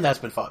 And that's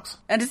been Fox.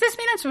 And does this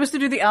mean I'm supposed to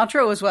do the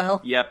outro as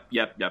well? Yep.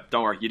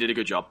 Don't worry. You did a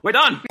good job. We're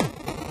done!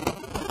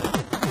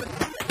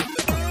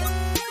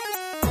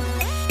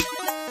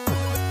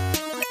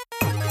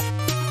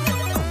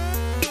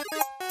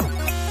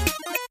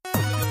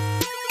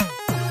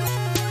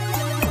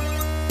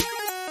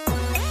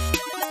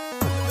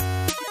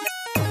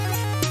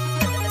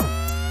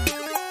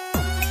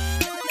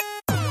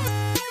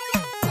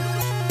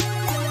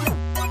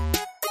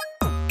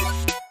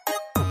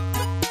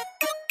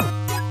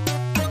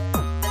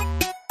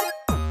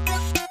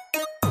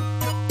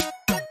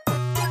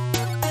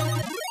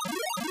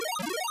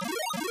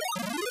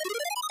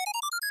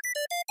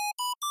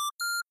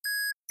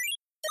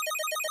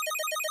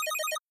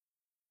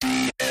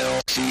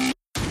 DLC